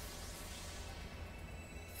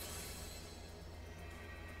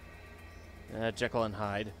 Jekyll and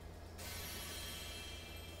Hyde.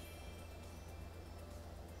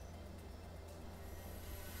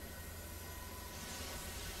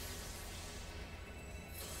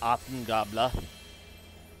 Gobla.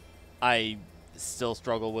 I still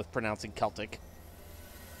struggle with pronouncing Celtic.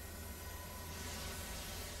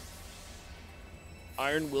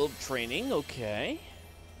 Iron-willed training, okay.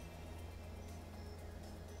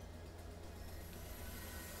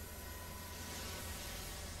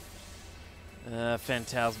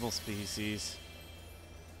 Phantasmal species.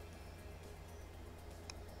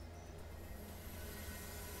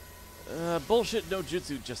 Bullshit no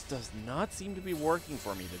jutsu just does not seem to be working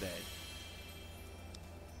for me today.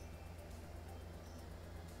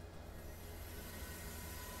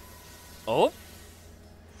 Oh?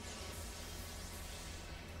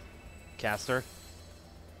 Caster.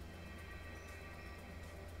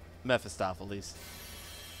 Mephistopheles.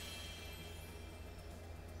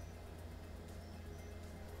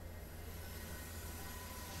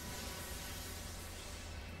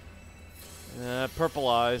 Purple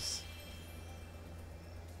eyes.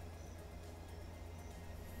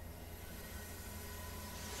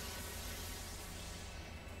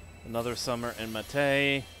 Another summer in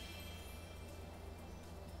Mate.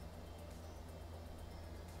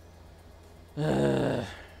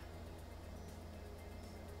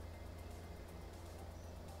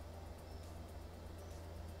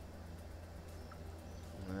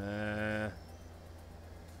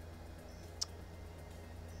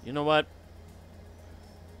 You know what?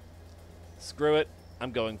 Screw it.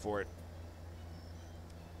 I'm going for it.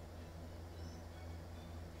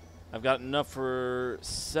 I've got enough for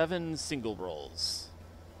 7 single rolls.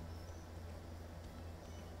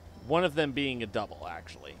 One of them being a double,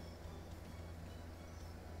 actually.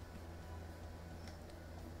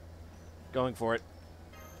 Going for it.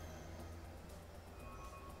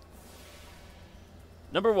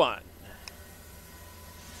 Number 1.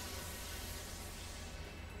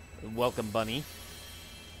 Welcome, bunny.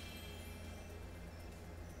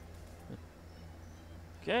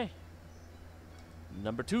 Okay.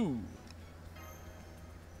 Number 2.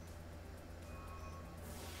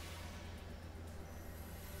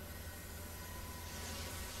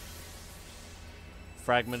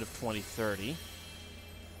 Fragment of 2030.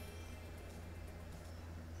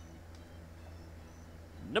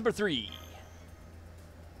 Number 3.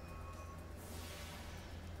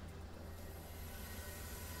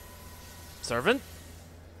 Servant.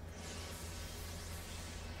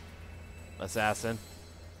 Assassin.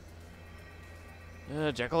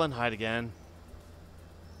 Jekyll and Hyde again.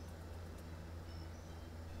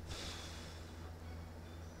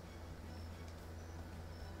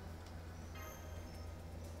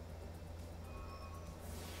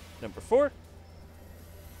 Number 4.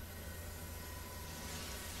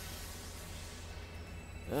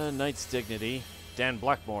 Knight's Dignity. Dan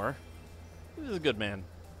Blackmore. This is a good man.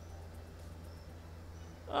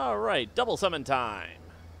 Alright, double summon time.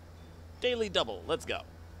 Daily double, let's go.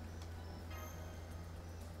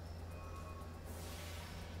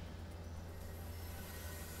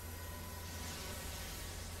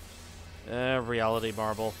 Reality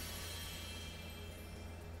Marble.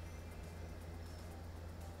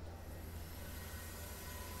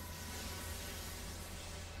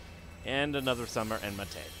 And another Summer and Mate.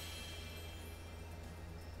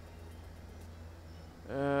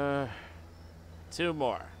 2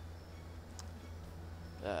 more.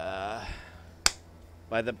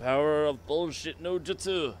 By the power of bullshit no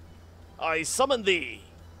jutsu, I summon thee!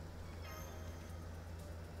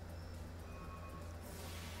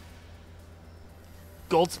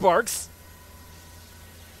 Gold sparks!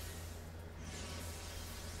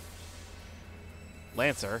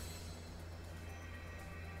 Lancer.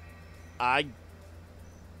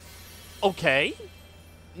 Okay.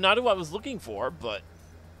 Not who I was looking for, but...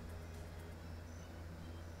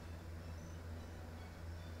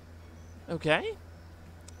 Okay.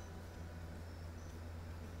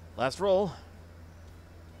 Last roll.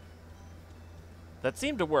 That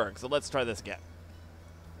seemed to work, so let's try this again.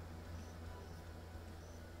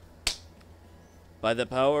 By the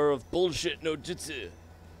power of bullshit no jutsu,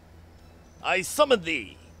 I summon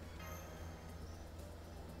thee!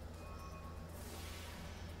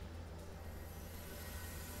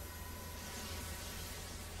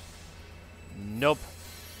 Nope.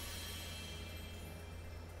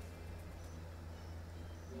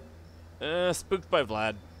 Spooked by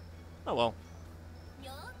Vlad. Oh well.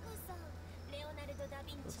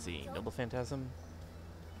 Let's see, Noble Phantasm.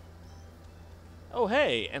 Oh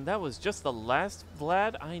hey, and that was just the last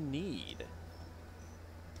Vlad I need.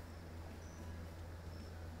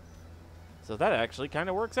 So that actually kind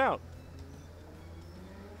of works out.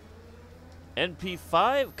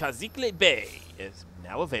 NP5 Kazikle Bay is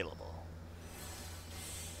now available.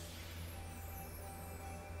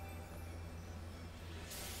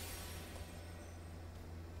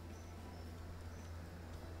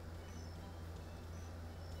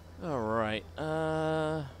 Alright,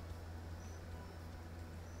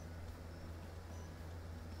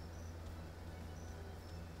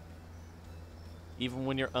 even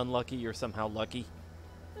when you're unlucky, you're somehow lucky.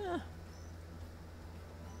 Eh.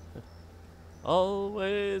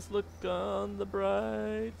 Always look on the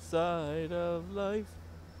bright side of life.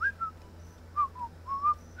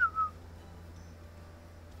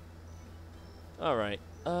 Alright,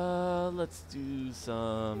 let's do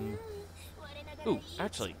some... Ooh,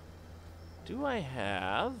 actually, do I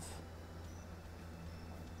have...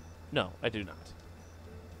 No, I do not.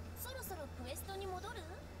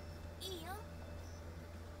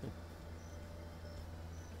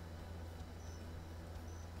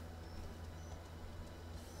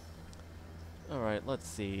 Alright, let's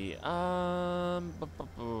see. I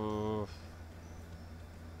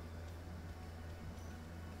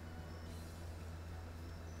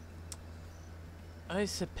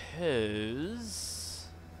suppose...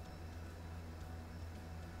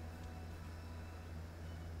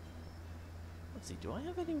 Let's see, do I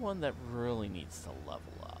have anyone that really needs to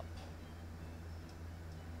level up?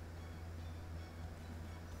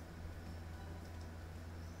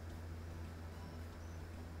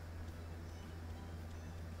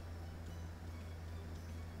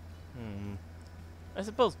 I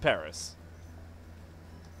suppose Paris.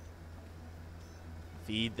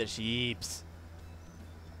 Feed the sheeps.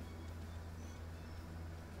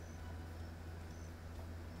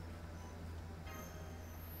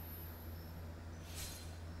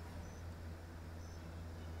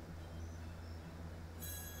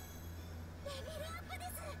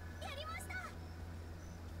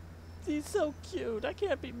 He's so cute. I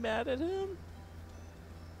can't be mad at him.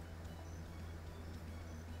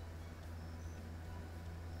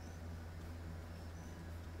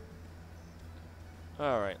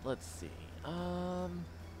 Alright, let's see.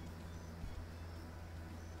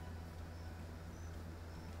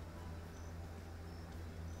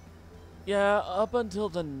 Yeah, up until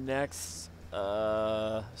the next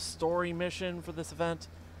story mission for this event,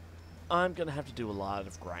 I'm gonna have to do a lot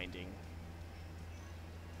of grinding.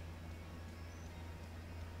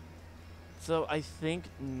 So I think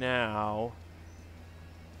now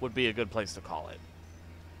would be a good place to call it.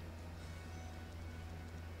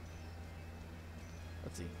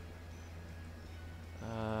 Let's see.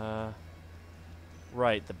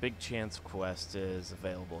 Right, the Big Chance quest is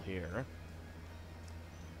available here.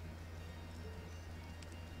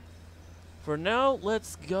 For now,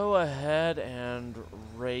 let's go ahead and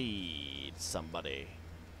raid somebody.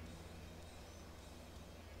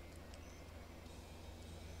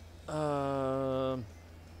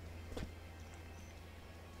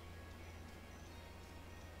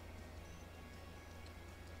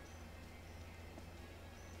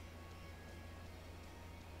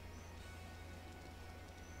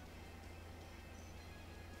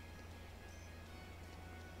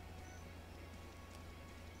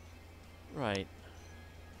 Right.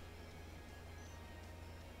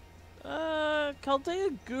 Chaldea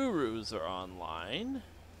Gurus are online.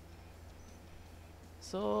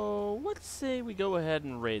 So, let's say we go ahead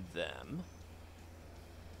and raid them.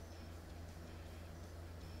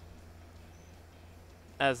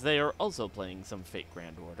 as they are also playing some Fate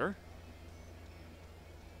Grand Order.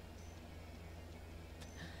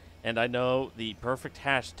 And I know the perfect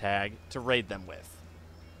hashtag to raid them with.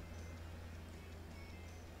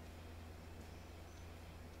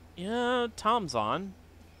 Yeah, Tom's on.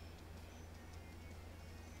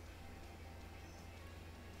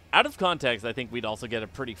 Out of context, I think we'd also get a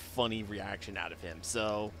pretty funny reaction out of him.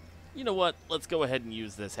 So, you know what? Let's go ahead and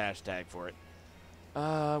use this hashtag for it.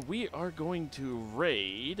 We are going to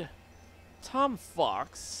raid Tom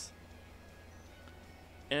Fox.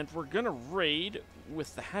 And we're going to raid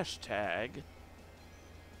with the hashtag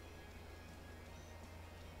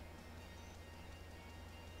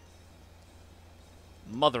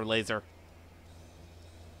Mother Laser.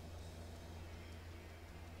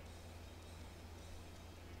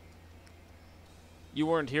 You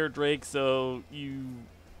weren't here, Drake, so you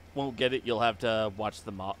won't get it. You'll have to watch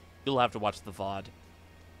the VOD.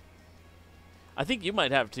 I think you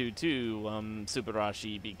might have to too,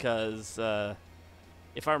 Subarashi, because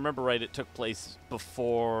if I remember right, it took place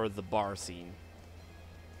before the bar scene.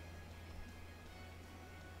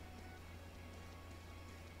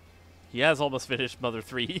 He has almost finished Mother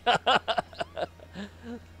 3.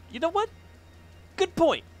 You know what? Good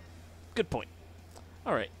point. Good point.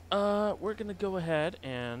 All right. We're going to go ahead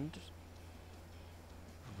and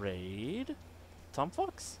raid Tom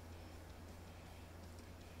Fox.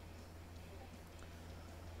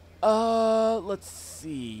 Let's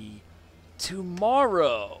see.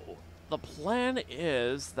 Tomorrow, the plan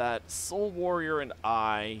is that Soul Warrior and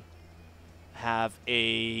I have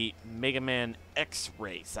a Mega Man X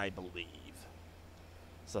race, I believe.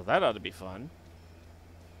 So that ought to be fun.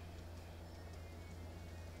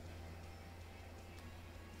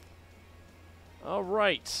 All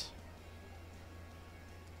right.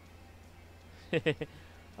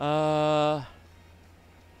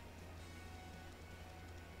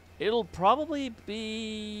 It'll probably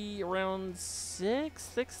be around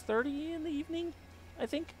 6:30 in the evening, I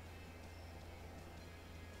think.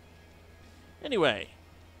 Anyway,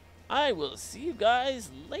 I will see you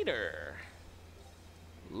guys later.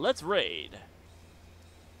 Let's raid.